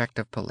Prefect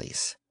of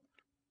Police.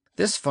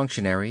 This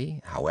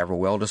functionary, however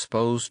well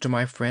disposed to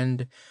my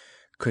friend,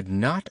 could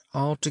not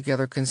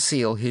altogether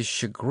conceal his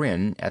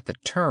chagrin at the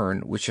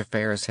turn which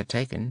affairs had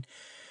taken,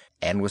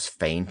 and was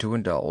fain to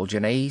indulge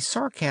in a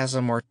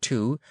sarcasm or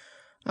two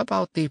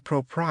about the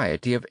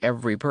propriety of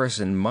every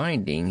person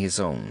minding his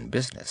own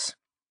business.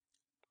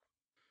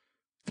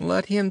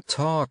 "Let him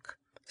talk,"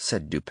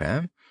 said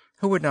Dupin,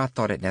 who had not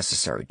thought it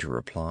necessary to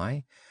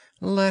reply.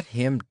 "Let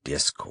him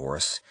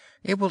discourse.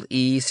 It will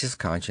ease his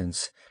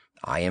conscience.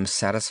 I am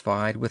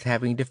satisfied with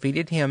having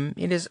defeated him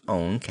in his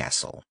own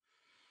castle.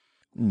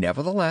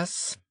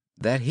 Nevertheless,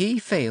 that he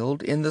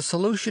failed in the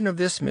solution of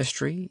this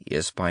mystery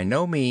is by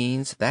no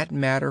means that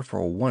matter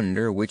for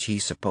wonder which he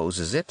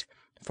supposes it,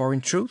 for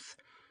in truth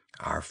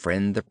our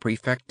friend the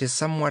Prefect is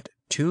somewhat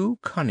too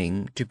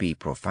cunning to be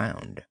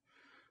profound.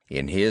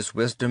 In his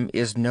wisdom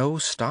is no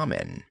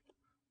stamen.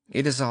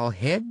 It is all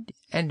head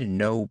and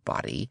no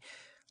body,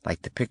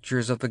 like the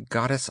pictures of the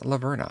goddess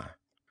Laverna,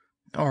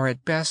 or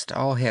at best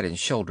all head and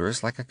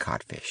shoulders like a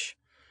codfish.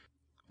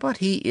 But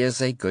he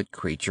is a good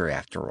creature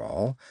after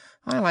all.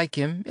 I like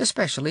him,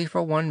 especially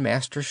for one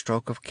master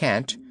stroke of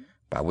cant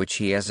by which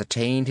he has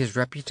attained his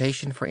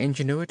reputation for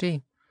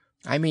ingenuity.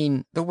 I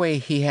mean the way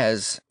he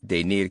has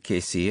de dire que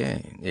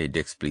c'est et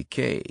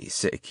d'expliquer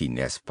ce qui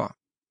n'est pas.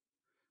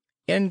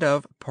 End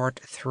of Part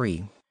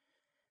 3.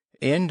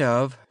 End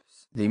of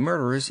The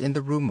Murders in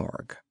the Rue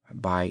Morgue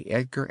by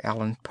Edgar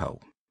Allan Poe.